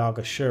down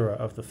Yagashura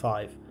of the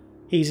 5.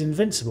 He's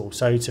invincible,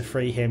 so to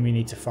free him you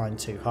need to find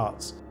 2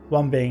 hearts,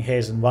 one being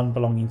his and one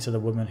belonging to the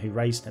woman who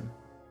raised him.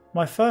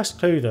 My first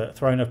clue that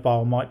Throne of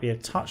Baal might be a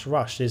touch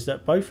rushed is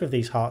that both of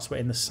these hearts were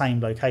in the same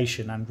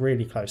location and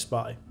really close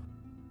by.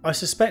 I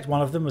suspect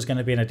one of them was going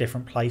to be in a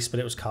different place, but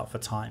it was cut for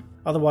time.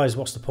 Otherwise,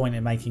 what's the point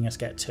in making us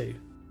get 2?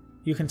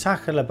 You can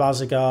tackle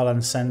Abazagal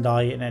and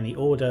Sendai in any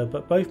order,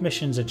 but both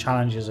missions are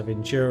challenges of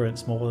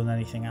endurance more than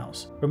anything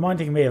else,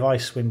 reminding me of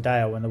Icewind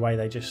Dale in the way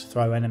they just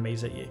throw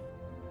enemies at you.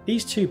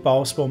 These 2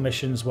 Baalspawn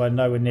missions were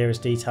nowhere near as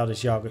detailed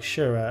as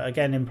Yagashura,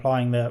 again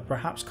implying that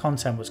perhaps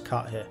content was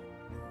cut here.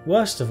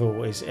 Worst of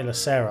all is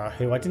Ilisera,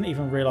 who I didn't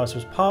even realise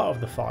was part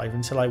of the 5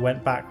 until I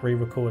went back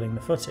re-recording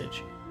the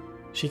footage.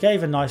 She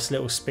gave a nice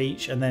little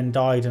speech and then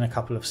died in a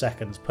couple of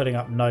seconds, putting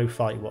up no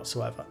fight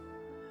whatsoever.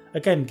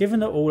 Again,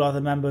 given that all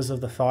other members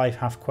of the 5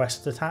 have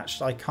quests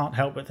attached, I can't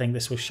help but think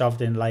this was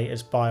shoved in late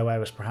as BioWare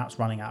was perhaps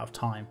running out of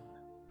time.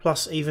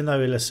 Plus, even though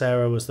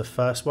Ilisera was the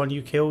first one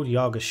you killed,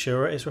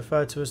 Yagashura is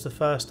referred to as the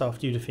first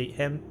after you defeat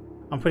him.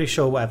 I'm pretty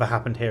sure whatever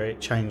happened here it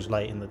changed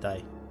late in the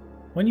day.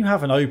 When you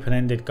have an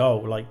open-ended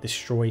goal like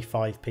destroy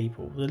 5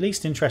 people, the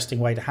least interesting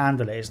way to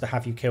handle it is to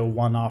have you kill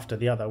one after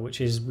the other,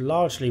 which is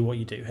largely what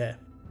you do here.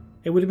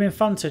 It would have been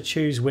fun to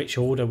choose which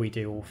order we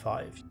do all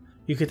 5.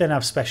 You could then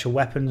have special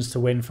weapons to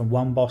win from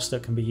one boss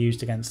that can be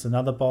used against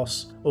another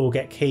boss, or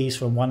get keys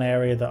from one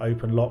area that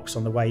open locks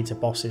on the way to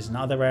bosses in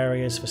other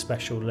areas for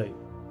special loot.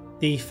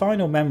 The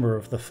final member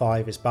of the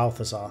 5 is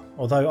Balthazar,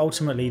 although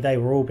ultimately they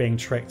were all being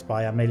tricked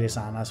by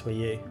Amelisand as were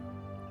you.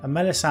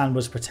 Amelisand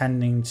was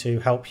pretending to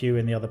help you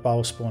and the other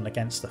Baalspawn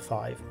against the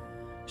 5.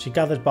 She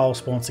gathered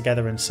Baalspawn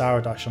together in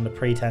Saradash on the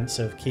pretense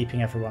of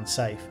keeping everyone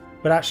safe,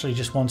 but actually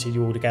just wanted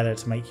you all together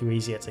to make you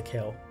easier to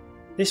kill.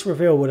 This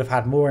reveal would have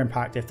had more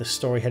impact if the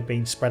story had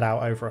been spread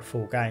out over a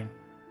full game.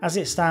 As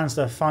it stands,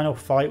 the final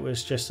fight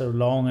was just a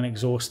long and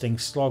exhausting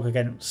slog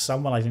against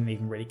someone I didn't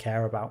even really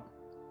care about.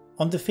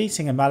 On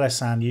defeating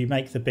Amelisand, you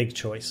make the big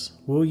choice.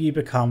 Will you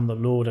become the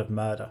Lord of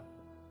Murder?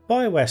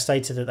 BioWare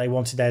stated that they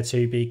wanted there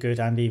to be good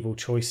and evil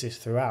choices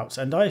throughout,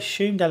 and I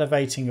assumed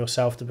elevating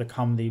yourself to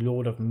become the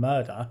Lord of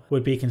Murder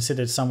would be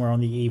considered somewhere on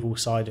the evil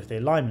side of the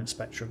alignment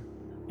spectrum.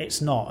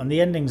 It's not, and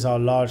the endings are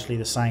largely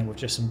the same with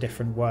just some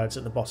different words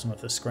at the bottom of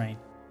the screen.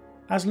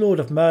 As Lord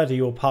of Murder,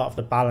 you're part of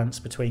the balance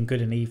between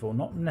good and evil,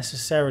 not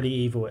necessarily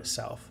evil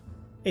itself.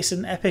 It's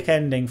an epic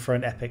ending for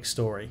an epic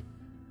story.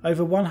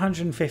 Over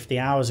 150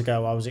 hours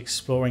ago I was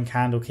exploring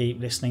Candlekeep,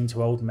 listening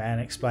to old men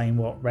explain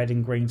what red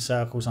and green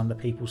circles under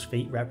people's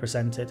feet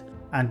represented,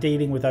 and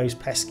dealing with those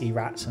pesky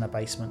rats in a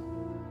basement.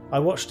 I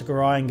watched a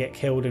Gorion get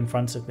killed in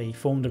front of me,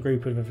 formed a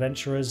group of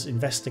adventurers,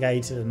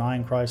 investigated an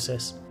iron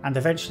crisis, and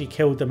eventually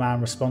killed the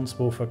man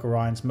responsible for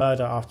Gorion's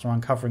murder after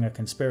uncovering a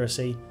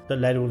conspiracy that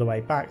led all the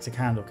way back to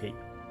Candlekeep.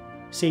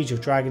 Siege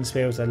of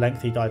Dragonspear was a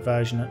lengthy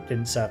diversion that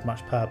didn't serve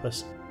much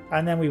purpose,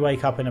 and then we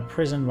wake up in a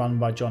prison run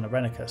by John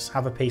Irenicus,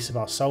 have a piece of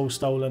our soul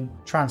stolen,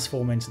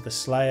 transform into the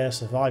Slayer,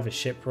 survive a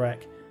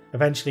shipwreck,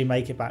 eventually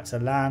make it back to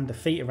land,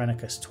 defeat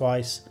Irenicus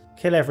twice,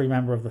 kill every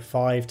member of the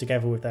Five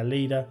together with their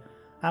leader,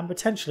 and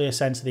potentially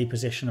ascend to the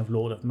position of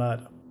Lord of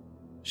Murder.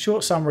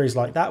 Short summaries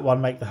like that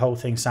one make the whole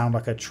thing sound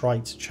like a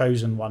trite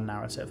chosen one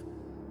narrative.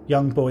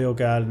 Young boy or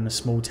girl in a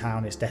small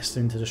town is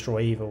destined to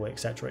destroy evil,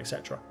 etc,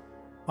 etc.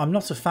 I'm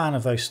not a fan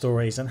of those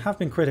stories and have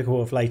been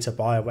critical of later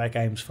BioWare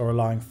games for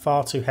relying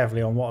far too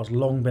heavily on what has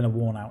long been a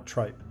worn out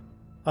trope.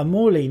 I'm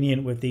more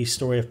lenient with the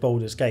story of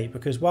Baldur's Gate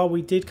because while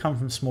we did come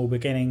from small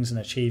beginnings and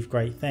achieve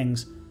great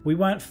things, we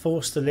weren't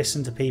forced to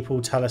listen to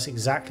people tell us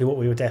exactly what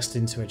we were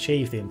destined to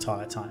achieve the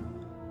entire time.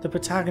 The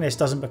protagonist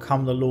doesn't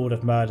become the Lord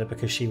of Murder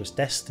because she was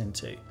destined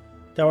to.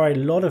 There are a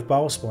lot of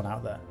Balspawn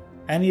out there.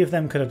 Any of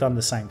them could have done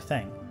the same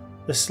thing.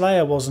 The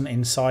Slayer wasn't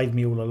inside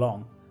me all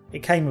along.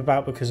 It came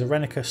about because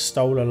Irenicus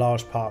stole a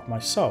large part of my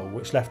soul,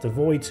 which left a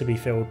void to be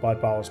filled by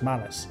Baal's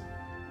malice.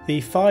 The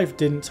Five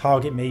didn't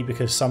target me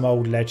because some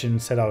old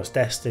legend said I was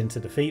destined to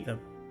defeat them.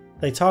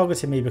 They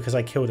targeted me because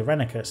I killed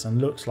Irenicus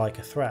and looked like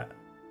a threat.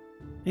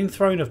 In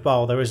Throne of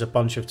Baal there is a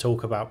bunch of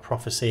talk about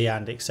prophecy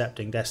and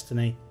accepting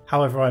destiny,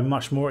 however I'm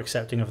much more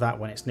accepting of that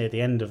when it's near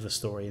the end of the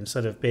story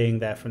instead of being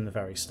there from the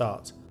very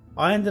start.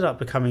 I ended up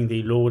becoming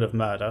the Lord of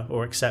Murder,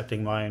 or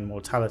accepting my own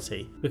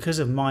mortality, because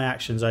of my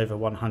actions over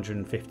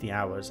 150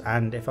 hours,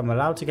 and if I'm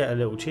allowed to get a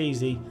little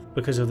cheesy,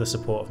 because of the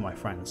support of my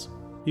friends.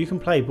 You can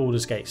play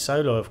Baldur's Gate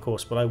solo of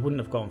course, but I wouldn't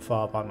have gotten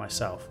far by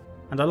myself,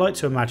 and I like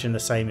to imagine the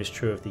same is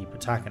true of the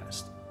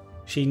protagonist.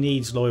 She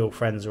needs loyal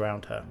friends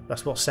around her.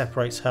 That's what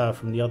separates her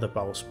from the other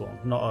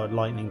Balspawn, not a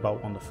lightning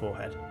bolt on the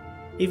forehead.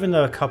 Even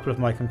though a couple of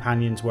my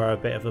companions were a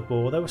bit of a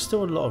bore, there was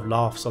still a lot of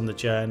laughs on the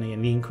journey,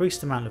 and the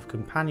increased amount of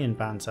companion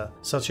banter,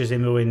 such as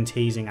Imlwyn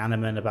teasing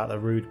Animan about the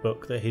rude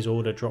book that his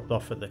order dropped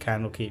off at the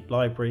Candlekeep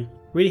library,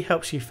 really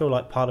helps you feel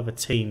like part of a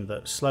team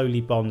that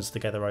slowly bonds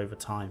together over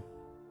time.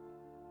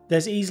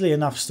 There's easily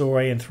enough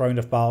story in Throne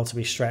of Baal to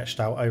be stretched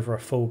out over a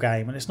full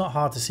game, and it's not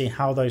hard to see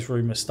how those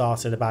rumours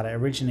started about it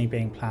originally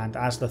being planned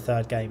as the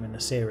third game in the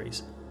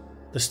series.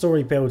 The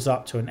story builds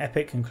up to an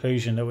epic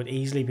conclusion that would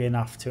easily be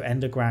enough to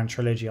end a grand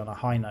trilogy on a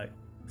high note.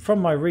 From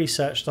my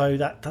research though,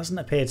 that doesn't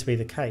appear to be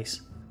the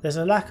case. There's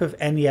a lack of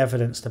any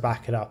evidence to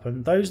back it up,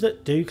 and those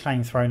that do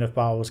claim Throne of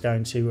Baal was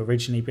going to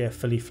originally be a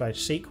fully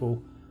fledged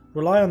sequel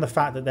rely on the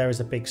fact that there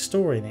is a big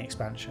story in the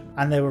expansion,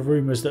 and there were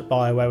rumours that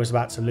BioWare was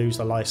about to lose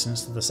the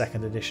license to the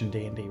 2nd edition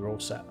D&D rule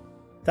set.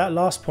 That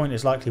last point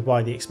is likely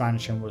why the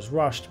expansion was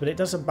rushed, but it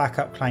doesn't back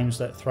up claims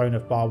that Throne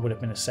of Baal would have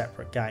been a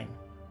separate game.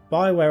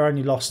 BioWare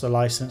only lost the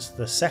license to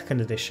the 2nd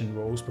edition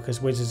rules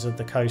because Wizards of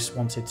the Coast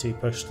wanted to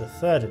push the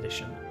 3rd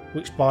edition,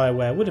 which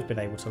BioWare would have been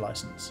able to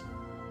license.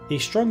 The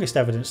strongest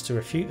evidence to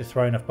refute the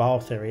Throne of Baal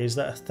theory is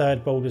that a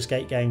third Baldur's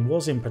Gate game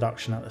was in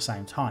production at the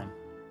same time.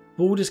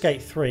 Baldur's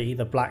Gate 3,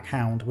 The Black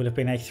Hound, would have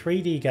been a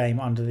 3D game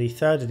under the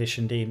 3rd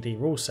edition D&D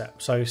rule set,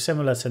 so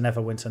similar to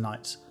Neverwinter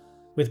Nights.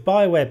 With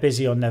BioWare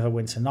busy on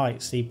Neverwinter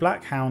Nights, the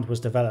Black Hound was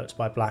developed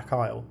by Black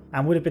Isle,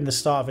 and would have been the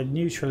start of a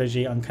new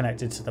trilogy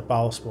unconnected to the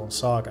Balspawn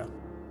saga.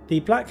 The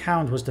Black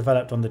Hound was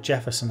developed on the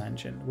Jefferson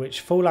engine,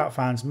 which Fallout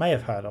fans may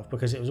have heard of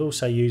because it was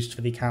also used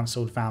for the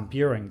cancelled Van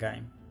Buren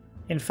game.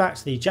 In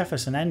fact, the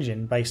Jefferson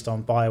engine, based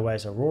on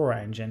BioWare's Aurora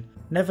engine,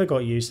 never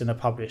got used in a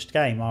published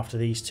game after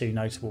these two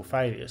notable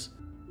failures.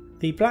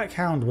 The Black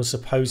Hound was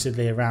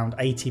supposedly around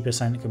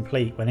 80%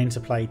 complete when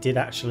Interplay did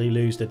actually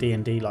lose the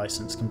D&D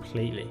license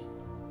completely.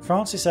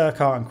 Francis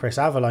Urquhart and Chris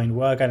Avellone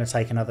were going to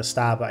take another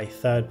stab at a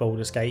third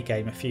Baldur's Gate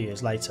game a few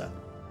years later.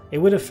 It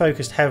would have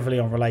focused heavily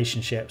on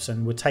relationships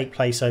and would take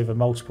place over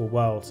multiple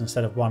worlds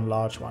instead of one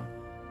large one.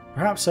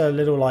 Perhaps a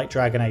little like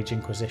Dragon Age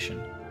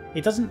Inquisition.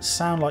 It doesn't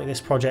sound like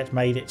this project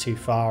made it too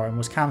far and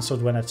was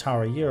cancelled when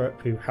Atari Europe,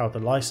 who held the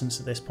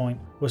license at this point,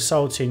 was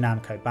sold to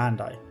Namco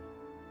Bandai.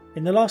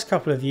 In the last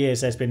couple of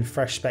years there's been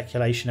fresh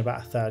speculation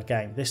about a third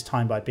game, this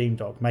time by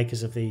Beamdog,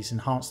 makers of these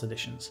enhanced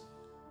editions.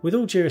 With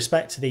all due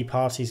respect to the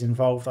parties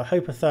involved, I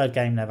hope a third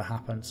game never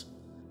happens.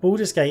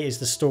 Baldur's Gate is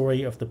the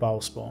story of the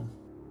Balspawn.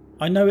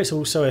 I know it's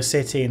also a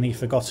city in the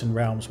Forgotten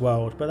Realms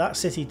world, but that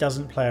city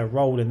doesn't play a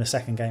role in the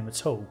second game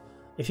at all.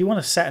 If you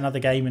want to set another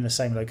game in the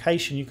same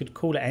location, you could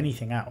call it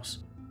anything else.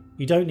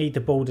 You don't need the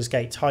Baldur's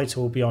Gate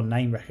title beyond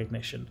name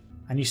recognition,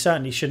 and you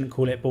certainly shouldn't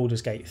call it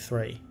Baldur's Gate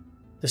 3.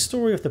 The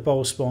story of the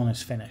Balspawn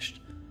is finished.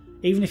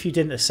 Even if you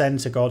didn't ascend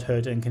to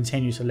godhood and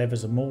continue to live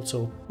as a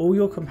mortal, all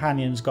your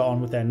companions got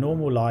on with their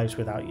normal lives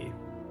without you.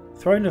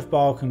 Throne of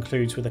Baal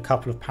concludes with a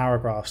couple of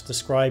paragraphs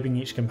describing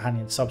each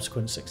companion's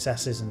subsequent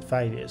successes and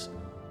failures.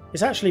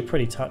 It's actually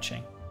pretty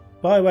touching.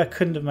 BioWare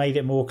couldn't have made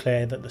it more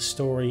clear that the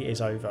story is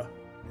over.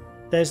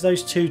 There's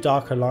those 2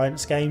 Dark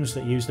Alliance games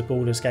that use the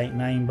Baldur's Gate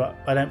name, but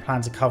I don't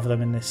plan to cover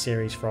them in this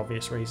series for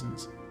obvious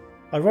reasons.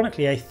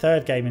 Ironically, a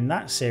 3rd game in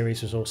that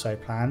series was also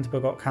planned,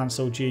 but got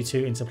cancelled due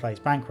to Interplay's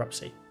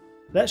bankruptcy.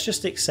 Let's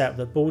just accept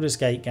that Baldur's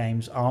Gate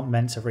games aren't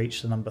meant to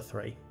reach the number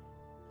 3.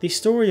 The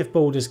story of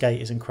Baldur's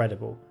Gate is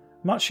incredible.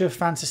 Much of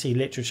fantasy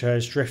literature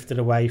has drifted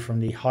away from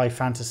the high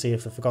fantasy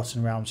of the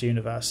Forgotten Realms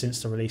universe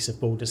since the release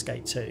of Baldur's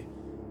Gate 2.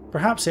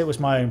 Perhaps it was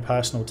my own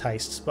personal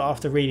tastes, but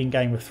after reading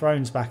Game of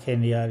Thrones back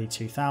in the early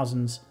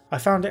 2000s, I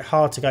found it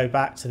hard to go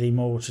back to the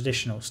more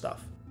traditional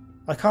stuff.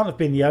 I can't have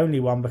been the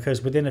only one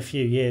because within a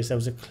few years there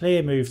was a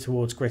clear move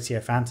towards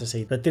grittier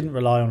fantasy that didn't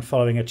rely on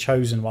following a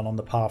chosen one on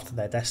the path to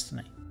their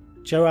destiny.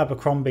 Joe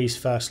Abercrombie's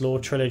First Law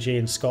trilogy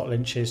and Scott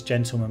Lynch's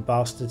Gentleman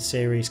Bastard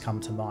series come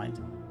to mind.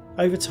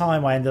 Over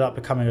time I ended up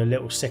becoming a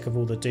little sick of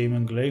all the doom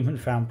and gloom and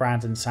found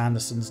Brandon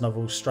Sanderson's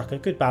novels struck a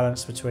good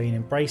balance between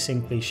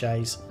embracing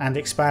cliches and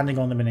expanding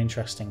on them in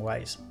interesting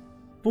ways.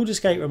 Baldur's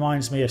Gate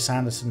reminds me of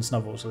Sanderson's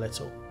novels a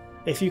little.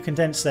 If you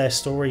condense their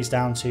stories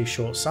down to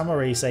short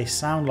summaries, they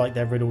sound like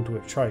they're riddled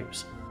with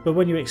tropes, but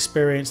when you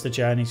experience the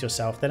journeys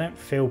yourself they don't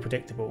feel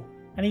predictable,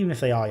 and even if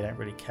they are you don't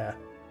really care.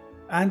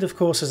 And of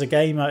course, as a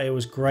gamer, it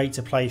was great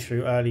to play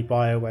through early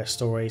BioWare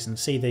stories and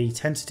see the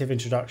tentative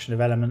introduction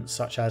of elements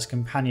such as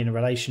companion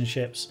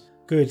relationships,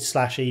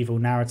 good/evil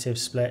narrative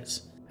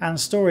splits, and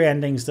story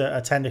endings that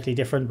are technically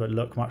different but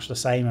look much the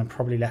same and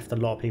probably left a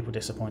lot of people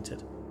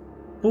disappointed.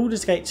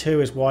 Baldur's Gate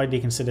 2 is widely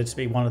considered to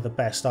be one of the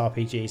best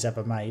RPGs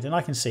ever made, and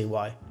I can see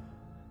why.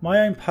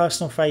 My own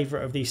personal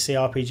favourite of these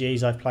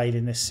CRPGs I've played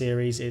in this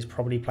series is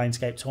probably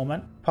Planescape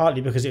Torment,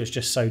 partly because it was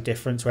just so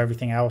different to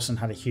everything else and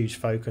had a huge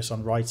focus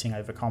on writing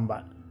over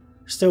combat.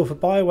 Still, for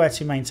BioWare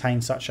to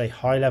maintain such a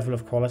high level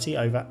of quality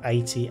over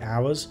 80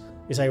 hours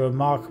is a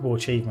remarkable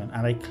achievement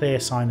and a clear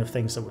sign of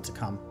things that were to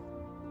come.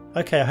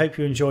 Okay, I hope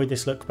you enjoyed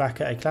this look back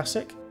at a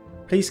classic.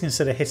 Please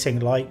consider hitting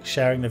like,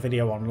 sharing the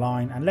video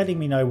online and letting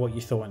me know what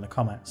you thought in the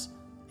comments.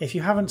 If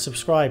you haven't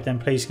subscribed then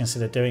please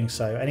consider doing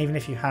so, and even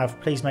if you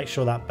have, please make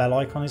sure that bell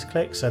icon is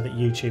clicked so that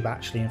YouTube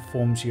actually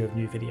informs you of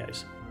new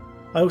videos.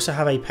 I also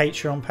have a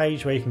Patreon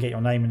page where you can get your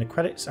name in the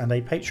credits and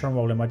a Patreon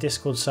role in my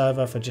Discord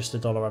server for just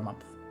 $1 a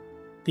month.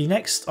 The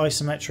next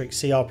Isometric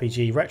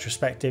CRPG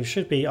retrospective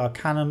should be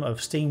Arcanum of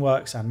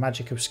Steamworks and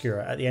Magic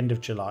Obscura at the end of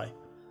July.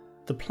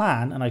 The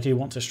plan, and I do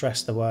want to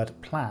stress the word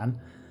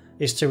plan,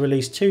 is to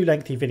release 2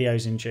 lengthy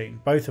videos in June,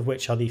 both of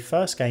which are the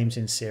first games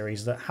in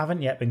series that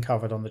haven't yet been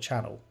covered on the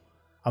channel.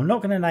 I'm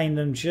not going to name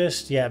them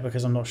just yet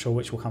because I'm not sure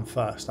which will come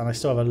first, and I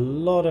still have a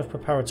lot of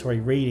preparatory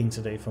reading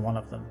to do for one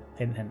of them.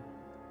 Hint hint.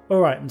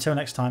 Alright, until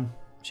next time,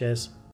 cheers.